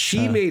it.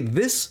 She made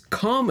this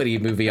comedy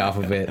movie off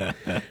of it.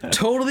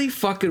 Totally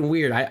fucking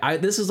weird.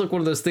 This is like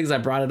one of those things I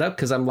brought it up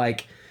because I'm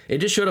like, it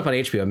just showed up on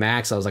HBO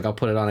Max. I was like, I'll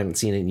put it on. I haven't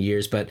seen it in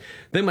years. But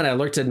then when I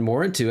looked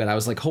more into it, I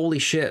was like, holy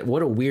shit,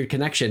 what a weird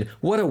connection.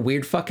 What a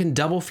weird fucking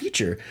double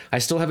feature. I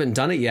still haven't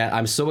done it yet.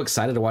 I'm so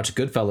excited to watch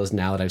Goodfellas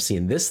now that I've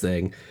seen this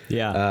thing.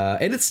 Yeah.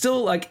 And it's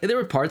still like, there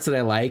were parts that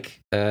I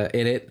like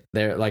in it.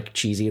 They're like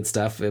cheesy and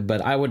stuff,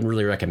 but I wouldn't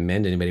really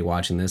recommend anybody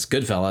watching this.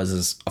 Goodfellas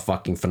is a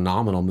fucking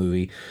phenomenal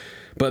movie.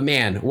 But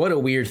man, what a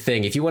weird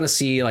thing. If you want to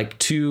see like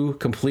two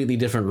completely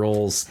different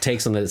roles,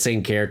 takes on the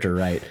same character,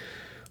 right?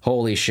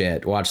 Holy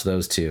shit, watch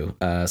those two.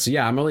 So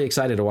yeah, I'm really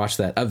excited to watch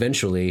that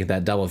eventually,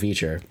 that double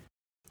feature.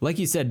 Like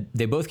you said,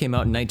 they both came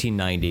out in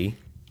 1990.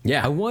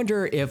 Yeah. I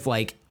wonder if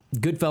like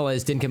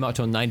Goodfellas didn't come out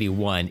till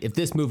 91, if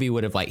this movie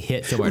would have like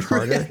hit so much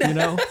harder, you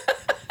know?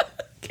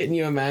 Can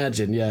you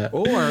imagine? Yeah.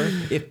 Or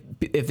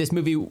if this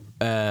movie,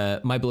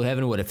 My Blue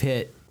Heaven, would have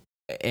hit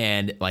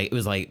and like it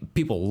was like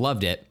people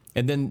loved it.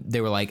 And then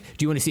they were like,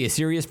 "Do you want to see a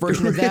serious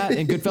version of that?"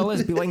 And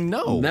Goodfellas be like,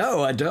 "No,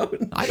 I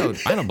don't. I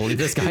don't believe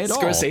this guy at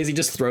all." Scorsese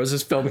just throws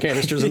his film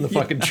canisters in the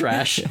fucking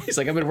trash. He's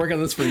like, "I've been working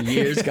on this for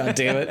years. God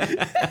damn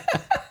it."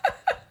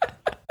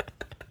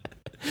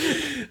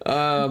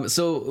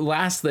 So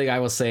last thing I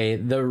will say,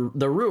 the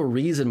real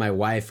reason my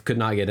wife could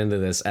not get into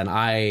this, and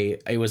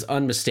it was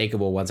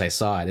unmistakable once I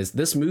saw it, is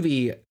this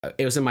movie.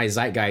 It was in my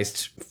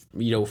zeitgeist,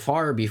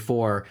 far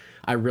before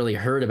I really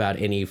heard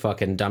about any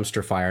fucking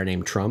dumpster fire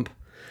named Trump.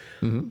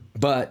 Mm-hmm.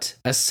 But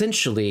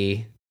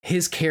essentially,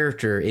 his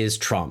character is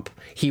Trump.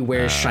 He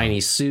wears shiny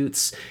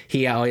suits.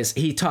 He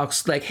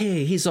talks like,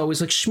 hey, he's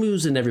always like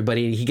schmoozing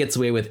everybody. He gets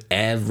away with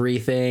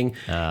everything.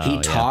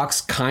 He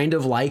talks kind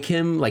of like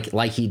him,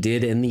 like he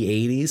did in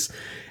the 80s.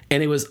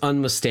 And it was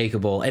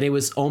unmistakable. And it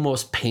was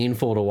almost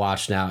painful to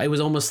watch now. It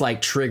was almost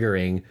like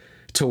triggering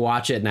to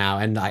watch it now.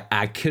 And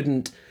I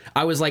couldn't.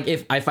 I was like,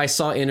 if I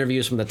saw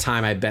interviews from the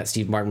time, I bet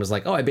Steve Martin was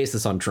like, oh, I based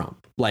this on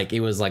Trump. Like, it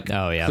was like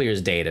clear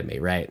as day to me,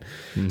 right?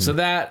 So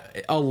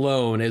that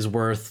alone is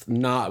worth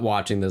not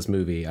watching this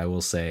movie, I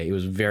will say. It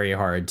was very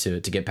hard to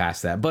get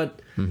past that.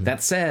 But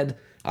that said,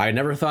 I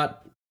never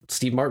thought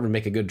Steve Martin would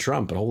make a good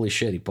Trump, but holy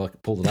shit, he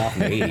pulled it off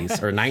in the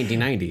 80s or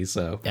 1990s.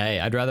 So Hey,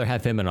 I'd rather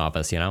have him in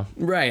office, you know?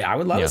 right, I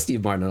would love a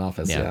Steve Martin in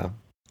office. Yeah.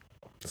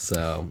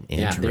 So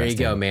yeah, there you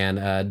go,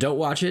 man. Don't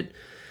watch it.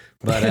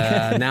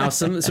 But now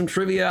some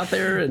trivia out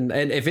there, and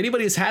if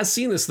anybody has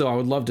seen this though, I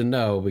would love to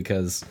know,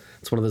 because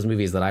it's one of those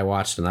movies that I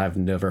watched and I've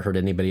never heard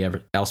anybody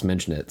else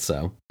mention it.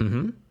 So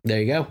there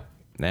you go.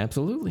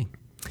 Absolutely.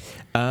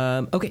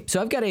 Okay,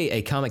 so I've got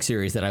a comic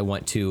series that I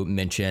want to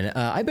mention.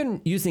 I've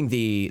been using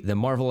the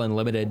Marvel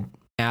Unlimited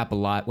app a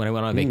lot. When I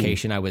went on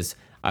vacation, I was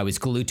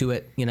glued to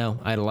it. You know,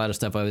 I had a lot of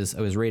stuff I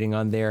was reading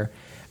on there.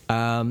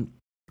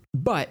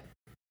 But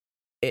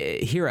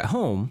here at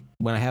home,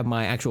 when I have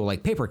my actual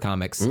like paper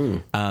comics,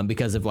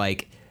 because of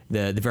like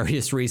the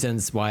various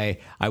reasons why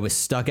I was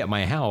stuck at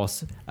my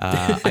house,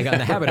 I got in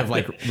the habit of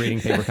like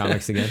reading paper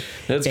comics again.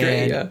 That's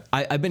great. And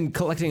I've been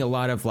collecting a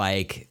lot of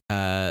like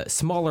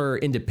smaller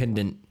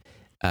independent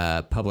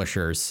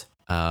publishers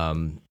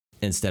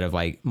instead of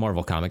like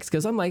Marvel comics,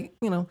 because I'm like,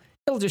 you know,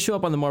 it'll just show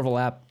up on the Marvel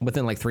app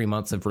within like 3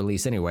 months of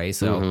release anyway.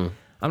 So I'm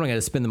not going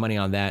to spend the money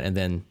on that, and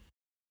then,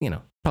 you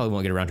know, probably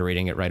won't get around to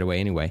reading it right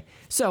away anyway.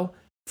 So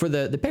for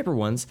the paper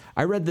ones,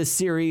 I read this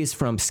series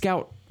from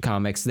Scout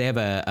Comics. They have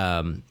what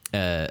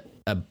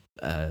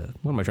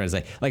am I trying to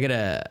say? Like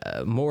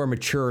a more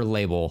mature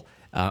label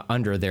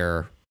under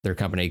their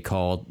company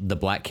called The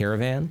Black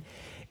Caravan.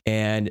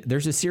 And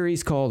there's a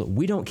series called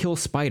We Don't Kill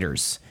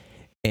Spiders.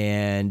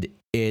 And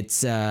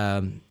it's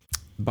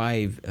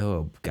by,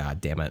 oh,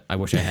 God damn it. I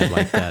wish I had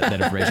like that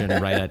information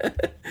right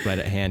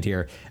at hand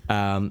here.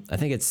 I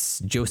think it's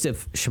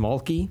Joseph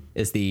Schmalke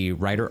is the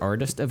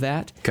writer-artist of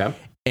that. Okay.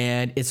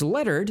 And it's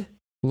lettered,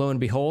 lo and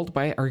behold,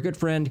 by our good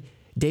friend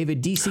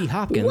David D.C.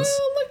 Hopkins.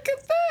 Well, look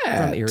at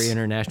that. From Eerie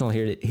International,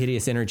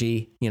 Hideous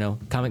Energy, you know,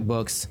 comic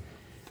books,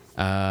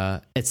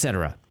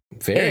 etc.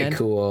 Very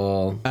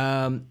cool.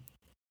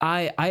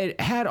 I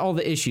had all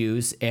the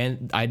issues,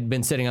 and I'd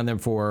been sitting on them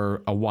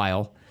for a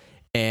while,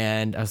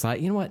 and I was like,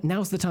 you know what?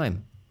 Now's the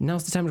time.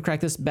 Now's the time to crack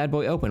this bad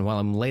boy open while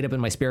I'm laid up in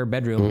my spare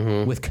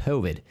bedroom with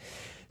COVID.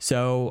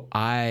 So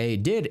I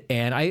did,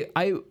 and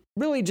I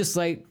really just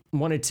like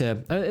wanted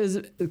to, it was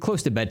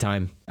close to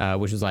bedtime,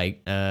 which was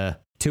like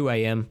 2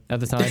 a.m. at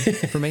the time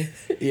for me.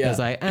 I was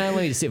like, let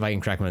me just see if I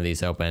can crack one of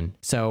these open.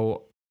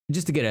 So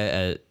just to get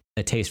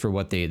a taste for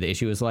what the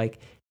issue is like,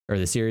 or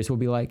the series will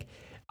be like,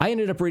 I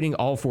ended up reading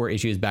all 4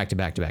 issues back to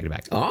back to back to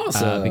back.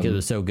 Awesome. Because it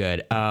was so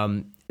good.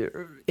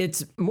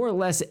 It's more or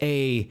less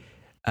it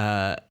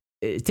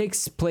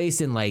takes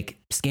place in like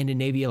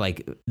Scandinavia,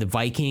 like the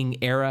Viking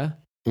era.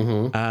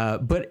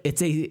 But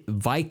it's a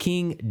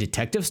Viking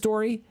detective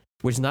story,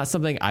 which is not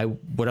something I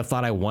would have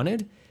thought I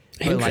wanted.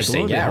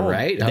 Interesting. Like, yeah,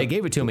 right. They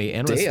gave it to me,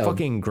 and it was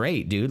fucking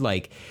great, dude.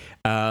 Like,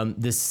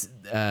 this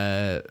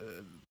in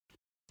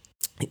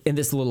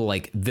this little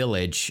like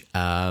village,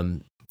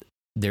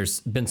 there's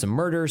been some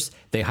murders.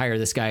 They hire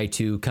this guy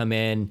to come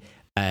in,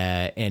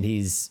 and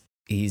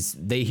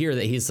they hear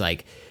that he's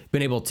like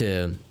been able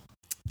to,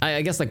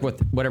 I guess like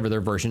whatever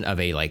their version of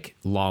a like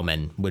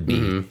lawman would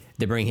be.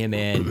 They bring him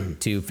in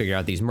to figure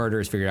out these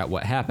murders, figure out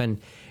what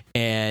happened,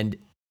 and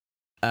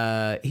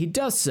he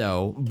does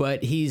so,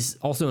 but he's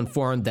also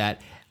informed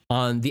that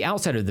on the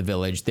outside of the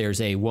village,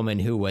 there's a woman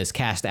who was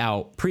cast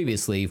out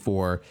previously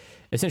for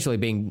essentially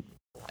being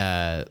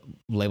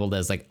labeled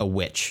as like a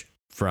witch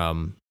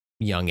from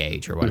young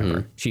age or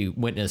whatever. She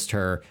witnessed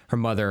her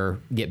mother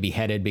get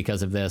beheaded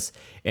because of this,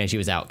 and she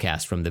was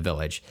outcast from the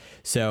village.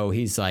 So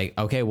he's like,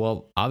 okay,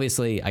 well,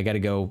 obviously I got to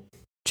go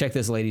check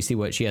this lady, see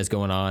what she has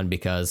going on,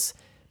 because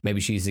maybe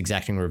she's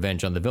exacting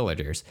revenge on the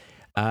villagers.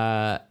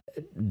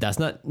 That's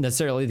not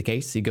necessarily the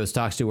case. He goes,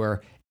 talks to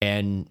her,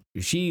 and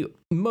she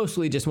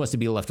mostly just wants to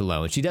be left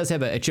alone. She does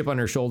have a chip on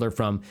her shoulder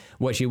from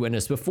what she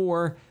witnessed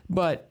before,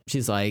 but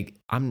she's like,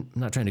 I'm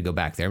not trying to go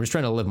back there. I'm just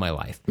trying to live my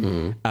life.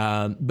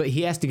 But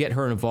he has to get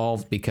her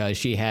involved because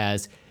she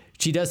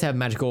does have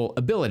magical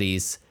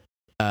abilities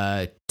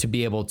to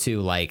be able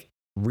to like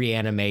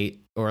reanimate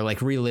or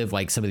like relive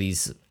like some of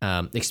these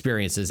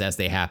experiences as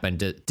they happen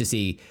to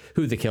see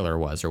who the killer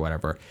was or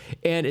whatever.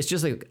 And it's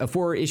just like a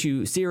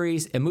 4-issue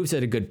series. It moves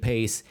at a good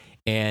pace,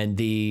 and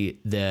the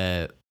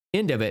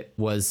end of it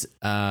was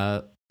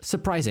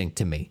surprising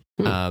to me,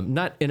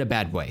 not in a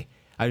bad way.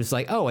 I was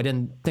like, oh, I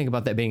didn't think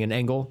about that being an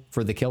angle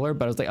for the killer,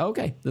 but I was like, oh,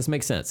 okay, this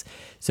makes sense.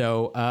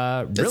 So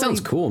that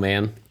sounds cool,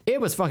 man. It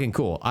was fucking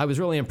cool. I was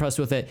really impressed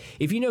with it.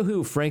 If you know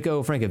who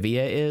Franco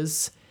Francavilla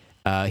is,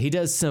 he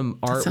does some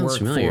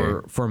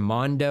artwork for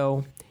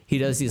Mondo. He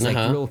does these like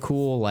real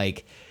cool,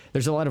 like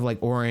there's a lot of like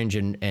orange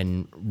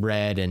and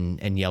red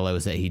and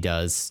yellows that he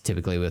does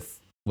typically with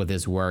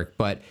his work,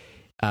 but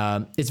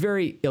it's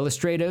very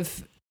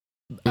illustrative.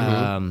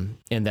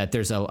 In that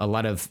there's a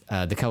lot of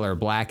the color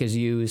black is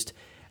used.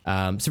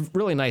 It's a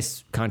really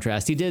nice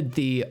contrast. He did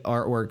the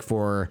artwork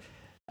for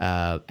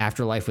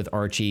Afterlife with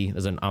Archie.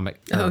 There's an Archie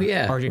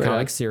right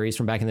comics series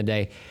from back in the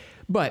day.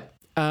 But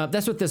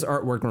that's what this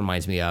artwork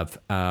reminds me of.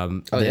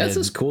 That's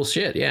this cool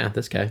shit. Yeah,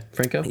 this guy,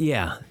 Franco.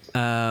 Yeah.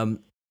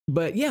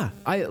 But yeah,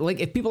 I like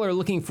if people are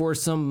looking for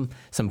some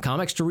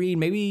comics to read,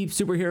 maybe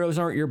superheroes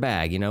aren't your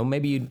bag.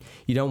 Maybe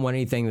you don't want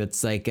anything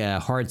that's like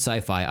hard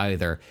sci-fi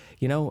either.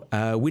 We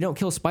Don't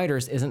Kill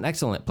Spiders is an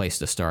excellent place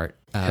to start.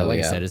 Like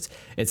I said,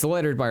 it's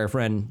lettered by our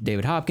friend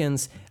David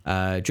Hopkins.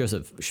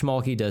 Joseph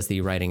Schmalke does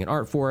the writing and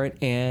art for it,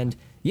 and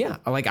yeah,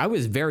 I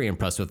was very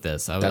impressed with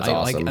this. That's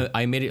awesome.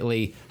 I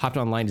immediately hopped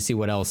online to see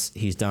what else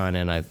he's done,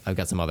 and I've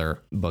got some other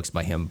books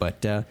by him.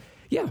 But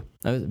yeah,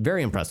 I was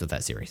very impressed with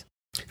that series.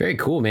 Very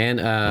cool, man.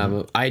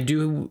 I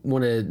do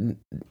want to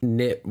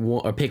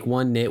pick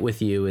one nit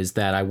with you is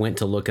that I went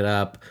to look it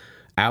up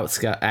at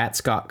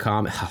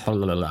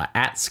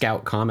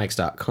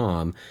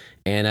scoutcomics.com,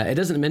 and it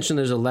doesn't mention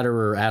there's a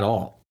letterer at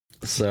all.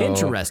 So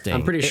interesting.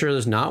 I'm pretty sure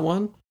there's not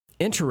one.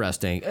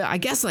 Interesting. I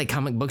guess like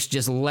comic books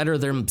just letter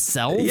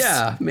themselves.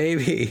 Yeah,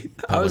 maybe.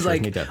 I was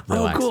like,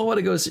 oh, cool. I want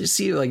to go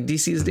see like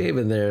DC's name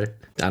in there.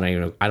 I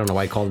don't know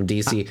why I called him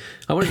DC.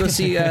 I want to go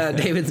see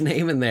David's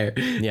name in there.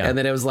 Yeah. And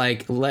then it was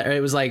like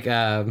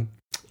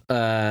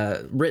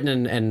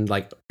written and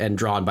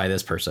drawn by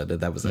this person. And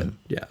that was it.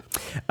 Yeah.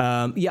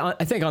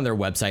 I think on their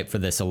website for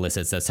the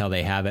solicits, that's how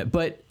they have it.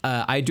 But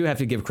I do have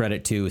to give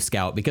credit to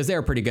Scout because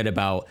they're pretty good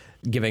about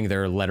giving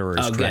their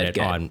letterers credit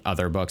on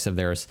other books of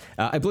theirs.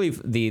 I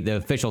believe the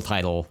official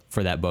title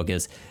for that book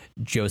is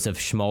Joseph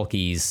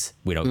Schmalke's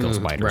We Don't Kill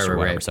Spiders or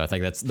whatever. Right. So I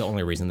think that's the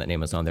only reason that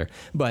name is on there.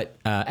 But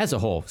as a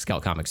whole,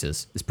 Scout Comics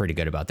is pretty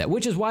good about that,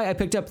 which is why I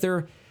picked up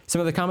some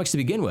of the comics to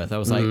begin with. I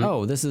was like,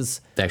 oh, this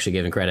is... They're actually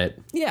giving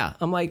credit. Yeah.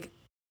 I'm like,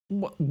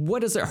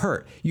 what does it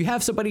hurt? You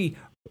have somebody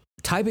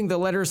typing the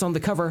letters on the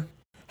cover.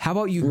 How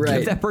about you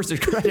give that person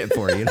credit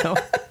for it,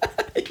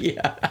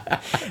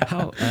 Yeah.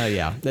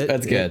 Yeah.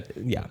 That's good.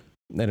 Yeah.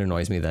 That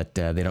annoys me that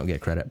they don't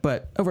get credit.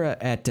 But over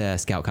at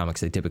Scout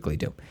Comics, they typically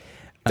do.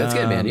 That's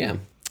good, man. Yeah.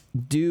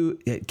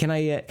 Can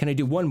I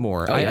do one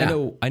more? Oh, yeah.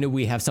 I know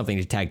we have something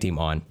to tag team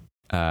on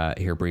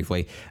here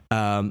briefly.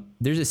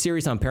 There's a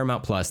series on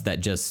Paramount Plus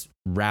that just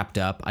wrapped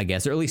up, I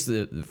guess, or at least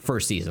the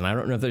first season. I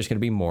don't know if there's going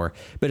to be more,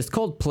 but it's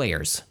called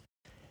Players,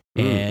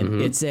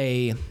 and it's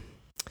a.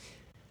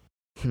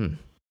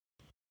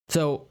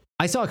 So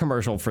I saw a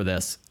commercial for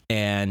this,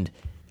 and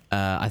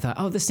I thought,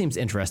 oh, this seems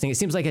interesting. It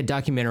seems like a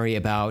documentary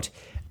about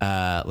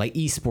like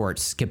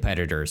esports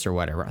competitors or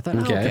whatever. I thought,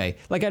 okay.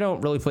 Like I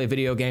don't really play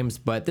video games,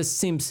 but this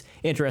seems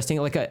interesting.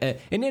 Like an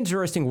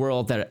interesting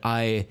world that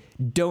I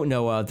don't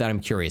know of that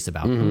I'm curious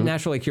about. I'm a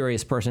naturally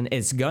curious person.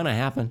 It's gonna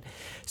happen.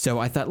 So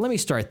I thought, let me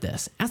start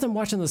this. As I'm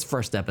watching this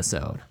first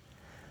episode,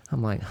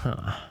 I'm like,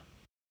 that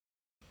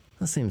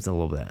seems a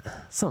little bit,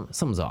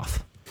 something's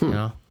off.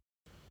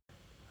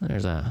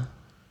 There's a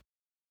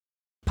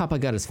Papa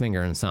got his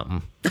finger in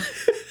something,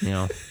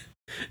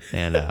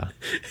 and I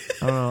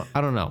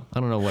don't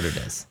know what it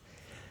is.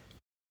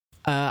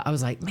 I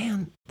was like,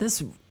 man,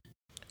 this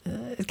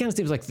it kind of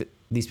seems like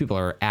these people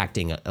are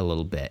acting a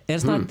little bit, and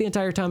it's not the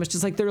entire time. It's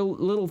just like there are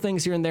little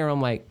things here and there.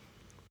 I'm like,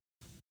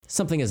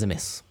 something is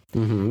amiss.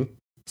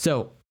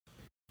 So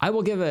I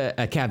will give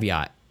a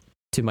caveat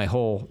to my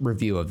whole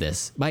review of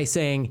this by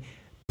saying,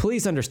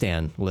 please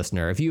understand,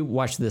 listener, if you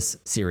watch this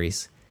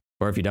series,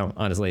 or if you don't,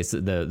 honestly, it's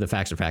the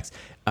facts are facts.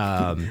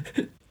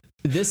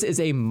 This is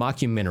a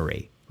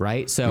mockumentary,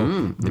 right?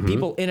 So the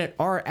people in it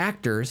are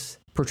actors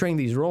portraying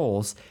these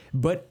roles,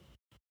 but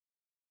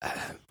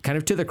kind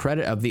of to the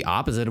credit of the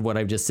opposite of what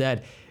I've just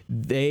said,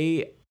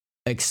 they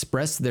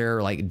express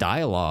their like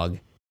dialogue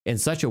in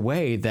such a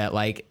way that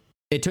like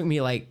it took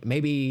me like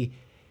maybe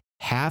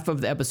half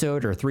of the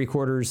episode or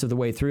 3/4 of the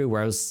way through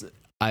where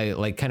I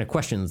like kind of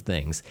questioned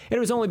things. And it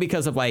was only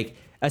because of like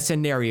a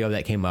scenario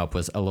that came up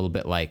was a little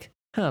bit like,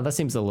 that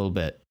seems a little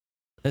bit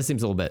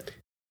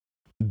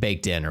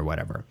baked in or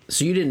whatever.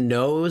 So you didn't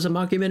know it was a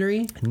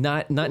mockumentary?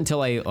 Not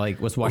until I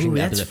like was watching.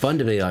 That's fun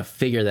to me.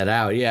 Figure that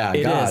out. Yeah,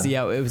 it is.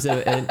 Yeah, it was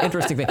an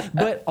interesting thing.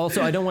 But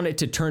also, I don't want it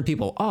to turn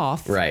people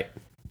off. Right.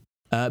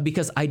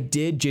 Because I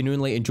did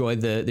genuinely enjoy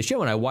the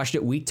show, and I watched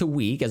it week to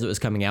week as it was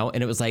coming out,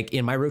 and it was like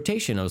in my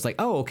rotation. I was like,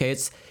 oh, okay,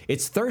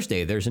 it's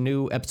Thursday. There's a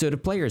new episode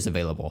of Players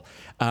available.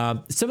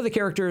 Some of the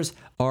characters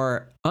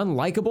are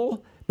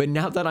unlikable. But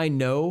now that I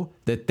know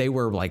that they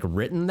were like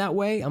written that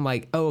way, I'm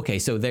like, oh, okay,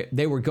 so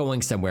they were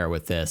going somewhere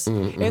with this.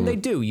 And they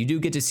do. You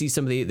do get to see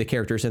some of the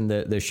characters in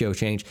the show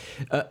change.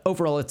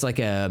 Overall, it's like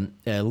a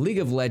League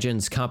of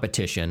Legends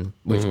competition,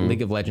 which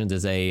League of Legends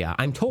is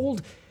I'm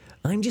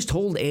just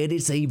told, Ed,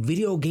 it's a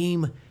video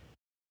game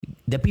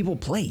that people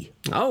play.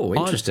 Oh,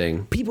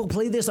 interesting. People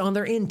play this on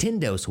their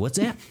Nintendos. What's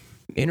that?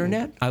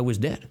 Internet? I was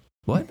dead.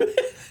 What?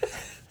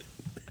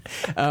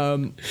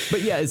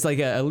 But yeah, it's like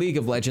a League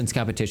of Legends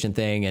competition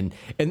thing.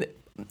 And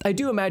I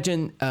do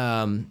imagine,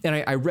 and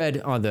I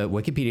read on the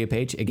Wikipedia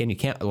page, again, you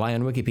can't rely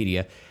on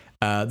Wikipedia,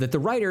 that the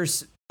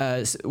writers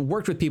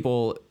worked with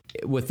people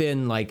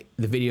within like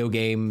the video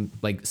game,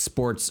 like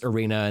sports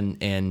arena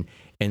and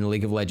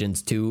League of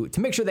Legends to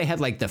make sure they had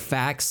like the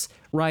facts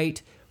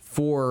right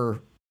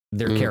for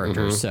their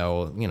characters.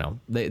 So,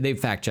 they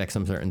fact check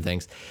some certain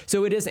things.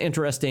 So it is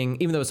interesting,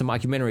 even though it's a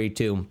mockumentary,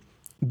 to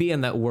be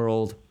in that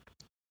world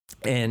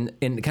and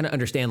kind of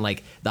understand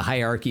like the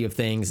hierarchy of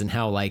things and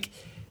how like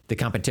the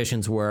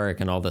competitions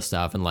work and all this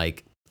stuff. And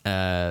like,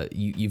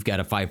 you've got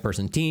a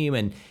 5-person team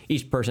and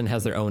each person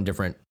has their own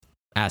different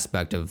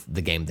aspect of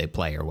the game they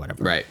play or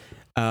whatever. Right.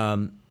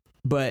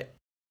 But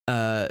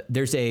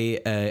there's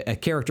a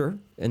character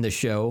in the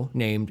show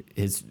named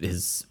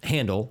his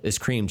handle is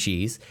Cream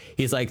Cheese.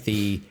 He's like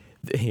before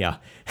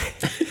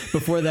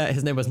that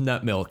his name was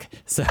Nut Milk.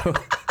 So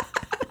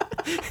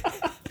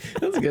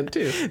that's good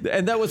too.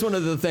 And that was one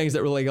of the things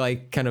that really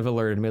like kind of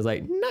alerted me. I was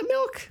like, Nut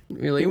Milk?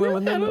 You're like, went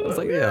with Nut Milk? I was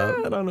like,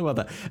 I don't know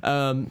about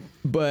that.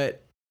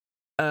 But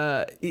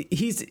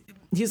he's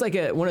like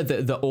one of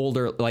the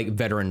older like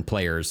veteran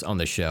players on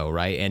the show,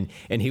 right?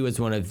 And he was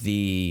one of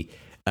the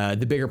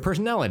bigger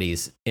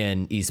personalities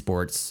in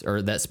esports,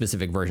 or that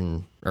specific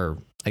version, or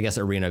I guess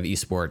arena of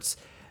esports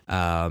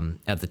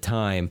at the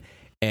time.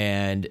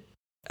 And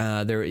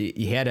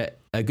he had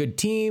a good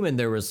team, and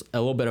there was a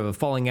little bit of a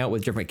falling out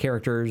with different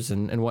characters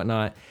and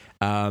whatnot.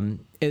 And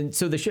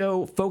so the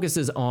show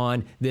focuses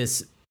on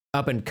this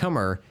up and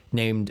comer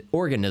named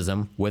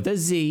Organism with a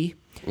Z.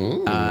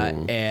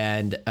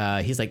 And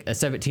he's like a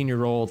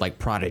 17-year-old like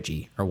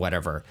prodigy or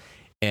whatever.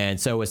 And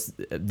so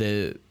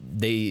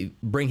they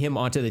bring him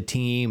onto the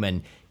team,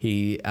 and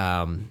he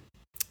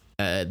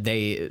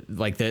they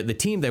like the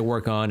team they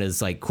work on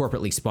is like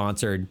corporately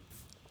sponsored.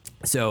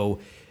 So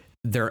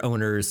their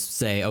owners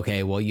say,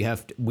 okay, well,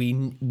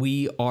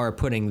 we are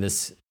putting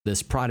this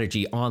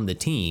prodigy on the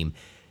team,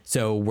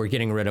 so we're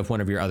getting rid of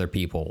one of your other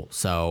people.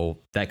 So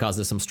that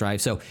causes some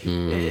strife. So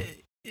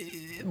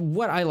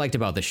what I liked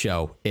about the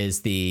show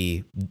is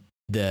the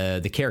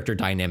character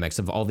dynamics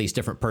of all these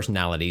different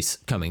personalities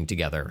coming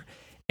together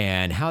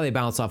and how they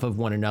bounce off of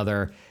one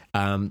another.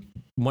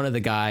 One of the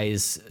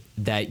guys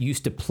that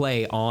used to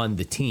play on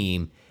the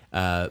team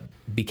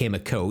became a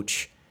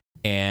coach,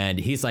 and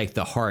he's like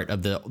the heart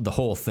of the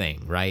whole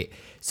thing, right?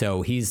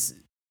 So he's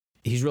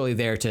really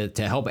there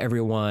to help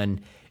everyone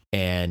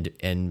and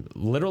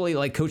literally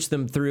like coach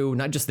them through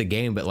not just the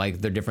game, but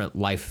like their different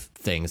life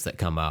things that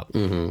come up.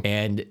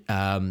 And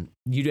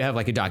you do have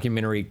like a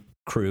documentary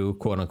crew,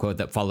 quote unquote,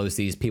 that follows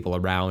these people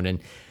around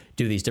and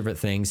do these different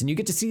things, and you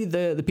get to see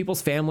the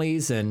people's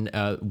families. And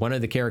one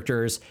of the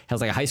characters has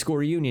like a high school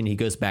reunion he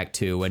goes back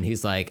to, and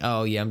he's like,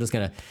 oh yeah, I'm just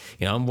gonna,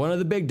 I'm one of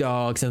the big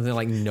dogs, and then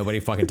like nobody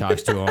fucking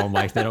talks to him,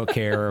 like they don't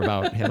care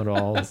about him at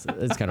all.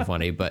 It's kind of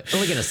funny, but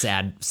like in a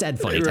sad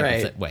funny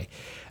type of way.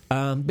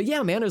 But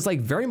yeah, man, it was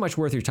like very much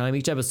worth your time.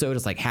 Each episode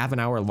is like half an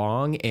hour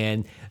long,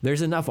 and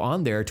there's enough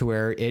on there to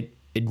where it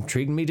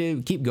intrigued me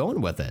to keep going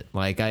with it.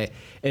 Like I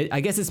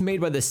guess it's made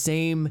by the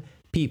same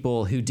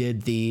people who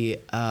did the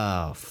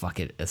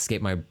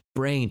escaped my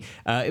brain.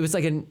 It was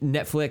like a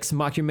Netflix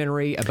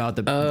mockumentary about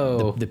the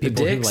people who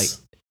like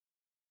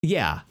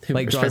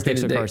like draws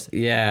dicks of course.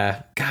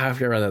 Yeah, God, I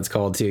forget what that's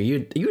called too.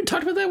 You had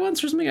talked about that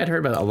once or something. I'd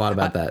heard a lot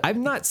about that. I've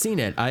not seen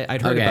it.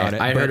 I'd heard about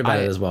it. I heard about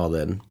it as well.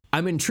 Then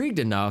I'm intrigued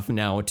enough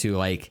now to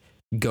like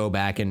go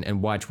back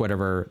and watch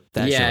whatever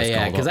that show is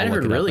called. Because I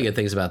heard really good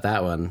things about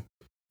that one.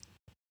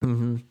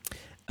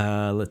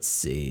 Let's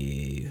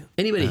see.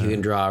 Anybody who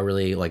can draw a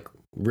really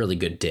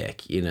good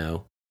dick,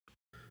 and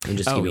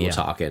just keep people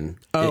talking.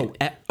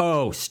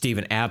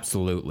 Steven,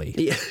 absolutely.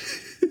 Yeah.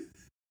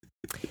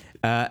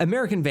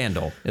 American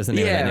Vandal is the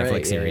name of that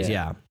Netflix series.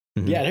 Yeah.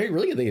 Yeah, I heard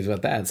really good things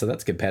about that, so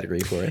that's good pedigree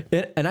for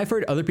it. And I've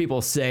heard other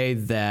people say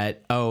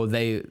that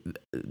they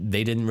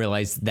didn't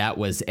realize that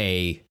was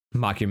a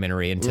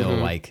mockumentary until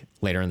like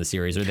later in the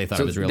series, or they thought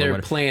it was real.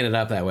 They're playing it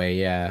up that way,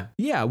 yeah,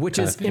 which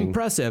is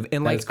impressive.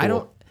 And like,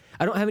 cool.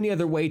 I don't have any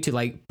other way to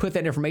like put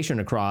that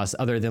information across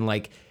other than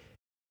like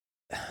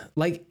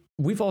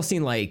we've all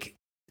seen like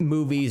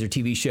movies or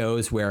TV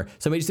shows where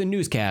somebody's a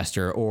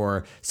newscaster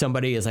or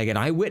somebody is like an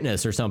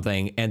eyewitness or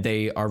something, and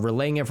they are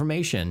relaying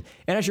information.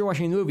 And as you're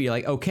watching the movie, you're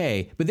like,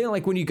 okay. But then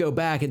like when you go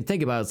back and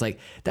think about it, it's like,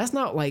 that's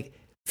not like,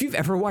 if you've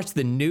ever watched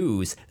the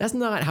news, that's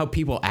not how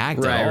people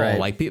act at all. Right.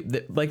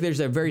 Like there's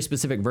a very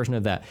specific version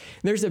of that.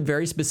 There's a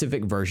very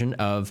specific version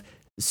of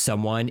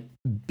someone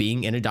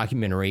being in a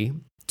documentary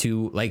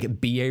to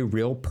like be a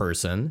real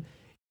person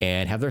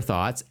and have their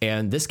thoughts,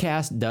 and this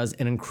cast does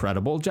an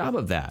incredible job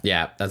of that.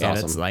 Yeah, that's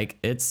awesome. It's like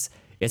it's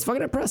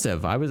fucking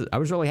impressive. I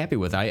was really happy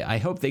with it. I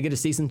hope they get a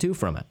season 2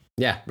 from it.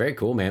 Yeah, very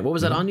cool, man. What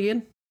was that on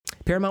again?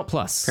 Paramount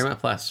Plus. Paramount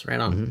Plus,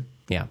 right on.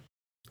 Yeah,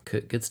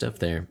 good stuff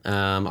there.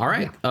 All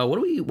right, what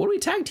do we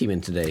tag team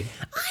in today?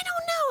 I don't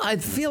know. I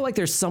feel like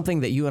there's something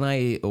that you and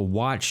I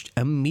watched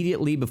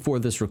immediately before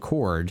this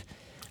record.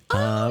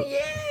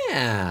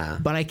 Yeah,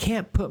 but I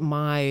can't put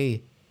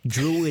my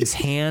Druid's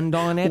hand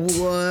on it.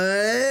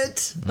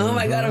 What? Oh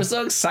my God, I'm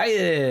so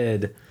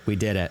excited. We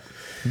did it.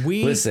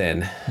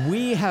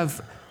 We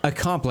have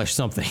accomplished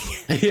something.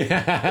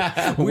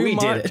 Yeah, we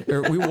did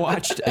it. We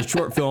watched a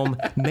short film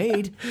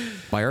made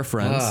by our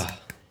friends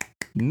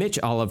Mitch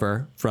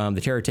Oliver from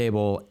The Terror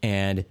Table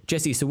and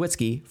Jesse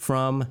Sawitsky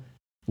from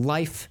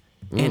Life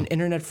and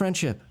Internet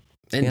Friendship.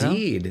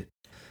 Indeed.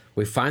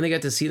 We finally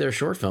got to see their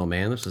short film,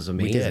 man. This is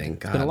amazing.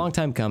 It's been a long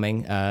time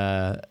coming. They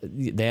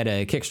had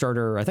a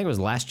Kickstarter, I think it was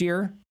last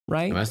year,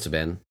 right? It must have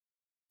been.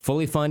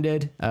 Fully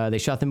funded. They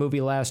shot the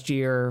movie last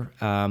year.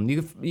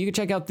 You can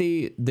check out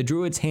the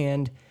Druid's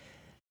Hand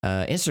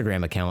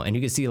Instagram account, and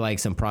you can see like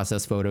some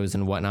process photos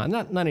and whatnot.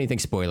 Not anything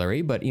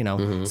spoilery, but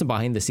some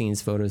behind the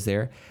scenes photos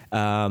there.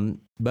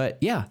 But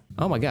yeah,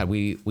 oh my God,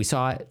 we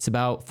saw it. It's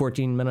about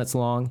 14 minutes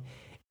long,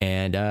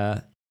 and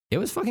it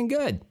was fucking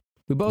good.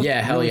 We both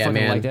hell yeah,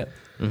 man. liked it.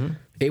 Mm-hmm.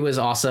 It was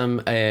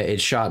awesome.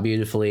 It's shot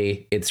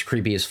beautifully. It's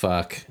creepy as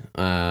fuck.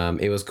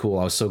 It was cool.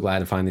 I was so glad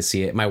to finally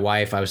see it. My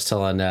wife, I was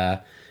telling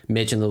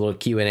Mitch in the little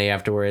Q&A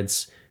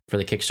afterwards for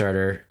the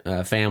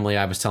Kickstarter family,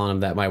 I was telling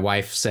him that my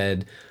wife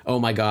said, "Oh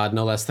my God,"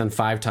 no less than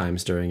 5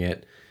 times during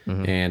it.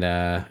 Mm-hmm. And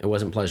it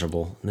wasn't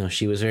pleasurable. No,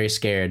 she was very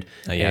scared.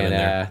 Oh, yeah,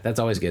 and that's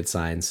always a good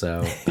sign.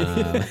 So,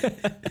 but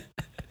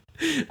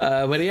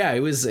yeah,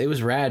 it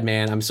was rad,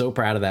 man. I'm so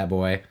proud of that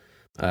boy.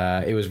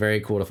 It was very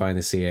cool to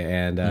finally see it,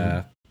 and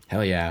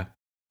hell yeah.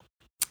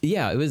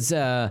 Yeah, it was.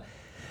 I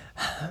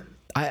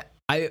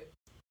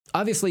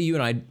obviously you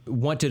and I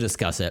want to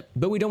discuss it,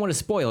 but we don't want to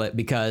spoil it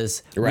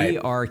because we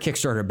are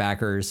Kickstarter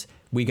backers.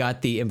 We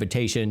got the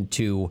invitation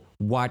to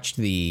watch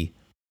the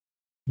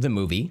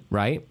movie,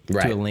 right?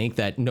 To a link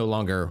that no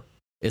longer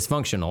is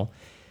functional.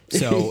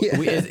 So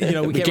we can't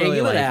really give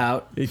it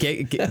out.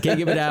 Can't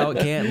give it out.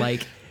 Can't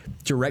like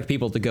direct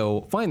people to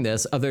go find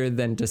this, other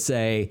than to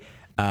say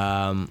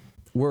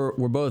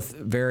we're both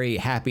very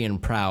happy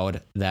and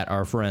proud that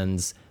our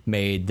friends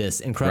made this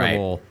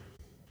incredible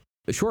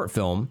short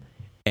film.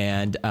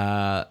 And,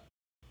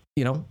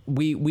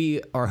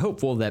 we are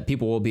hopeful that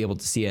people will be able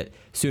to see it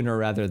sooner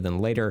rather than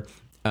later.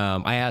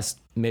 I asked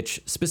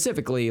Mitch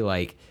specifically,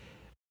 like,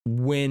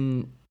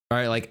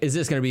 is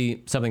this going to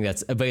be something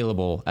that's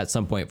available at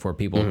some point for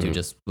people to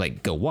just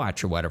like go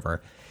watch or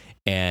whatever?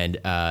 And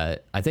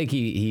I think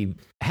he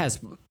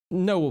has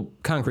no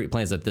concrete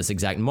plans at this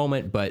exact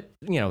moment, but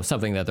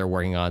something that they're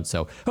working on.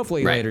 So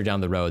hopefully later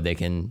down the road they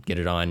can get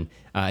it on.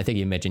 I think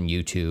you mentioned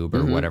YouTube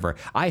or whatever.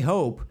 I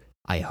hope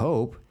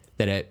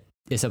that it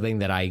is something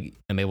that I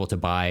am able to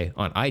buy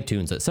on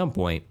iTunes at some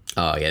point.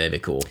 Oh yeah, that'd be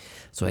cool.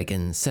 So I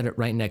can set it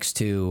right next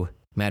to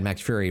Mad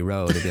Max Fury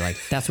Road and be like,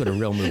 that's what a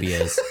real movie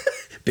is.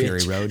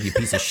 Fury Road, you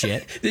piece of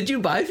shit. Did you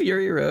buy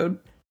Fury Road?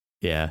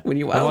 Yeah. When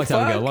you a long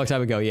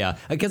time ago, yeah.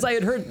 Because I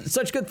had heard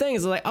such good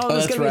things. I was like,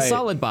 this is going to be a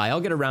solid buy. I'll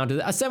get around to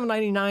it.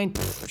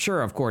 $7.99?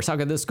 Sure, of course. How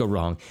could this go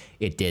wrong?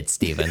 It did,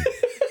 Steven.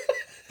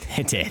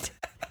 It did.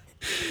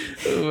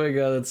 Oh my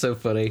God, that's so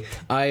funny.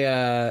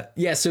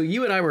 So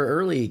you and I were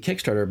early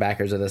Kickstarter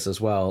backers of this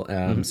as well.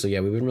 So yeah,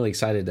 we've been really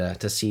excited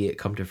to see it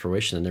come to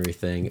fruition and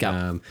everything.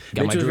 Got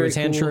my Druid's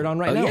Hand shirt on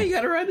right now. Yeah, you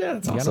got it right now.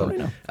 That's awesome.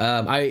 Right now.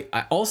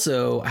 I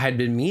also had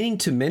been meaning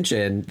to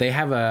mention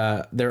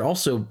they're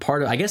also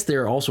part of, I guess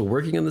they're also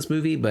working on this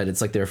movie, but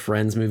it's like their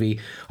friend's movie,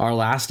 Our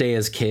Last Day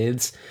as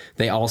Kids.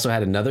 They also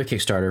had another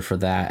Kickstarter for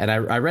that. And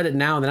I read it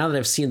now, and now that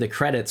I've seen the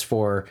credits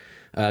for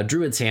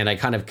Druid's Hand, I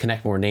kind of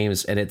connect more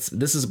names, and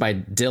this is by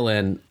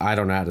Dylan. I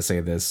don't know how to say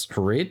this.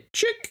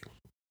 Horichik?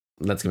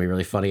 That's gonna be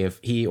really funny if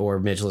he or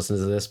Mitch listens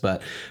to this,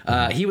 but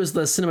he was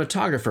the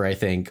cinematographer, I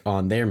think,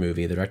 on their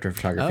movie, the director of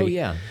photography. Oh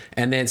yeah.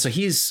 And then so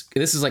this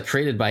is like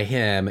created by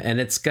him,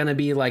 and it's gonna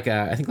be like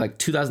I think like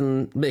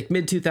 2000, like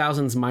mid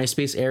 2000s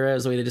MySpace era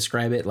is the way they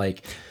describe it,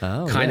 like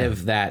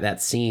of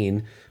that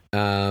scene,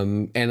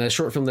 and a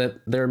short film that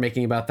they're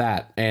making about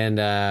that,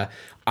 and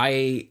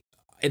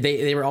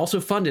They were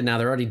also funded. Now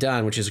they're already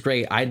done, which is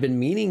great. I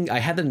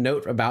had the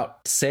note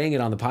about saying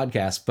it on the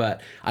podcast,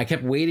 but I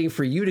kept waiting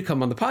for you to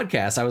come on the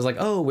podcast. I was like,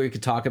 we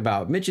could talk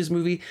about Mitch's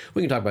movie.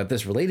 We can talk about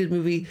this related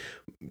movie,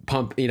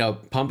 pump it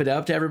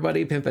up to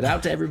everybody, pimp it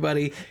out to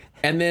everybody.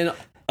 And then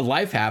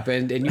life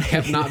happened and you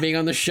kept not being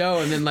on the show.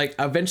 And then like,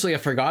 eventually I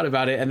forgot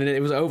about it and then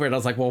it was over and I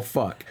was like, well,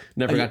 fuck,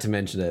 never got to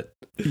mention it.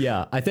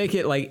 Yeah. I think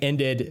it like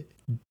ended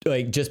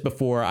like just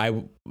before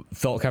I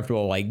felt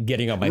comfortable like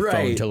getting on my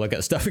phone to look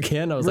at stuff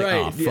again. I was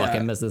like, fuck, I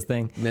missed this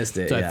thing. Missed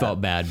it. So I felt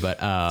bad, but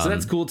so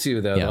that's cool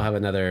too though. They'll have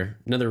another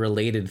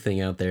related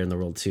thing out there in the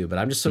world too. But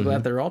I'm just so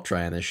glad they're all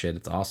trying this shit.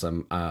 It's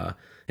awesome.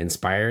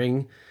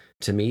 Inspiring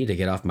to me to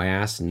get off my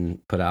ass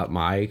and put out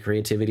my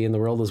creativity in the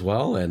world as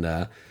well. And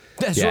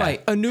that's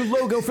right. A new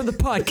logo for the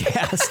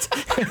podcast.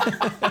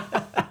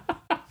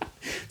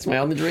 It's my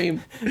only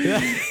dream.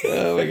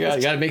 Oh my God.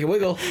 You gotta make it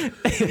wiggle.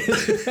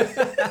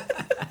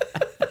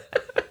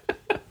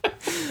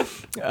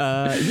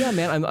 Yeah,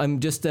 man. I'm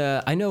just.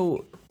 I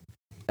know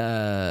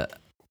that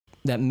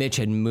Mitch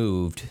had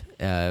moved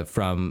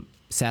from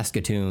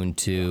Saskatoon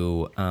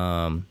to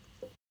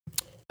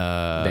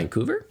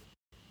Vancouver.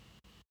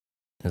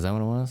 Is that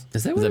what it was?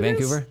 Is that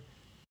Vancouver?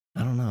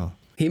 I don't know.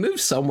 He moved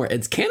somewhere.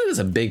 Canada's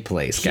a big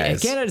place,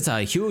 guys. Yeah, Canada's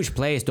a huge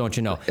place, don't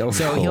you know?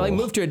 So he like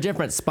moved to a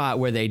different spot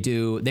where they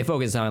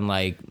focus on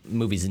like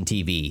movies and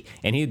TV,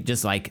 and he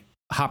just like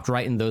hopped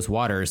right in those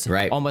waters,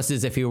 almost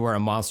as if he were a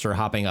monster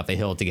hopping up a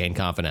hill to gain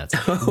confidence.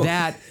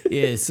 That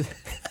is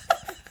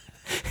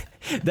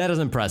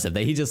impressive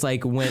that he just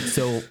like went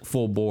so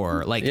full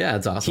bore. Like, yeah,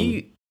 it's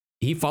awesome.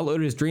 he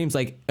followed his dreams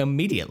like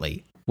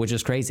immediately, which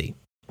is crazy.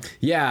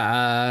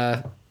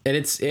 Yeah, and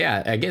it's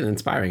again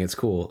inspiring. It's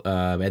cool,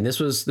 and this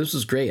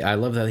was great. I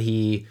love that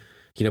he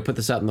put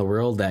this out in the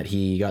world, that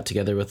he got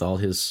together with all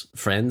his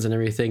friends and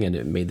everything, and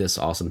it made this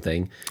awesome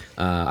thing.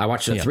 I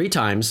watched it 3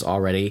 times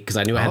already because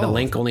I knew I had the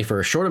link only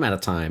for a short amount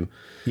of time.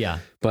 Yeah,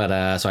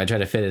 but so I try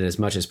to fit it as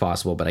much as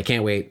possible. But I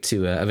can't wait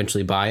to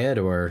eventually buy it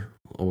or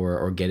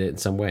get it in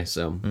some way.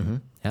 So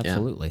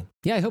absolutely,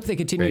 yeah. I hope they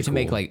continue to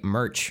make like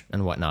merch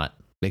and whatnot.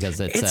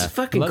 Because it's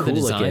fucking love cool the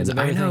designs looking. of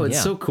everything. I know,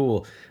 it's so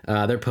cool.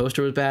 Their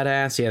poster was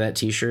badass. Yeah, that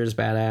t-shirt is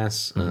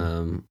badass.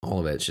 All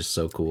of it's just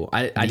so cool.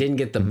 I didn't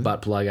get the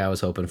butt plug I was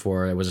hoping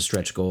for. It was a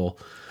stretch goal.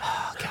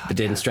 Oh, God, but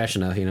didn't stretch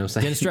enough, you know what I'm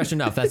saying? Didn't stretch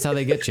enough. That's how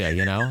they get you,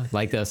 you know?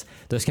 Like those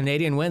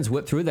Canadian winds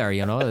whip through there,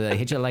 you know? They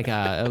hit you like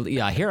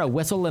I hear a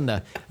whistle in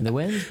the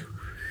wind.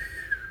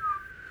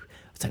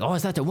 It's like, oh,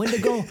 is that the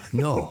Wendigo?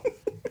 No.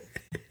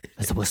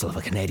 That's the whistle of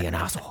a Canadian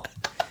asshole.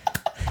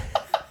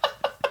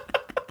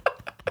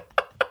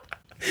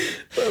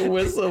 The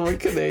whistle of a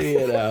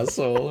Canadian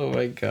asshole. Oh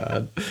my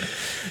God.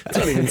 That's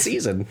not even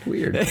season.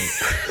 Weird.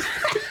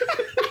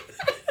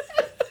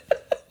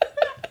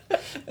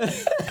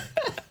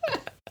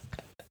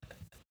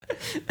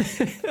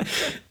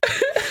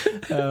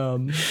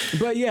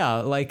 But yeah,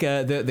 like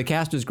the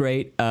cast was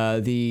great. I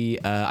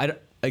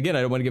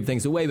don't want to give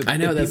things away, but I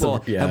know if that's people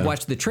have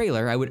watched the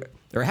trailer,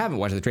 haven't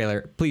watched the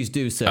trailer, please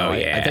do so. Oh,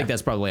 I think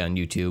that's probably on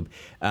YouTube.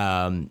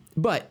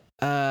 But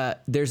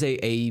there's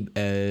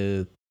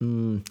a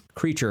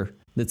creature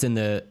that's in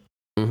the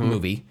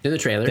movie, in the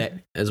trailer that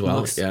as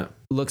well.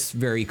 Looks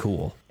very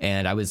cool,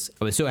 and I was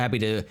so happy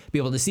to be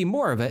able to see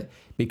more of it,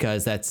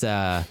 because that's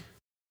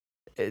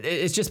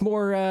it's just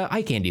more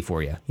eye candy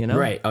for you, you know?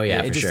 Right. Oh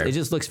yeah, for sure. It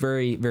just looks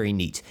very, very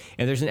neat.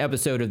 And there's an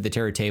episode of the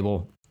Terror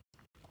Table,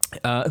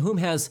 whom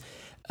has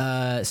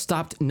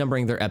stopped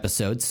numbering their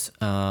episodes.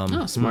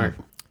 Smart.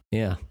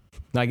 Yeah,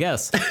 I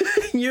guess.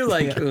 You're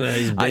like,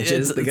 these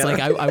bitches. It's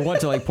like I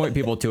want to like point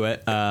people to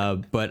it,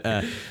 but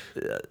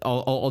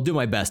I'll do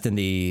my best in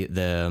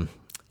the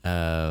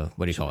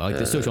what do you call it, like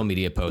the social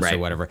media posts or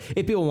whatever.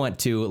 If people want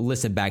to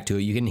listen back to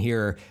it, you can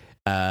hear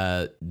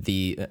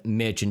the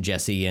Mitch and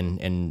Jesse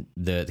and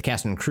the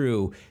cast and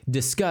crew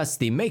discuss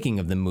the making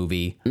of the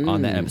movie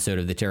on that episode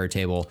of the Terror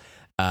Table.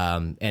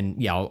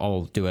 And yeah,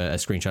 I'll do a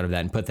screenshot of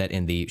that and put that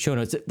in the show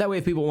notes. That way,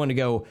 if people want to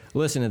go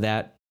listen to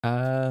that,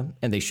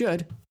 and they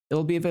should,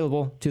 it'll be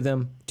available to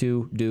them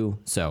to do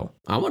so.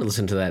 I want to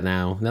listen to that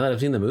now that I've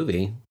seen the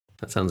movie.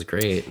 That sounds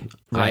great.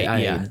 Right,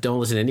 I don't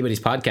listen to anybody's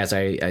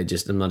podcast. I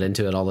just am not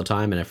into it all the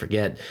time, and I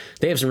forget.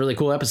 They have some really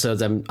cool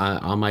episodes on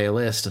my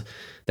list.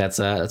 That's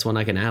one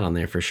I can add on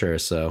there for sure.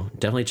 So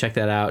definitely check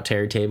that out.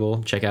 Terror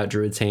Table. Check out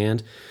Druid's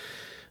Hand.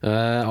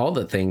 All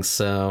the things.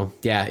 So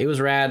yeah, it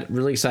was rad.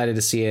 Really excited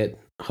to see it.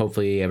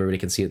 Hopefully everybody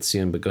can see it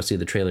soon, but go see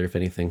the trailer if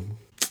anything.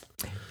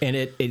 And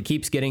it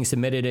keeps getting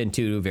submitted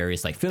into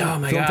various like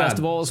film God.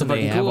 festivals. So and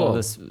they have cool. all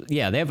this.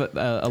 Yeah, they have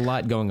a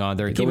lot going on.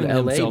 They're keeping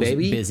LA, themselves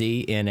baby. busy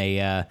in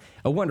a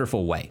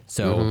wonderful way.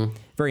 So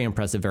very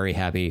impressive, very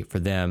happy for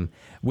them.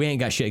 We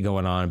ain't got shit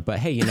going on, but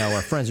hey,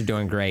 our friends are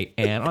doing great,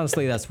 and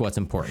honestly, that's what's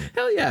important.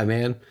 Hell yeah,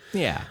 man.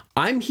 Yeah,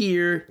 I'm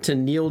here to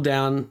kneel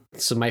down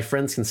so my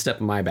friends can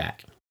step on my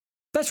back.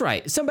 that's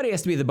right. Somebody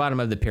has to be the bottom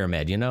of the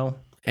pyramid,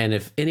 And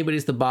if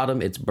anybody's the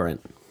bottom, it's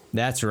Brent.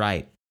 That's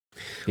right.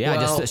 Yeah,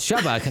 Well- just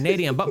shove a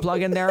Canadian butt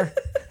plug in there.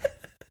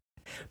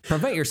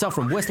 Prevent yourself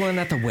from whistling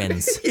at the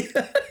winds.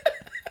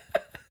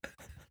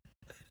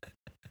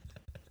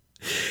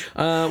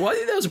 Well, I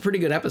think that was a pretty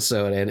good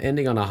episode, and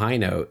ending on a high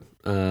note.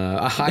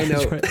 A high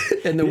note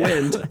in the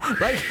wind.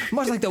 Right?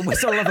 Much like the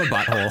whistle of a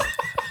butthole.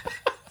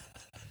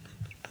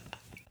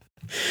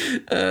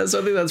 So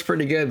I think that's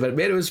pretty good. But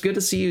man, it was good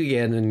to see you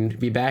again and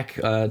be back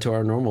to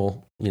our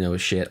normal,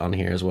 shit on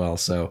here as well.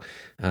 So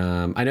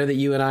I know that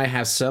you and I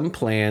have some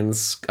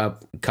plans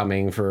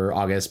upcoming for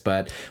August,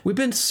 but we've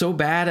been so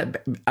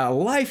bad.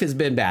 Life has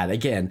been bad.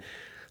 Again,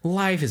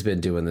 life has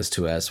been doing this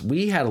to us.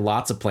 We had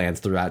lots of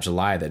plans throughout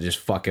July that just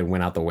fucking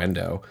went out the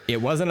window.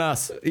 It wasn't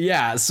us.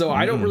 Yeah, so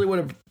I don't really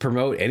want to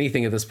promote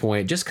anything at this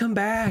point. Just come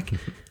back.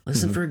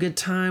 Listen for a good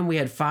time. We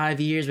had 5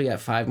 years. We got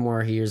 5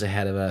 more years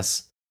ahead of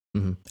us.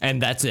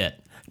 And that's it.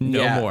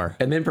 No more.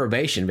 And then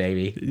probation,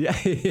 baby. Yeah.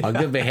 On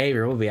good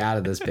behavior, we'll be out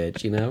of this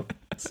bitch,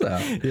 So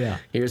Yeah.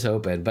 here's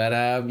hoping.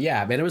 But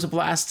yeah, man, it was a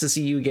blast to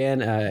see you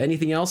again.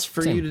 Anything else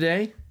for you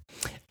today?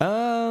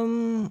 Let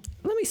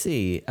me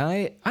see.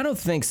 I don't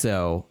think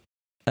so.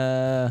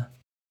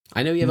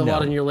 I know you have a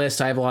lot on your list.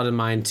 I have a lot in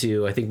mine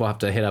too. I think we'll have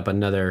to hit up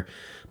another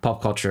pop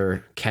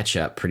culture catch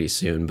up pretty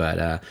soon,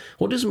 but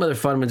we'll do some other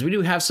fun ones. We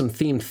do have some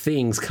themed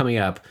things coming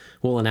up.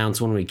 We'll announce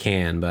when we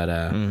can, but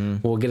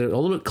we'll get it a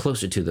little bit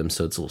closer to them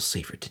so it's a little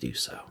safer to do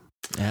so.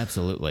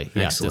 Absolutely.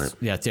 Excellent.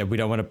 Yeah, we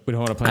don't want to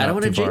plan. I don't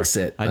want to jinx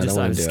it.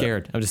 I'm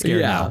scared. I'm just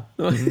scared now.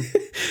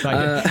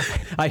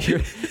 I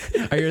hear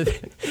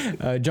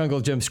Jungle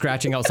Jim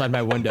scratching outside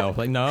my window.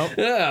 Like, no,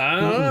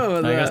 I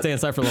don't know. I gotta stay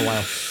inside for a little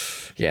while.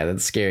 Yeah,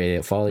 that's scary.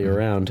 They follow you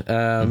around.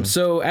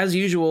 So as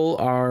usual,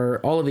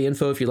 all of the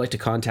info, if you'd like to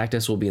contact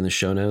us, will be in the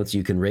show notes.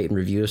 You can rate and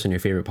review us on your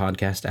favorite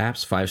podcast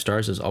apps. 5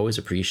 stars is always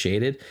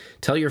appreciated.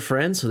 Tell your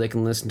friends so they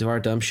can listen to our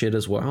dumb shit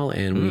as well.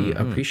 And we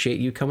appreciate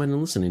you coming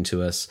and listening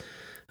to us.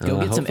 Go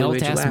get some Hopefully we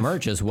made you LTAS laugh.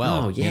 merch as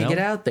well. Oh, yeah, you know? get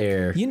out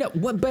there. You know,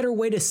 what better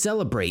way to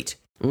celebrate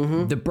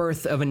the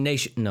birth of a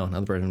nation? No,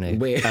 not the birth of a nation.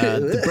 Wait.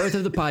 The birth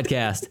of the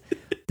podcast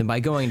than by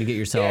going to get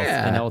yourself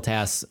Yeah. an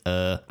LTAS,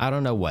 I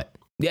don't know what.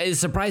 Yeah,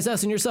 surprise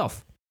us and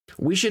yourself.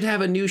 We should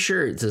have a new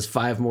shirt that says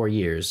 5 more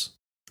years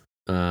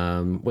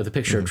with a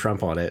picture of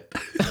Trump on it.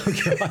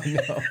 God,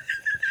 no.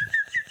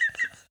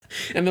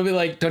 And they'll be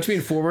like, don't you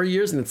mean 4 more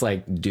years? And it's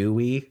like, do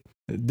we?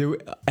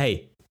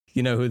 Hey,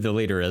 you know who the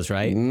leader is,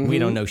 right? We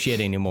don't know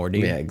shit anymore, do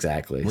you? Yeah,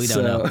 exactly. We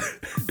don't know.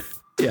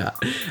 Yeah.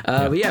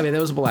 But yeah, I mean,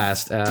 that was a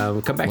blast.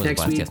 Come back Was a next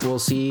blast, week. yes. We'll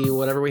see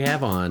whatever we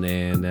have on,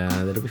 and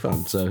that'll be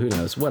fun. So who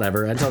knows?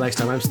 Whatever. Until next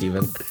time, I'm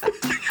Steven.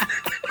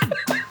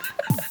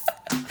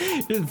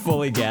 Just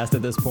fully gassed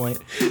at this point.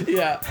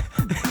 Yeah.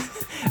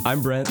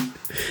 I'm Brent.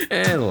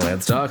 And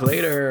let's talk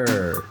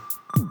later.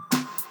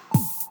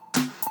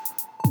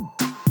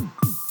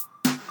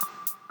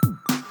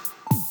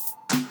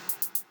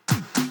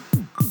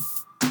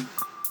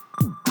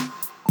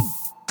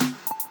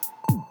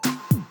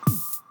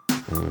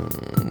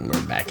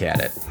 We're back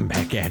at it.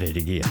 Back at it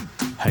again.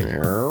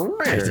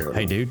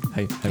 Hey, dude.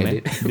 Hey,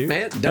 man. Dude.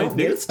 Man, don't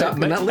Hey, get stuck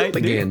in that Hey, loop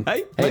dude. again.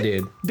 Hey, Hey,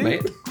 dude. Man.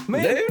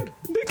 Man.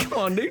 Dude, come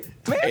on, dude.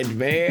 Hey, Man.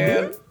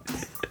 man.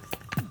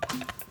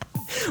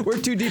 We're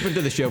too deep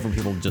into the show for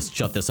people to just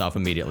shut this off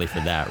immediately for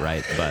that,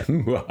 right? But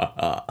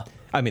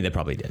I mean, they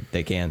probably did.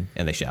 They can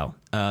and they shall.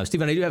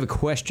 Stephen, I do have a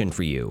question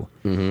for you.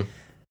 Mm-hmm.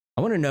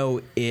 I want to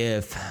know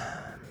if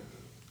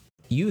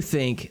you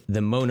think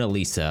the Mona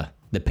Lisa,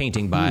 the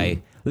painting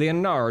by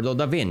Leonardo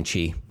da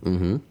Vinci,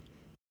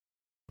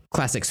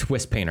 classic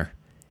Swiss painter,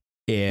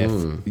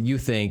 if you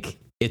think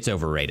it's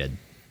overrated.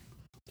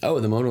 Oh,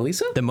 the Mona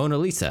Lisa? The Mona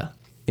Lisa.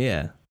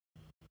 Yeah.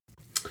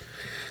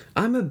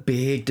 I'm a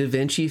big Da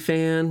Vinci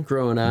fan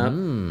growing up.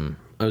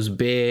 I was a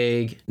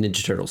big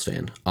Ninja Turtles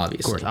fan,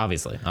 obviously. Of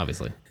course,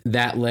 obviously.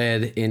 That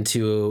led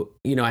into,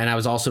 and I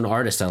was also an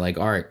artist. I like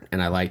art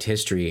and I liked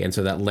history. And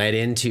so that led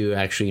into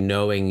actually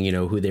knowing,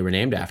 who they were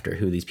named after,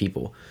 who these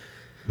people.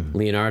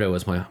 Leonardo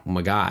was my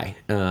guy.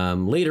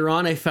 Later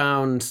on, I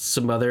found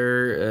some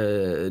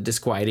other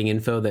disquieting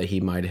info that he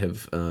might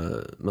have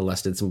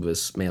molested some of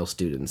his male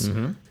students.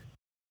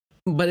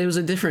 But it was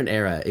a different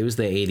era. It was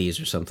the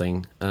 80s or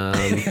something.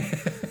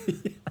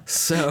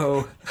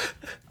 So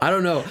I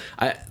don't know.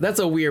 That's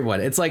a weird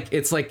one. It's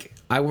like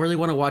I really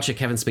want to watch a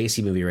Kevin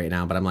Spacey movie right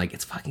now, but I'm like,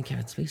 it's fucking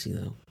Kevin Spacey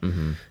though.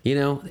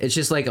 It's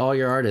just like all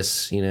your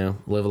artists,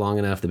 live long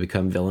enough to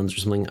become villains or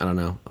something. I don't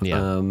know.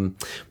 Yeah.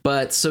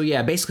 But so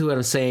yeah, basically what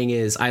I'm saying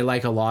is I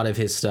like a lot of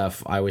his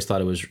stuff. I always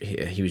thought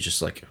he was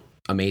just like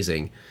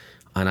amazing,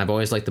 and I've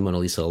always liked the Mona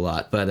Lisa a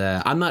lot. But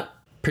I'm not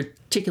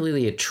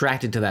particularly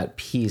attracted to that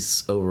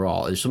piece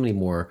overall. There's so many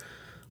more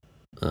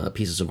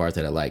pieces of art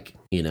that I like,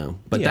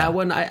 But that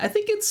one, I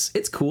think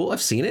it's cool.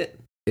 I've seen it.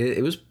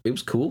 It was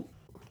cool.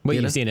 Wait,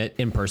 you've seen it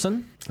in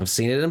person? I've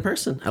seen it in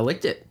person. I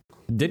liked it.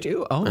 Did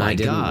you? Oh my I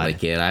didn't God.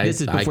 like it.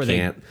 This is before I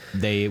can't.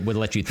 they would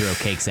let you throw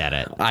cakes at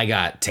it. I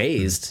got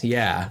tased.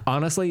 Yeah.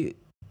 Honestly,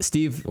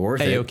 Steve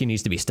Worth Aoki it.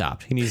 needs to be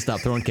stopped. He needs to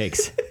stop throwing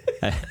cakes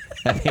at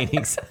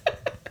paintings.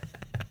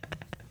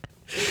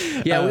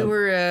 Yeah, we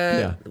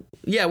were.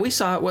 Yeah, we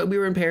saw it. We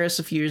were in Paris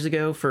a few years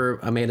ago for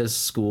Amanda's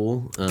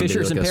school.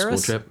 Fishers they did, in a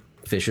Paris? School trip.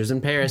 Fishers in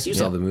Paris. You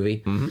saw the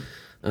movie.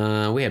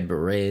 We had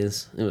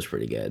berets. It was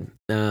pretty good.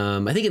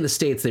 I think in the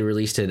States they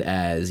released it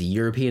as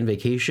European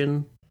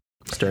Vacation,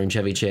 starring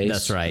Chevy Chase.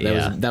 That's right.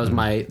 That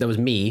was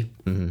me,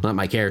 not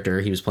my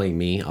character. He was playing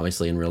me,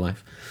 obviously in real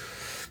life.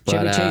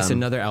 Chevy But, Chase,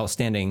 another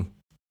outstanding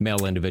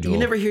male individual. You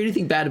never hear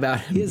anything bad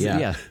about him.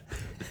 Yeah.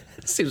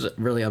 Seems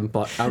really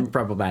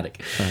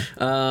unproblematic.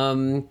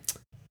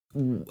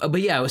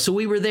 But yeah, so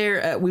we were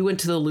there. We went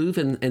to the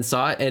Louvre and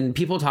saw it. And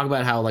people talk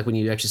about how like when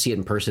you actually see it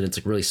in person, it's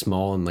like really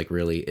small and like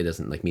really it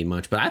doesn't like mean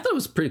much. But I thought it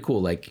was pretty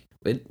cool. Like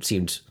it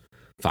seemed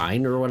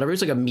fine or whatever.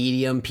 It's like a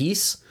medium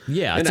piece.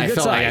 Yeah, and it's a I good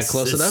felt like I size. got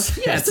close enough.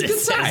 Yeah, it's a good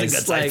size. It's a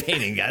good size Like,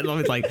 painting, guys.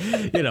 It's like,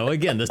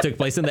 again, this took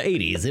place in the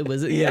 80s. It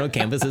was,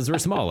 canvases were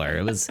smaller.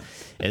 It was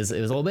a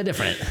little bit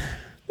different.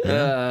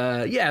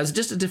 yeah, it was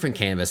just a different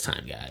canvas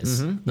time,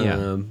 guys.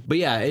 Yeah. But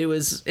yeah, I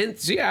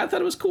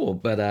thought it was cool.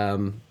 But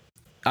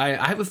I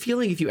have a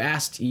feeling if you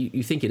asked,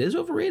 you think it is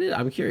overrated.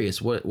 I'm curious.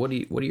 What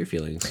are your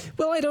feelings?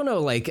 Well, I don't know.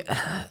 Like,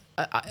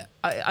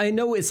 I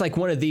know it's like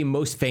one of the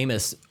most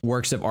famous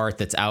works of art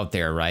that's out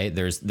there, right?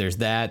 There's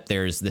that.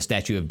 There's the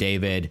Statue of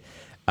David.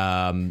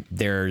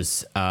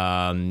 There's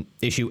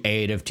issue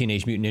 8 of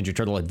Teenage Mutant Ninja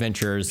Turtle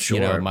Adventures.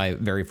 Sure. My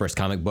very first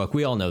comic book.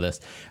 We all know this.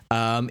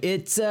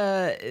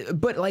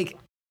 But like.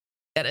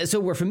 So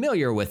we're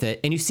familiar with it,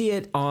 and you see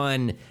it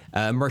on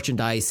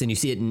merchandise, and you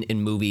see it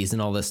in movies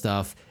and all this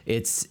stuff.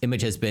 Its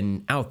image has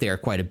been out there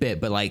quite a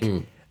bit, but like,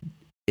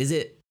 is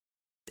it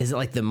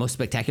like the most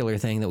spectacular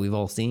thing that we've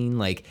all seen?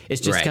 Like, it's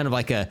just Right. kind of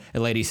like a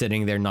lady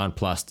sitting there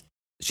nonplussed,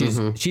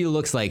 she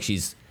looks like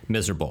she's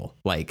miserable.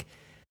 Like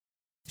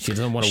she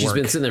doesn't want to work.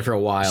 She's been sitting there for a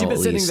while. She's been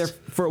sitting there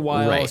for a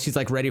while. Right. She's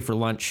like ready for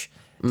lunch.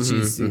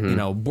 She's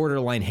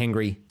borderline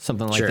hangry,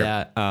 something like Sure.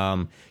 that.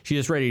 She's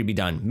just ready to be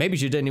done. Maybe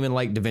she didn't even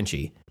like Da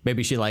Vinci.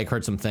 Maybe she like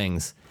heard some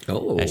things.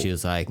 Oh. And she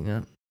was like,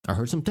 yeah, I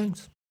heard some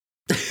things.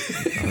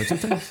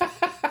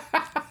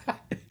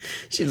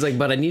 She's like,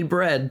 but I need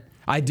bread.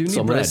 I do need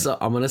So bread.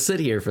 I'm gonna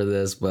sit here for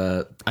this,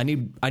 but I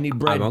need bread I'm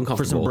for some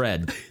uncomfortable.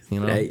 bread.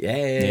 You know?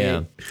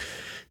 yeah.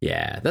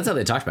 Yeah, that's how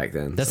they talked back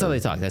then. That's how they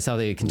talk. That's how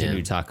they continue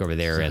to talk over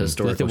there in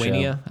historical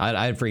Lithuania.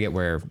 I forget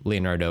where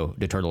Leonardo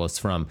da Turtle is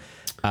from.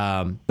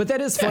 But that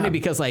is funny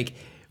because like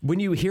when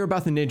you hear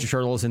about the Ninja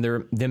Turtles and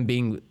them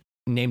being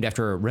named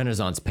after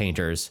Renaissance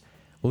painters,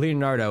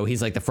 Leonardo,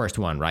 he's like the first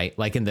one, right?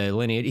 Like in the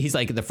lineage, he's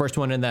like the first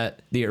one in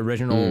the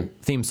original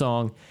theme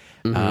song.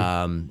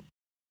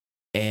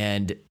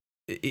 And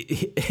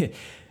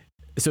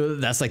so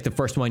that's like the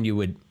first one you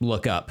would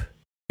look up.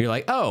 You're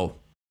like, oh,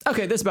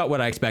 okay, this is about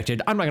what I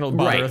expected. I'm not going to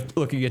bother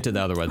looking into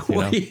the other ones. You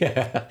know?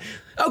 Yeah.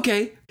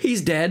 Okay,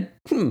 he's dead.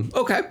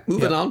 Okay,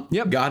 moving on.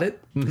 Yep. Got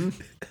it.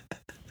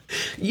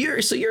 You're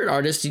an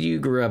artist. You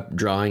grew up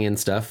drawing and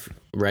stuff,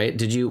 right?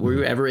 Were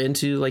you ever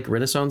into like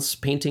Renaissance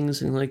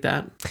paintings and like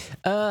that?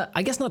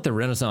 I guess not the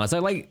Renaissance. I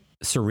like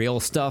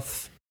surreal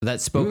stuff that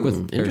spoke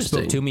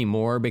spoke to me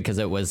more because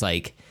it was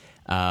like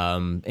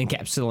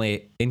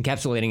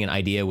encapsulating an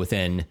idea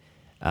within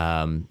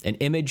an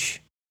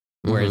image,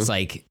 where it's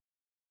like.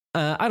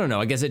 I don't know.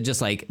 I guess it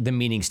just like the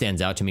meaning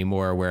stands out to me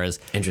more. Whereas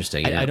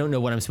Interesting. I don't know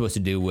what I'm supposed to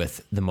do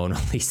with the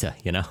Mona Lisa,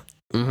 you know?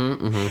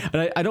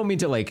 And I don't mean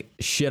to like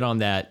shit on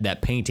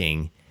that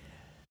painting.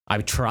 I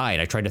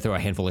tried to throw a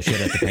handful of shit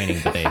at the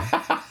painting, but they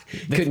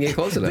couldn't get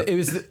close enough. It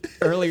was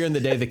earlier in the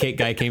day. The cake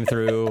guy came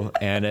through,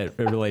 and it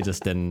really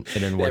just didn't work.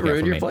 It ruined out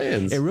for your me.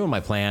 plans. It ruined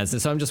my plans,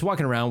 and so I'm just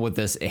walking around with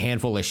this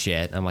handful of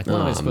shit. I'm like,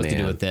 what am I supposed to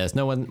do with this?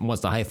 No one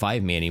wants to high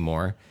five me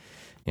anymore,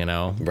 you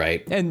know?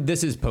 Right. And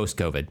this is post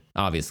COVID,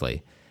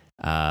 obviously.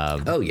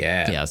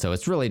 Yeah. So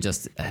it's really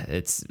just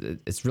it's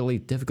really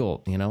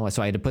difficult, you know.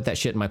 So I had to put that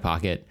shit in my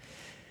pocket.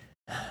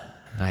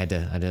 I had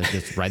to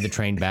just ride the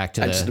train back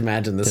to just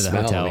imagine the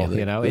smell. hotel.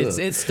 You know,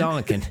 it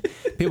stunk, and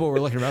people were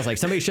looking around. I was like,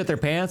 somebody shit their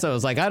pants. I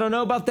was like, I don't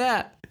know about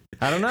that.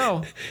 I don't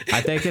know.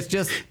 I think it's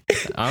just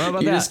I don't know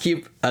about You that. just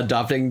keep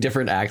adopting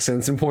different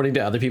accents and pointing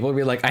to other people and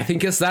be like, I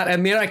think it's that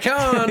American.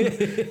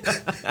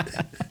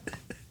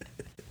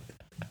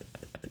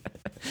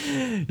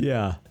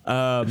 Yeah.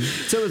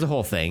 So it was a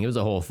whole thing.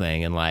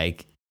 And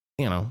like,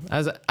 you know,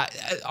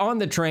 on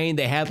the train,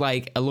 they had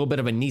like a little bit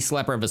of a knee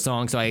slapper of a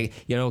song. So I,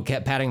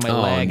 kept patting my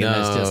leg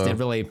and it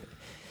really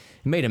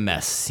made a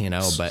mess,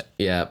 but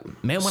yeah,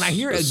 man, when I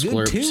hear a good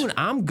Slurped. tune,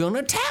 I'm going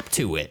to tap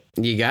to it.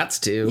 You gots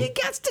to. You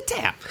got to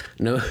tap.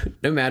 No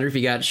matter if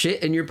you got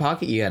shit in your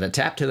pocket, you got to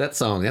tap to that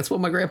song. That's what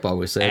my grandpa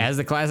always said. As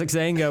the classic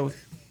saying goes,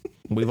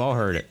 we've all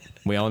heard it.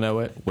 We all know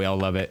it. We all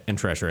love it and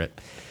treasure it.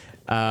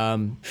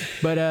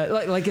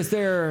 But is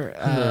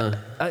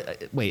there?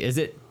 Wait, is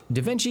it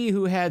Da Vinci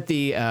who had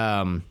the?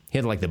 He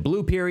had like the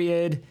blue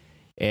period,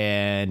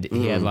 and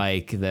he had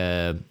like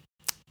the.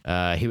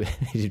 He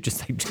would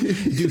just like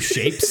do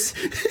shapes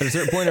at a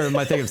certain point, or am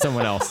I thinking of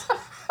someone else?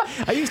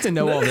 I used to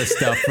know all this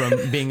stuff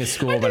from being in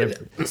school, but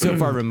I'm so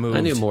far removed.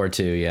 I knew more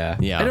too. Yeah.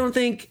 I don't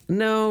think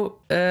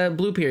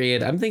blue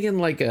period. I'm thinking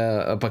like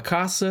a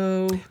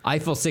Picasso.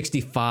 Eiffel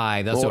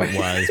 65. That's what it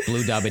was.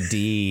 Blue Dabba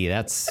D.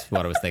 That's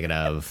what I was thinking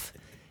of.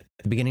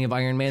 The beginning of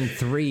Iron Man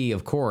 3,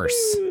 of course.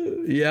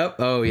 Yep.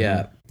 Oh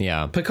yeah.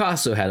 Yeah.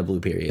 Picasso had a blue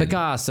period.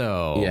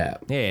 Picasso. Yeah.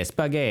 Yeah.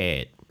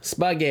 Spaghetti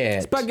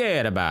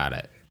about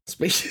it.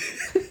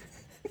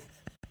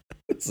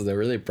 This is a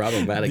really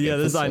problematic. Yeah,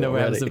 this I know we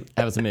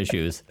have some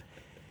issues.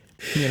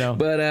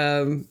 But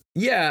Da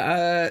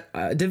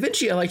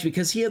Vinci I liked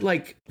because he had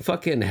like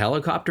fucking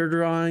helicopter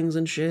drawings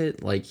and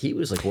shit. Like he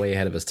was like way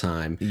ahead of his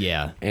time.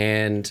 Yeah,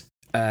 and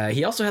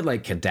he also had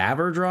like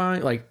cadaver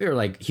drawing, or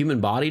like human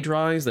body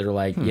drawings that are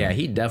like, yeah,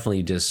 he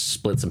definitely just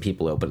split some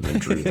people open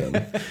and drew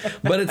them.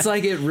 But it's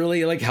like it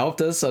really like helped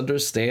us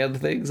understand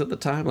things at the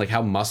time, like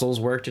how muscles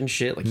worked and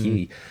shit.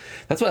 Like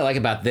that's what I like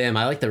about them.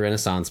 I like the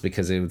Renaissance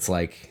because it's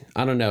like,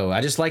 I don't know,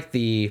 I just like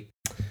the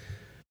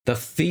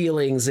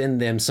feelings in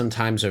them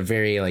sometimes are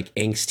very like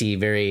angsty,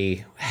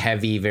 very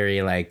heavy,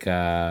 very like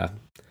I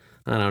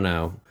don't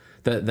know.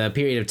 The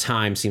period of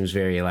time seems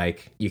very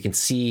like you can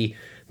see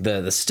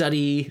the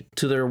study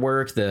to their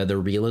work, the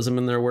realism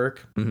in their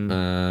work.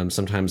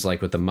 Sometimes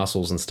like with the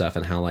muscles and stuff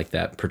and how like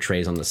that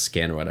portrays on the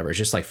skin or whatever. It's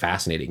just like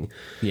fascinating.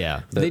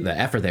 Yeah. The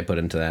effort they put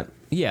into that.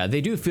 Yeah, they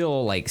do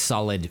feel like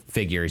solid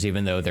figures,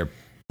 even though they're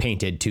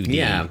painted 2D.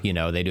 Yeah.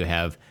 They do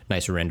have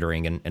nice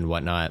rendering and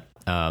whatnot.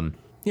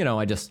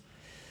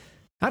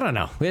 I don't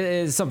know.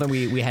 It's something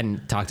we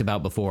hadn't talked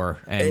about before.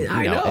 And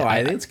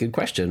I think it's a good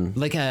question.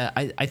 Like,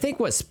 I think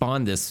what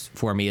spawned this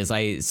for me is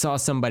I saw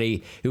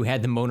somebody who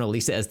had the Mona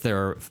Lisa as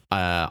their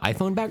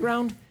iPhone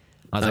background.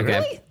 I was like,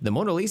 really? The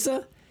Mona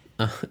Lisa?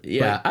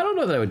 Yeah, I don't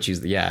know that I would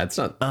choose. It's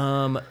not.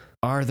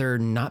 Are there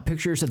not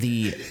pictures of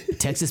the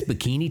Texas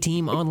bikini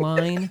team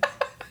online?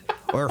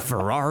 or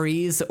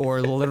Ferraris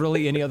or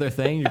literally any other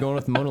thing. You're going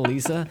with Mona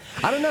Lisa.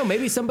 I don't know.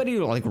 Maybe somebody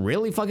like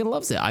really fucking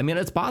loves it. I mean,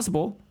 it's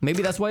possible.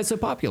 Maybe that's why it's so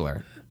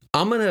popular.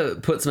 I'm gonna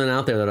put something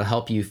out there that'll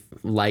help you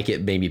like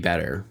it maybe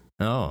better.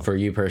 Oh, For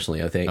you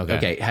personally, I think.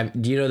 Okay.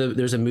 Do you know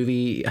there's a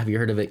movie? Have you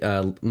heard of it?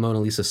 Mona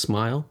Lisa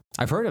Smile.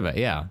 I've heard of it.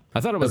 Yeah, I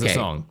thought it was a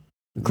song.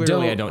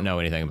 Clearly, I don't know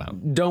anything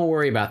about. Don't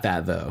worry about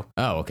that though.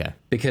 Oh, okay.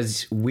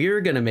 Because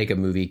we're gonna make a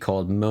movie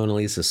called Mona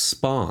Lisa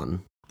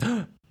Spawn.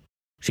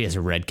 She has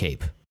a red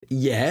cape.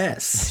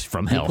 Yes,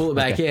 From hell. You pull it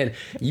back in.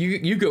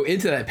 You go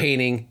into that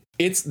painting.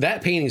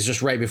 That painting is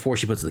just right before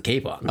she puts the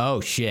cape on.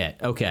 Oh shit.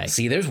 Okay.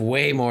 See, there's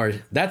way more.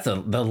 That's the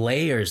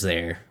layers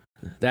there.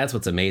 That's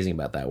what's amazing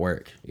about that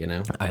work, you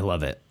know? I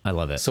love it. I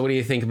love it. So what do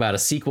you think about a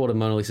sequel to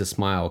Mona Lisa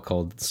Smile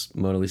called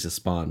Mona Lisa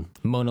Spawn?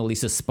 Mona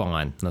Lisa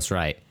Spawn. That's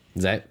right.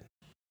 Is that?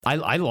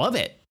 I love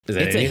it. Is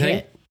that it's anything? a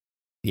hit.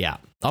 Yeah.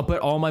 I'll put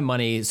all my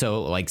money,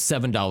 so like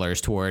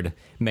 $7 toward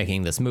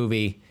making this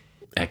movie.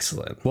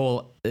 Excellent.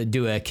 We'll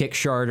do a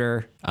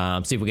Kickstarter,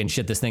 see if we can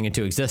shit this thing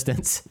into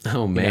existence.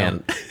 Oh,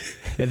 man. You know?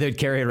 And they'd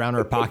carry it around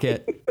our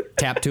pocket,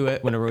 tap to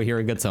it whenever we hear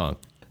a good song.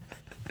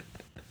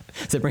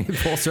 Does it bring it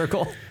full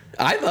circle?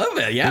 I love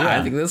it. Yeah,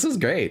 I think this is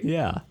great.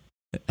 Yeah.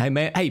 Hey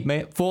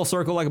man, full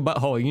circle like a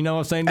butthole. You know what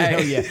I'm saying? Dude?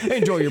 Hell yeah.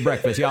 Enjoy your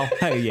breakfast, y'all.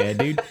 Hell yeah,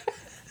 dude.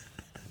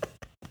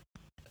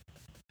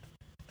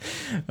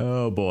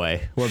 Oh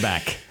boy, we're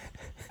back.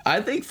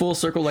 I think full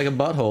circle like a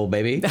butthole,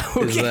 baby,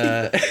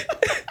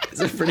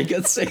 is a pretty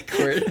good safe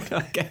word.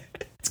 Okay.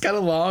 It's kind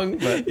of long,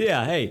 but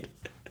Yeah, hey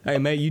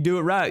man, you do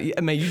it right.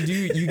 Man,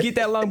 you get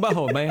that long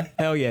butthole, man.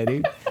 Hell yeah,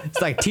 dude.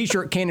 It's like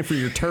t-shirt cannon for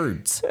your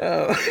turds.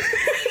 oh.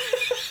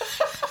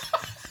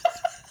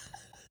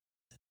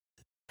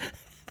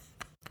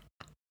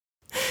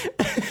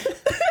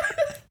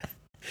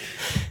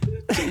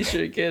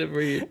 T-shirt cannon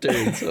for your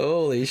turns.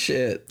 Holy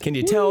shit. Can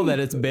you tell that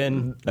it's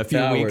been a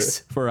few weeks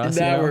for us?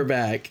 Now you know? we're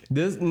back.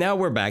 Now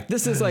we're back.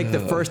 This is like the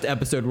first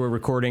episode we're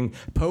recording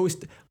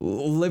post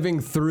living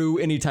through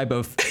any type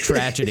of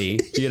tragedy,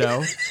 you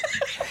know,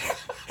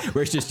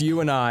 where it's just you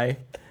and I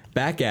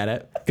back at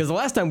it. Because the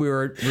last time we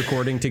were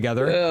recording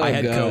together, I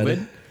had God.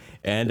 COVID.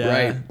 And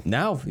Right.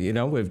 now, you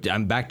know,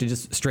 I'm back to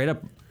just straight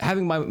up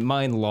having my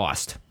mind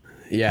lost.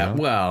 Yeah,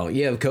 well,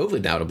 you have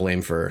COVID now to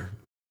blame for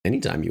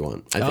anytime you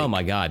want. I think. Oh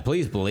my God,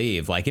 please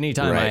believe. Like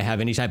anytime I Right.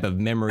 have any type of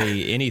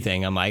memory,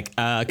 anything, I'm like,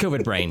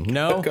 COVID brain.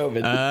 No.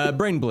 COVID.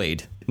 Brain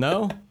bleed.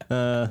 No.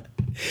 I'm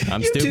You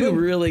have stupid. two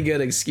really good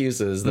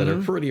excuses that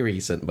are pretty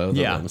recent, both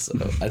Yeah. of them.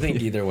 So I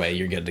think either way,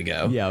 you're good to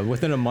go. Yeah,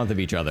 within a month of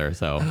each other.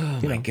 So, Oh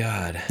my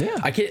God. Yeah.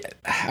 I can't.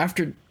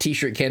 After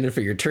T-shirt cannon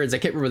for your turds, I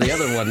can't remember the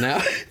other one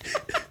now.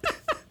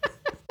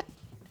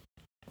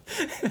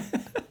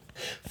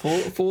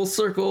 Full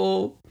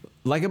circle.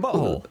 like a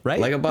butthole, right?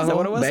 Like a butthole. Is that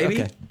what it was?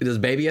 Baby. Okay. It is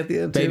baby at the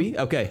end. Too? Baby?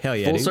 Okay, hell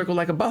yeah. Full dude. circle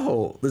like a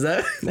butthole. Is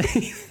that?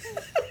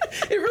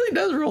 It really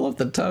does roll off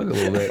the tongue a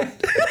little bit.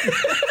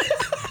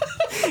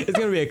 It's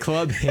going to be a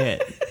club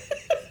hit.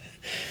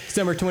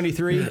 Summer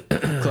 23,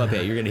 club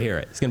hit. You're going to hear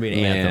it. It's going to be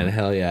an Man, anthem.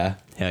 hell yeah.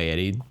 Hell yeah,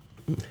 dude.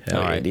 Hell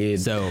All yeah, right, dude.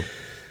 So,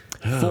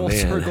 full man.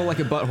 circle like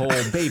a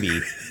butthole, baby,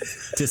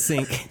 to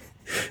sink.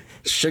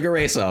 Sugar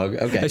Ray song.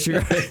 Okay.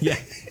 Sure, yeah.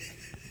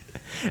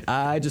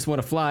 I just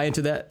want to fly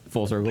into that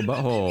full circle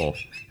butthole.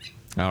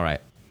 All right.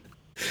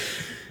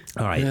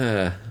 All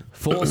right.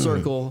 Full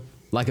circle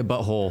like a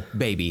butthole,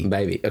 baby.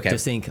 Baby. Okay. To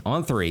sink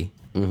on 3.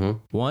 Mm-hmm.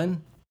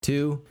 1,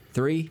 2,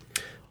 3.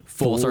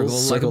 Full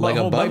circle like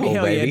a baby. butthole,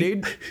 Hell baby. yeah,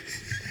 dude.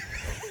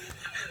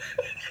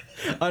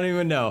 I don't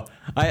even know.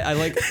 I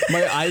like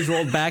my eyes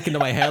rolled back into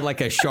my head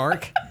like a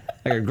shark,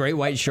 like a great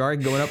white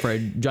shark going up for a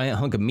giant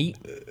hunk of meat.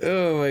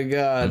 Oh my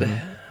God.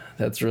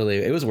 That's really.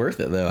 It was worth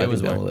it though. It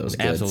was, That was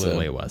good,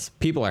 absolutely so. it was.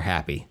 People are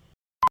happy.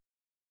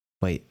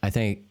 Wait, I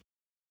think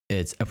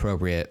it's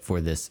appropriate for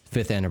this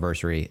 5th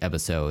anniversary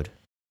episode,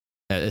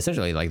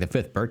 essentially like the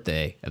 5th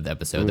birthday of the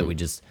episode, that we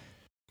just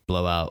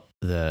blow out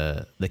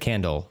the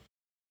candle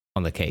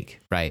on the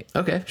cake, right?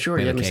 Okay, sure.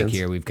 We Yeah, have a makes cake sense.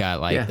 here. We've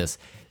got like Yeah. this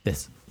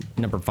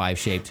number 5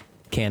 shaped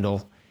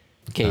candle.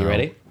 Okay, you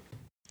ready?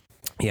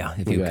 Yeah,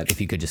 if Go you ahead.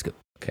 could just go.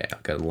 Okay, I'll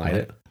go and light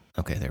it.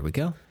 Okay, there we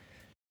go.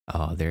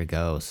 Oh, there it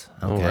goes.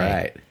 Okay. All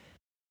right.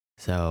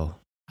 So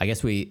I guess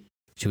should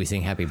we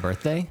sing happy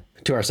birthday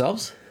To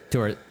ourselves? to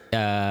our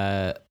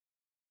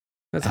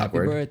That's happy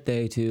awkward.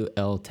 birthday to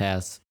El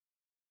Tess.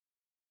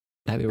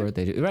 Happy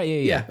birthday to right, yeah.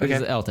 Yeah, okay.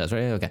 It's El Tess, right?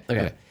 Okay.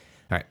 Okay.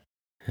 All right.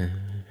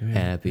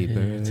 Happy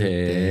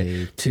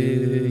birthday to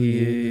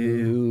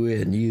you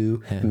and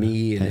you,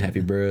 me, and happy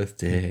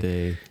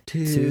birthday to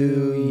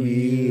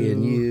me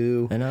and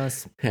you. and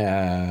us.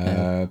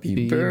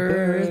 Happy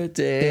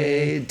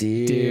birthday,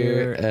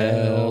 dear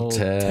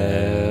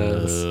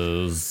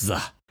Eltes.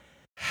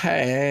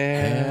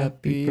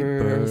 Happy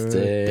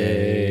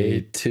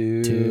birthday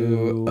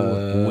to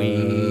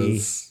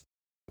us.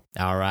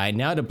 All right,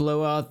 now to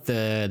blow out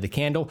the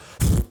candle.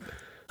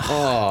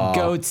 Oh,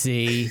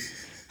 Goatsy,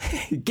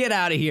 get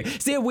out of here.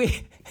 See,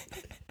 we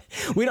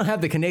don't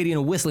have the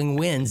Canadian whistling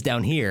winds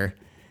down here.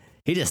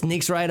 He just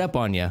sneaks right up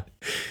on you.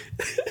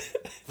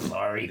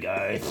 Sorry,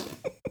 guys.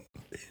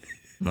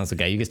 That's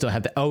okay. You can still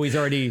have the. Oh, he's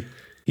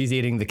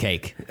eating the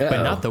cake,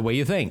 but not the way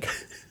you think.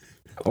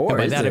 Or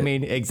By is that it? I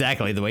mean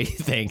exactly the way you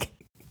think.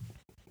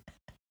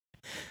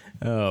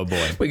 Oh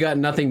boy. We got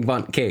nothing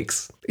but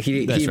cakes.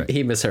 That's right.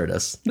 He misheard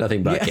us.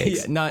 Nothing but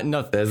cakes. Not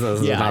This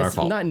is not our it's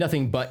fault. Not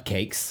nothing but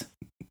cakes.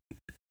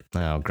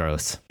 Oh,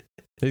 gross.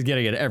 He's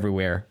getting it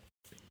everywhere.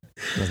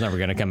 It's never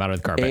going to come out of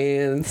the carpet.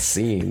 And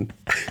scene.